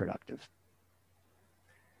overall be productive.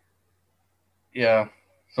 Yeah,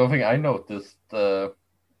 something I noticed actually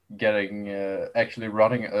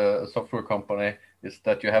running a software company is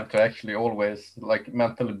that you have to actually always like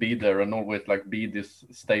mentally be there and always like be this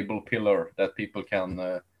stable pillar that people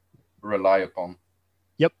can rely upon.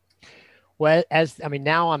 Yep. Well,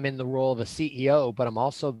 now I'm in the role of a CEO, but I'm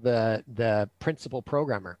also the principal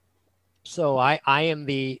programmer. So I am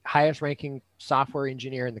the highest ranking software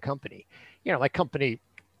engineer in the company. Company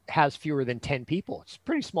has fewer than 10 people. It's a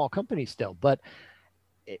pretty small company still, but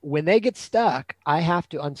when they get stuck, I have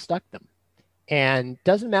to unstuck them. And it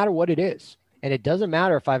doesn't matter what it is. And it doesn't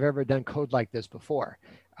matter if I've ever done code like this before.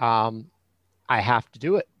 I have to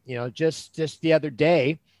do it. Just the other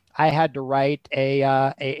day, I had to write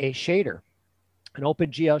a shader, an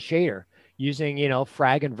OpenGL shader using,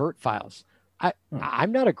 frag and vert files.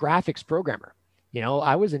 I'm not a graphics programmer.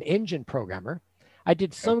 I was an engine programmer. I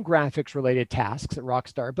did some graphics related tasks at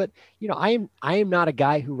Rockstar, but I am not a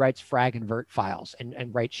guy who writes frag and vert files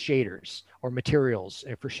and writes shaders or materials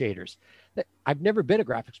for shaders. I've never been a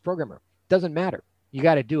graphics programmer. doesn't matter. You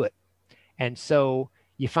got to do it. And so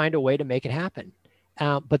you find a way to make it happen.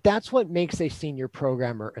 But that's what makes a senior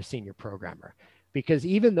programmer, because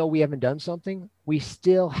even though we haven't done something, we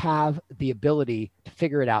still have the ability to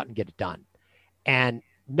figure it out and get it done. And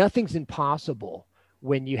nothing's impossible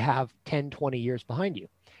when you have 10, 20 years behind you.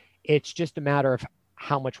 It's just a matter of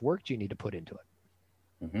how much work do you need to put into it.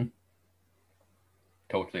 Mm-hmm.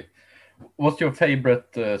 Totally. What's your favorite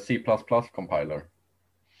C++ compiler?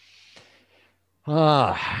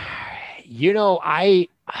 I'm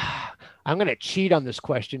going to cheat on this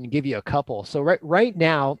question and give you a couple. So right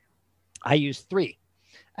now, I use 3.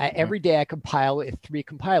 Every day I compile with 3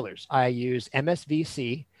 compilers. I use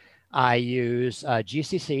MSVC, I use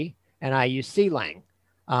GCC, and I use CLang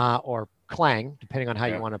or Clang, depending on how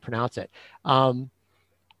you want to pronounce it.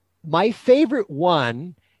 My favorite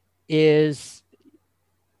one is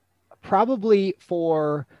probably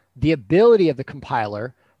for the ability of the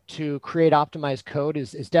compiler to create optimized code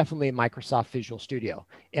is definitely Microsoft Visual Studio,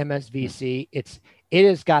 MSVC. It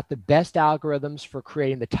has got the best algorithms for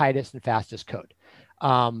creating the tightest and fastest code.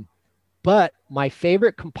 But my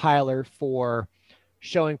favorite compiler for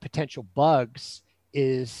showing potential bugs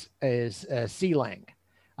is CLang.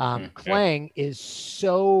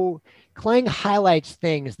 Clang highlights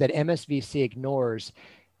things that MSVC ignores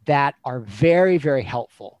that are very, very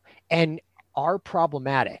helpful and are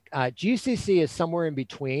problematic. GCC is somewhere in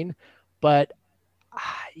between, but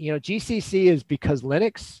GCC is because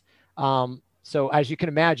Linux. So as you can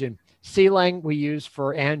imagine, CLang we use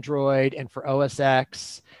for Android and for OS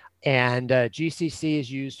X, and GCC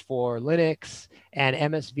is used for Linux, and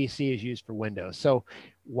MSVC is used for Windows. So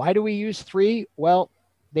why do we use 3? Well,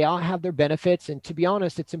 they all have their benefits, and to be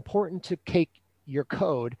honest, it's important to take your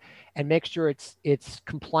code and make sure it's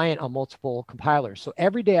compliant on multiple compilers. So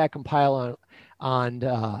every day I compile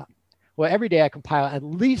every day I compile at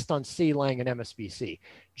least on CLang and MSVC.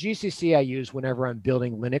 GCC I use whenever I'm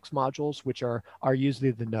building Linux modules, which are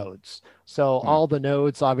usually the nodes. So all the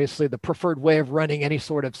nodes, obviously the preferred way of running any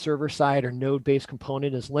sort of server-side or node-based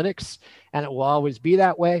component is Linux, and it will always be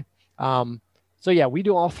that way. So yeah, we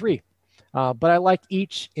do all 3, but I like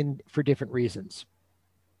each for different reasons.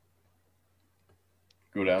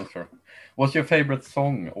 Good answer. What's your favorite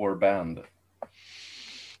song or band?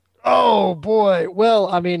 Oh boy. Well,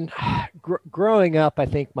 I mean, growing up, I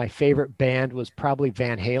think my favorite band was probably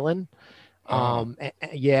Van Halen. And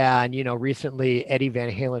recently Eddie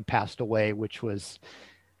Van Halen passed away, which was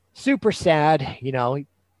super sad. He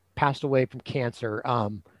passed away from cancer.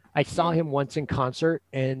 I saw him once in concert,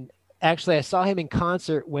 and actually I saw him in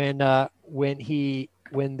concert when their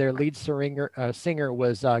lead singer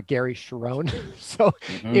was Gary Cherone. So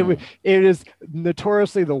it is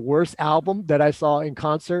notoriously the worst album that I saw in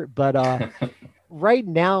concert. But right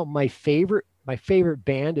now, my favorite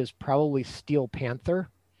band is probably Steel Panther,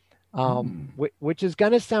 which is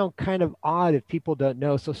going to sound kind of odd if people don't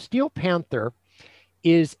know. So Steel Panther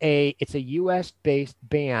it's a US based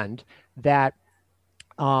band that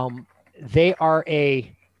they are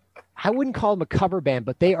I wouldn't call them a cover band,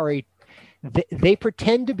 but they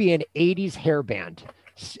pretend to be an 80s hair band.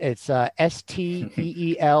 It's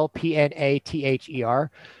STEELPNATHER,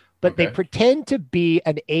 but they pretend to be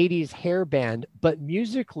an 80s hair band, but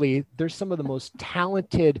musically, they're some of the most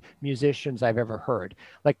talented musicians I've ever heard.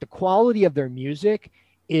 Like the quality of their music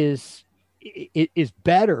is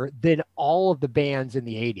better than all of the bands in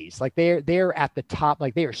the 80s. Like they're at the top,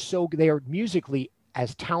 like they are musically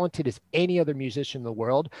as talented as any other musician in the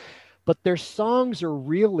world, but their songs are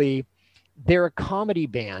they're a comedy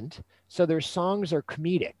band, so their songs are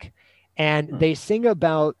comedic, and they sing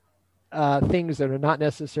about things that are not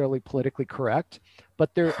necessarily politically correct,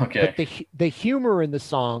 but the humor in the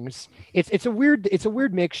songs, it's a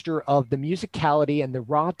weird mixture of the musicality and the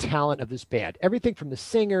raw talent of this band. Everything from the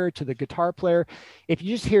singer to the guitar player. If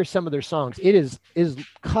you just hear some of their songs, it is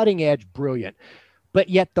cutting edge brilliant, but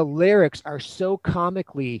yet the lyrics are so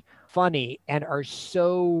comically funny and are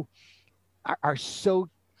so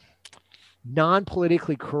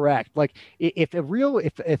non-politically correct. Like if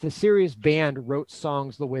a serious band wrote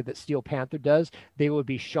songs the way that Steel Panther does, they would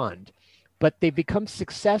be shunned. But they become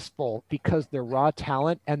successful because their raw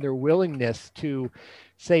talent and their willingness to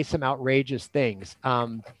say some outrageous things.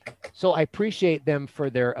 So I appreciate them for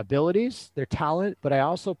their abilities, their talent, but I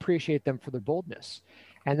also appreciate them for their boldness.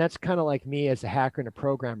 And that's kind of like me as a hacker and a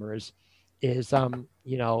programmer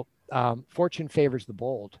fortune favors the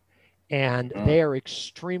bold. And they are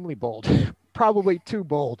extremely bold, probably too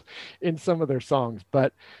bold in some of their songs.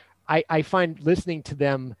 But I find listening to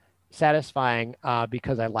them satisfying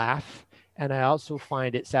because I laugh. And I also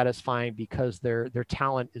find it satisfying because their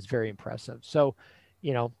talent is very impressive. So,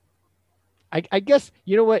 I guess,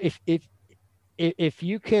 you know what, if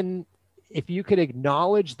you can, if you could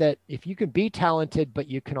acknowledge that, if you can be talented, but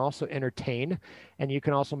you can also entertain and you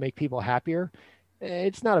can also make people happier,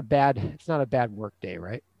 it's not a bad work day,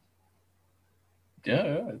 right?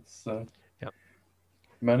 Yeah, it's Yeah.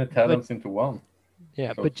 many talents into one.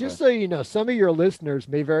 Yeah, So but to just say. so you know, some of your listeners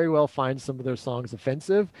may very well find some of their songs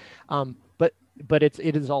offensive, but it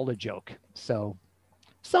is all a joke. So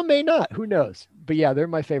some may not. Who knows? But yeah, they're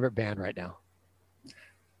my favorite band right now.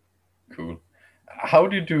 Cool. How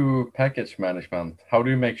do you do package management? How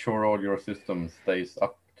do you make sure all your system stays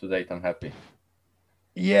up to date and happy?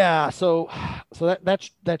 Yeah, so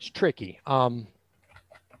that's tricky.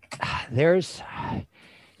 There's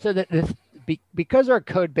so that because our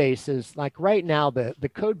code base is like right now,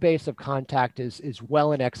 the code base of Contact is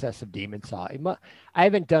well in excess of Demon Saw. I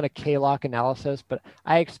haven't done a KLOC analysis, but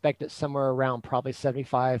I expect it somewhere around probably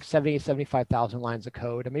 75,000 lines of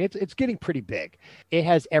code. I mean, it's getting pretty big. It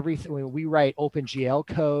has everything. When we write OpenGL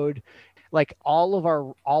code, like all of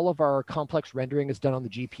our complex rendering is done on the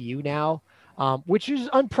GPU now, which is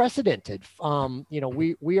unprecedented.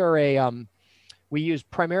 We are we use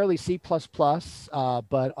primarily C++, but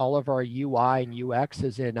all of our UI and UX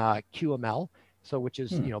is in QML, so which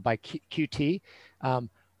is by Qt.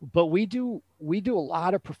 But we do a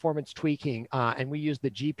lot of performance tweaking, and we use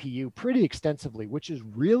the GPU pretty extensively, which is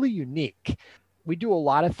really unique. We do a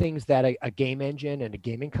lot of things that a game engine and a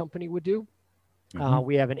gaming company would do.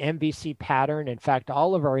 We have an MVC pattern. In fact,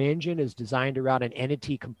 all of our engine is designed around an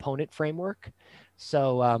entity component framework.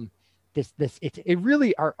 So it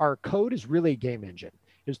really, our code is really a game engine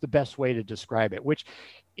is the best way to describe it, which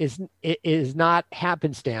is not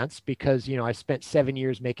happenstance because, I spent 7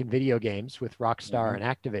 years making video games with Rockstar and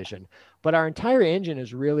Activision, but our entire engine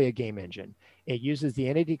is really a game engine. It uses the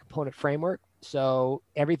entity component framework. So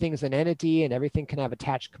everything's an entity and everything can have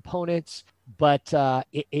attached components, but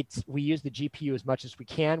we use the GPU as much as we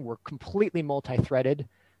can. We're completely multi-threaded.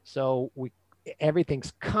 So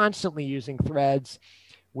everything's constantly using threads.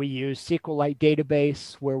 We use SQLite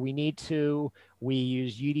database where we need to. We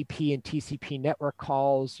use UDP and TCP network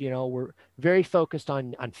calls. We're very focused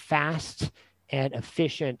on fast and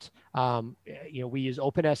efficient. We use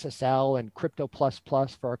OpenSSL and Crypto++ for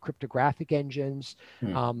our cryptographic engines.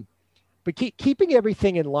 But keeping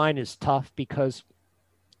everything in line is tough because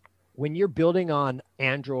when you're building on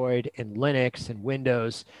Android and Linux and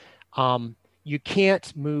Windows, you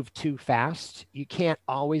can't move too fast. You can't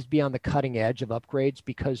always be on the cutting edge of upgrades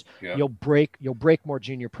because you'll break more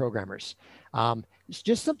junior programmers. It's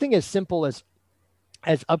just something as simple as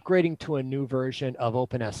upgrading to a new version of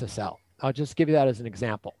OpenSSL. I'll just give you that as an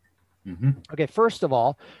example. Okay, first of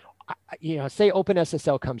all, say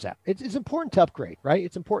OpenSSL comes out. It's important to upgrade, right?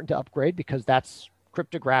 It's important to upgrade because that's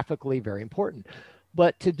cryptographically very important.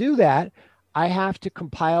 But to do that, I have to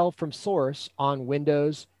compile from source on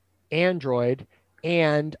Windows, Android,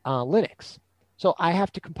 and Linux. So I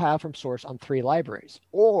have to compile from source on 3 libraries,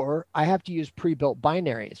 or I have to use pre-built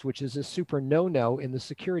binaries, which is a super no-no in the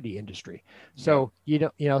security industry. So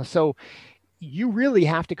so you really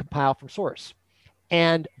have to compile from source.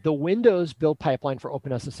 And the Windows build pipeline for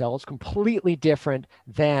OpenSSL is completely different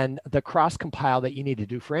than the cross compile that you need to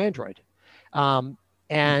do for Android. And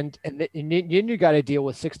then you got to deal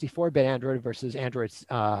with 64-bit Android versus Android's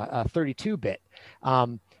 32-bit.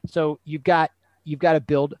 So you've got to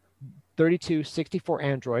build 32, 64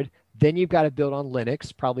 Android. Then you've got to build on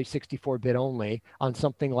Linux, probably 64-bit only, on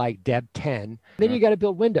something like Deb 10. Then you got to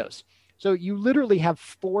build Windows. So you literally have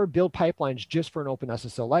 4 build pipelines just for an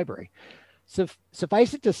OpenSSL library. So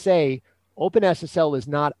suffice it to say, OpenSSL is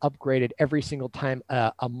not upgraded every single time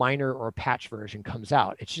a minor or a patch version comes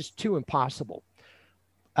out. It's just too impossible.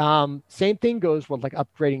 Same thing goes with like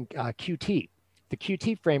upgrading Qt. The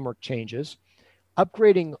Qt framework changes.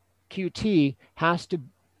 Upgrading Qt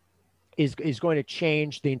is going to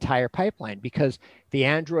change the entire pipeline because the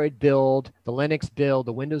Android build, the Linux build,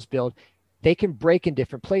 the Windows build, they can break in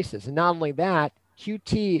different places. And not only that,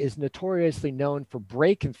 Qt is notoriously known for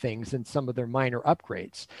breaking things in some of their minor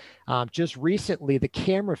upgrades. Just recently, the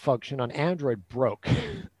camera function on Android broke.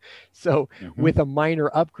 So with a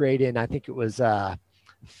minor upgrade in, I think it was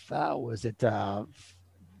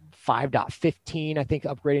 5.15, I think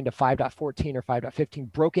upgrading to 5.14 or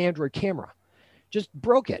 5.15 broke Android camera. Just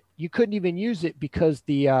broke it. You couldn't even use it because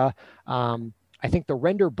the I think the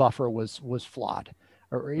render buffer was flawed,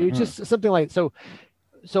 or just something like so.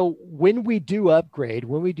 So when we do upgrade,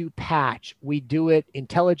 when we do patch, we do it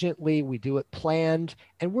intelligently, we do it planned,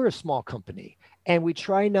 and we're a small company. And we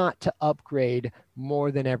try not to upgrade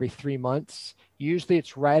more than every 3 months. Usually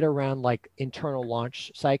it's right around like internal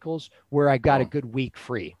launch cycles where I got a good week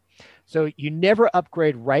free. So you never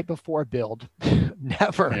upgrade right before build.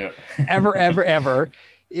 Never, ever, ever, ever.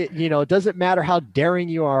 It doesn't matter how daring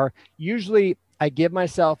you are. Usually I give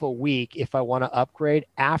myself a week if I want to upgrade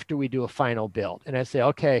after we do a final build. And I say,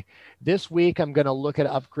 okay, this week I'm going to look at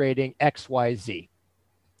upgrading XYZ.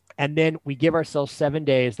 And then we give ourselves 7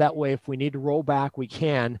 days. That way, if we need to roll back, we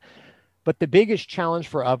can. But the biggest challenge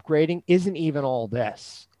for upgrading isn't even all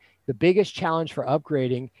this. The biggest challenge for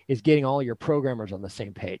upgrading is getting all your programmers on the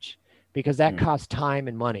same page, because that costs time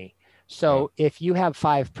and money. So if you have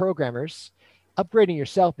 5 programmers, upgrading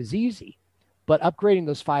yourself is easy. But upgrading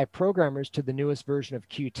those 5 programmers to the newest version of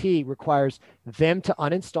Qt requires them to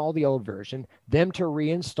uninstall the old version, them to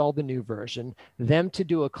reinstall the new version, them to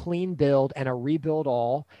do a clean build and a rebuild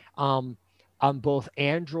all on both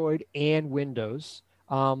Android and Windows,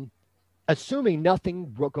 assuming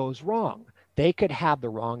nothing goes wrong. They could have the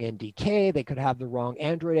wrong NDK, they could have the wrong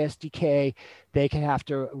Android SDK, they could have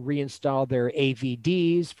to reinstall their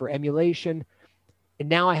AVDs for emulation, and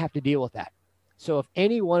now I have to deal with that. So if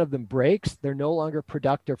any one of them breaks, they're no longer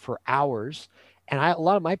productive for hours. And a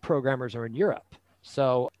lot of my programmers are in Europe.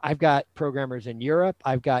 So I've got programmers in Europe.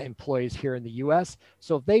 I've got employees here in the US.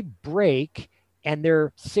 So if they break and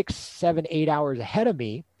they're 6, 7, 8 hours ahead of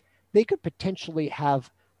me, they could potentially have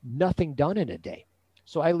nothing done in a day.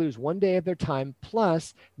 So I lose 1 day of their time.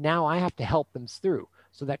 Plus now I have to help them through.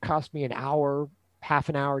 So that costs me an hour, half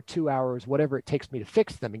an hour, 2 hours, whatever it takes me to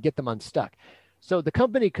fix them and get them unstuck. So the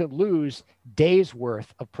company could lose days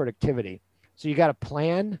worth of productivity. So you got to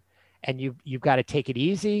plan, and you've got to take it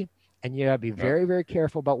easy, and you got to be very, very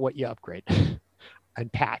careful about what you upgrade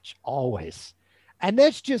and patch always. And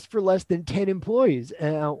that's just for less than 10 employees.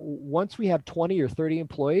 Once we have 20 or 30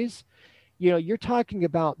 employees, you're talking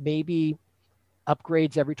about maybe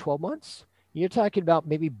upgrades every 12 months. You're talking about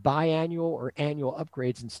maybe biannual or annual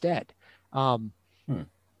upgrades instead.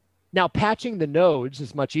 Now, patching the nodes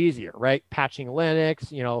is much easier, right? Patching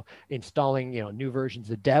Linux, installing, new versions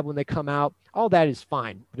of Dev when they come out, all that is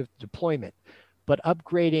fine with deployment. But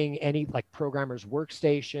upgrading any like programmers'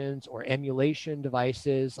 workstations or emulation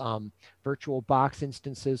devices, virtual box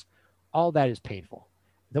instances, all that is painful.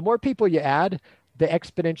 The more people you add, the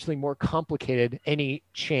exponentially more complicated any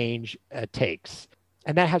change takes.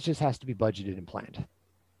 And that just has to be budgeted and planned.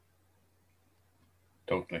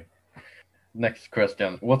 Totally. Next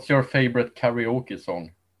question. What's your favorite karaoke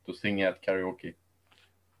song to sing at karaoke?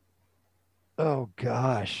 Oh,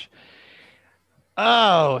 gosh.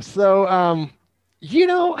 Oh, so,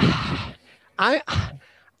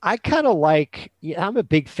 I kind of like, I'm a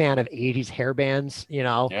big fan of 80s hair bands,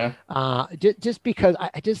 just because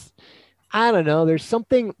I don't know. There's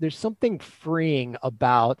something freeing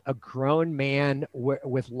about a grown man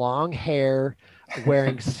with long hair,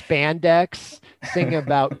 wearing spandex, singing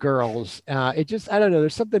about girls. I don't know.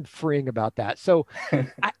 There's something freeing about that. So,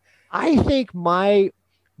 I think my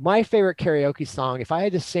favorite karaoke song, if I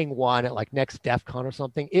had to sing one at like next DEF CON or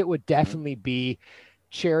something, it would definitely be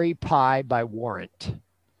 "Cherry Pie" by Warrant.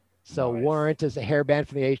 So nice. Warrant is a hair band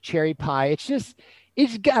from the '80s. Cherry Pie.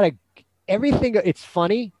 It's got everything. It's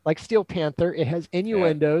funny, like Steel Panther. It has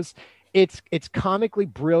innuendos. Yeah. It's comically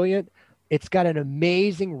brilliant. It's got an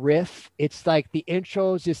amazing riff. It's like the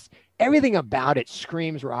intros, just everything about it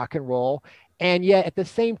screams rock and roll. And yet at the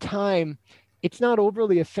same time, it's not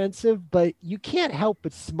overly offensive, but you can't help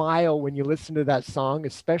but smile when you listen to that song,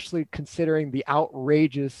 especially considering the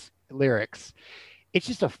outrageous lyrics. It's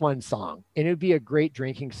just a fun song, and it would be a great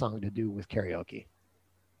drinking song to do with karaoke.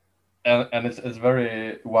 And it's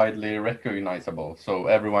very widely recognizable, so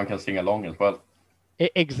everyone can sing along as well.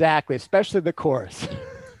 Exactly, especially the chorus.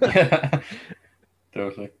 Yeah,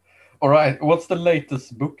 totally. All right, what's the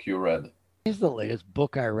latest book you read? Here's the latest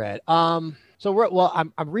book I read. I'm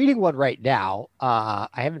reading one right now. I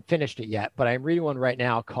haven't finished it yet, but I'm reading one right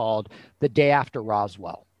now called The Day After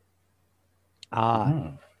Roswell.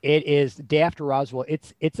 It is Day After Roswell.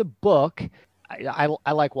 It's a book.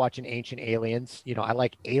 I like watching Ancient Aliens. I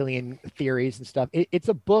like alien theories and stuff. It's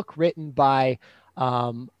a book written by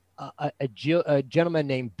a gentleman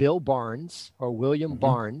named Bill Barnes or William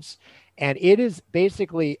Barnes. And it is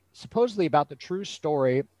basically supposedly about the true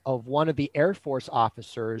story of one of the Air Force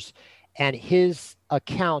officers and his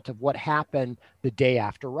account of what happened the day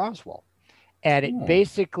after Roswell. And it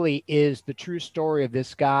basically is the true story of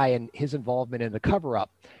this guy and his involvement in the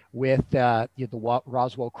cover-up with the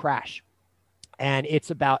Roswell crash. And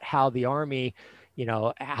it's about how the Army,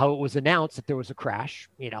 how it was announced that there was a crash,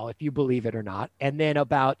 if you believe it or not. And then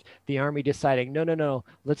about the Army deciding, no,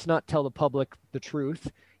 let's not tell the public the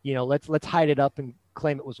truth. Let's hide it up and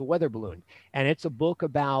claim it was a weather balloon. And it's a book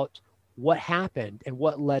about what happened and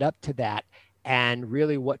what led up to that. and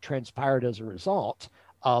really what transpired as a result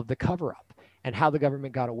of the cover up and how the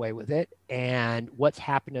government got away with it and what's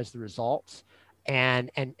happened as the results.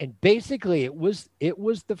 And basically it was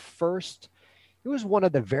one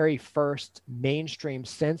of the very first mainstream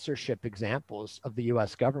censorship examples of the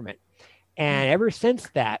US government. And ever since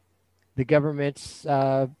that, the government's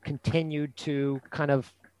continued to kind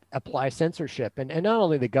of apply censorship, and not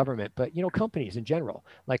only the government, but companies in general,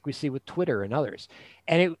 like we see with Twitter and others.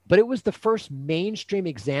 But it was the first mainstream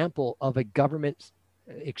example of a government's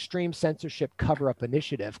extreme censorship cover-up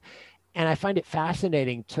initiative. And I find it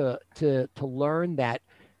fascinating to learn that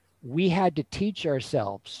we had to teach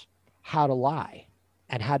ourselves how to lie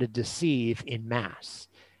and how to deceive in mass.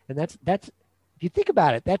 And that's if you think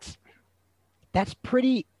about it, that's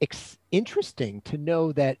pretty interesting to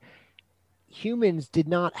know that humans did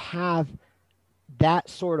not have that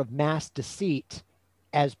sort of mass deceit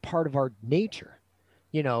as part of our nature.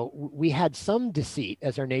 We had some deceit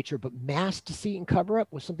as our nature, but mass deceit and cover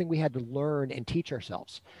up was something we had to learn and teach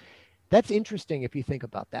ourselves. That's interesting if you think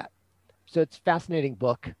about that. So it's a fascinating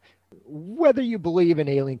book. Whether you believe in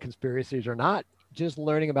alien conspiracies or not, just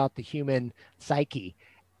learning about the human psyche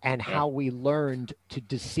and how we learned to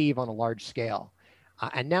deceive on a large scale.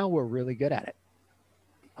 And now we're really good at it.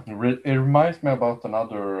 It reminds me about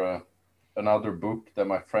another book that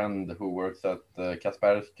my friend who works at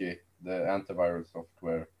Kaspersky, the antivirus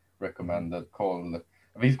software, recommended, called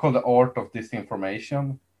The Art of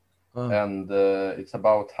Disinformation. And it's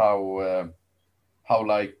about how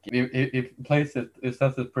like it plays it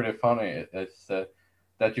says it's pretty funny. It's that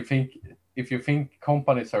if you think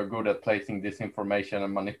companies are good at placing disinformation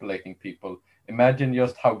and manipulating people, imagine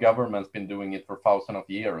just how government's been doing it for thousands of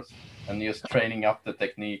years and just training up the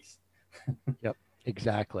techniques. Yep,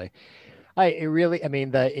 exactly.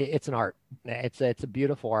 It's an art. It's a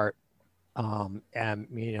beautiful art.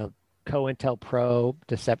 COINTELPRO,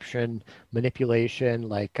 deception, manipulation.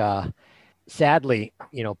 Like, sadly,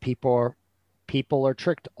 people are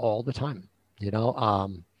tricked all the time.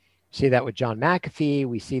 See that with John McAfee.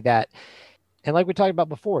 We see that, and like we talked about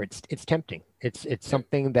before, it's tempting. It's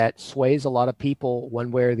something that sways a lot of people one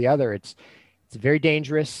way or the other. It's very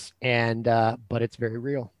dangerous, and but it's very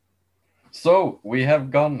real. So we have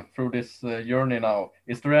gone through this journey now.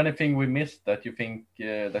 Is there anything we missed that you think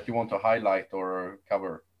that you want to highlight or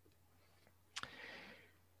cover?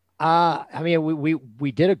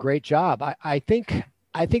 We did a great job. I think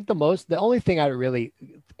the only thing I really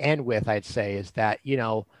end with, I'd say, is that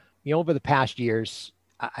over the past years,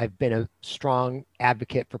 I've been a strong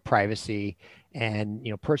advocate for privacy and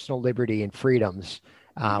personal liberty and freedoms.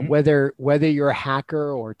 Whether you're a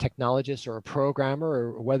hacker or a technologist or a programmer,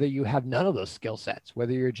 or whether you have none of those skill sets,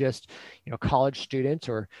 whether you're just college students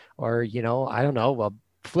or I don't know,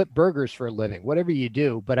 flip burgers for a living, whatever you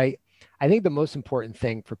do. But I think the most important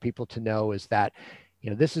thing for people to know is that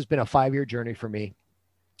this has been a 5-year journey for me.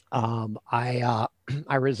 I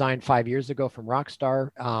resigned 5 years ago from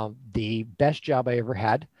Rockstar, the best job I ever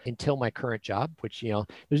had until my current job, which,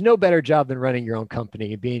 there's no better job than running your own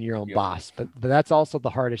company and being your own boss, but that's also the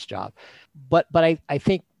hardest job. But I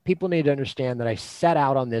think people need to understand that I set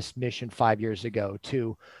out on this mission 5 years ago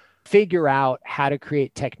to figure out how to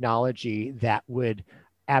create technology that would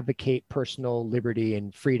advocate personal liberty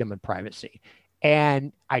and freedom and privacy.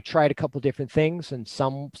 And I tried a couple different things, and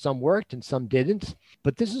some worked and some didn't.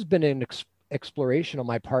 But this has been an exploration on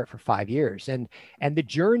my part for 5 years, and the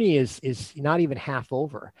journey is not even half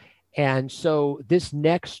over. And so this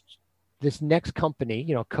next company,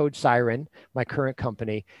 CodeSiren, my current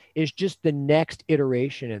company, is just the next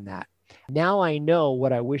iteration in that. Now I know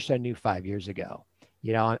what I wish I knew 5 years ago.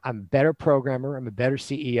 I'm a better programmer. I'm a better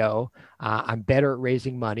CEO. I'm better at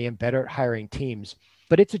raising money. I'm better at hiring teams.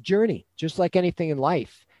 But it's a journey, just like anything in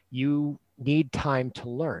life. You need time to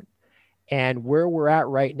learn. And where we're at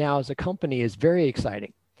right now as a company is very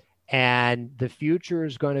exciting. And the future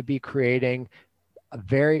is going to be creating a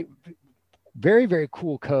very, very, very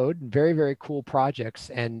cool code, and very, very cool projects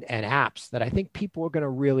and apps that I think people are going to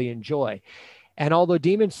really enjoy. And although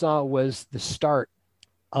Demon Saw was the start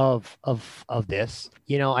of this,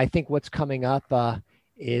 I think what's coming up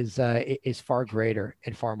is far greater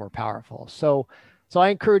and far more powerful. So I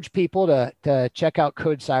encourage people to check out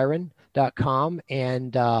codesiren.com,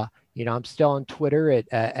 and I'm still on Twitter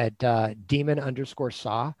at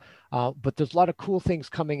demon_saw. But there's a lot of cool things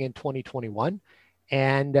coming in 2021,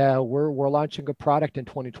 and we're launching a product in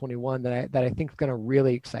 2021 that I think is going to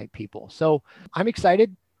really excite people. So I'm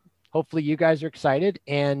excited. Hopefully you guys are excited,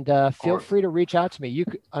 and feel free to reach out to me.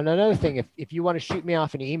 And another thing, if you want to shoot me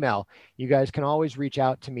off an email, you guys can always reach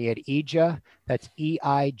out to me at Eijah, that's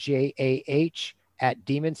EIJAH, at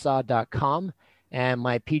demonsaw.com. And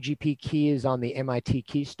my PGP key is on the MIT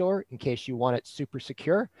key store in case you want it super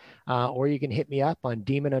secure. Or you can hit me up on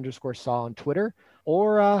demon_saw on Twitter,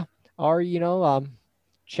 or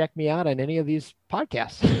check me out on any of these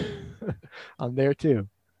podcasts. I'm there too.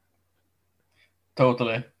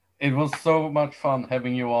 Totally. It was so much fun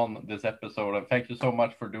having you on this episode, and thank you so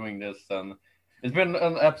much for doing this. And it's been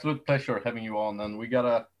an absolute pleasure having you on, and we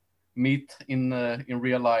gotta meet in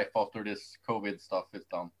real life after this COVID stuff is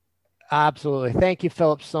done. Absolutely. Thank you,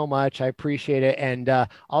 Philip, so much. I appreciate it. And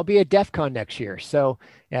I'll be at DEF CON next year. So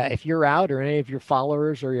if you're out, or any of your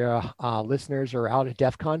followers or your listeners are out at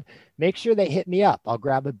DEF CON, make sure they hit me up. I'll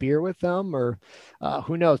grab a beer with them, or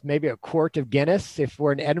who knows, maybe a quart of Guinness. If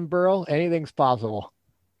we're in Edinburgh, anything's possible.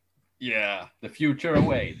 Yeah, the future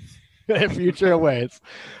awaits. The future awaits.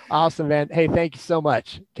 Awesome, man. Hey, thank you so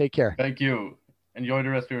much. Take care. Thank you. Enjoy the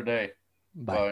rest of your day. Bye. Bye.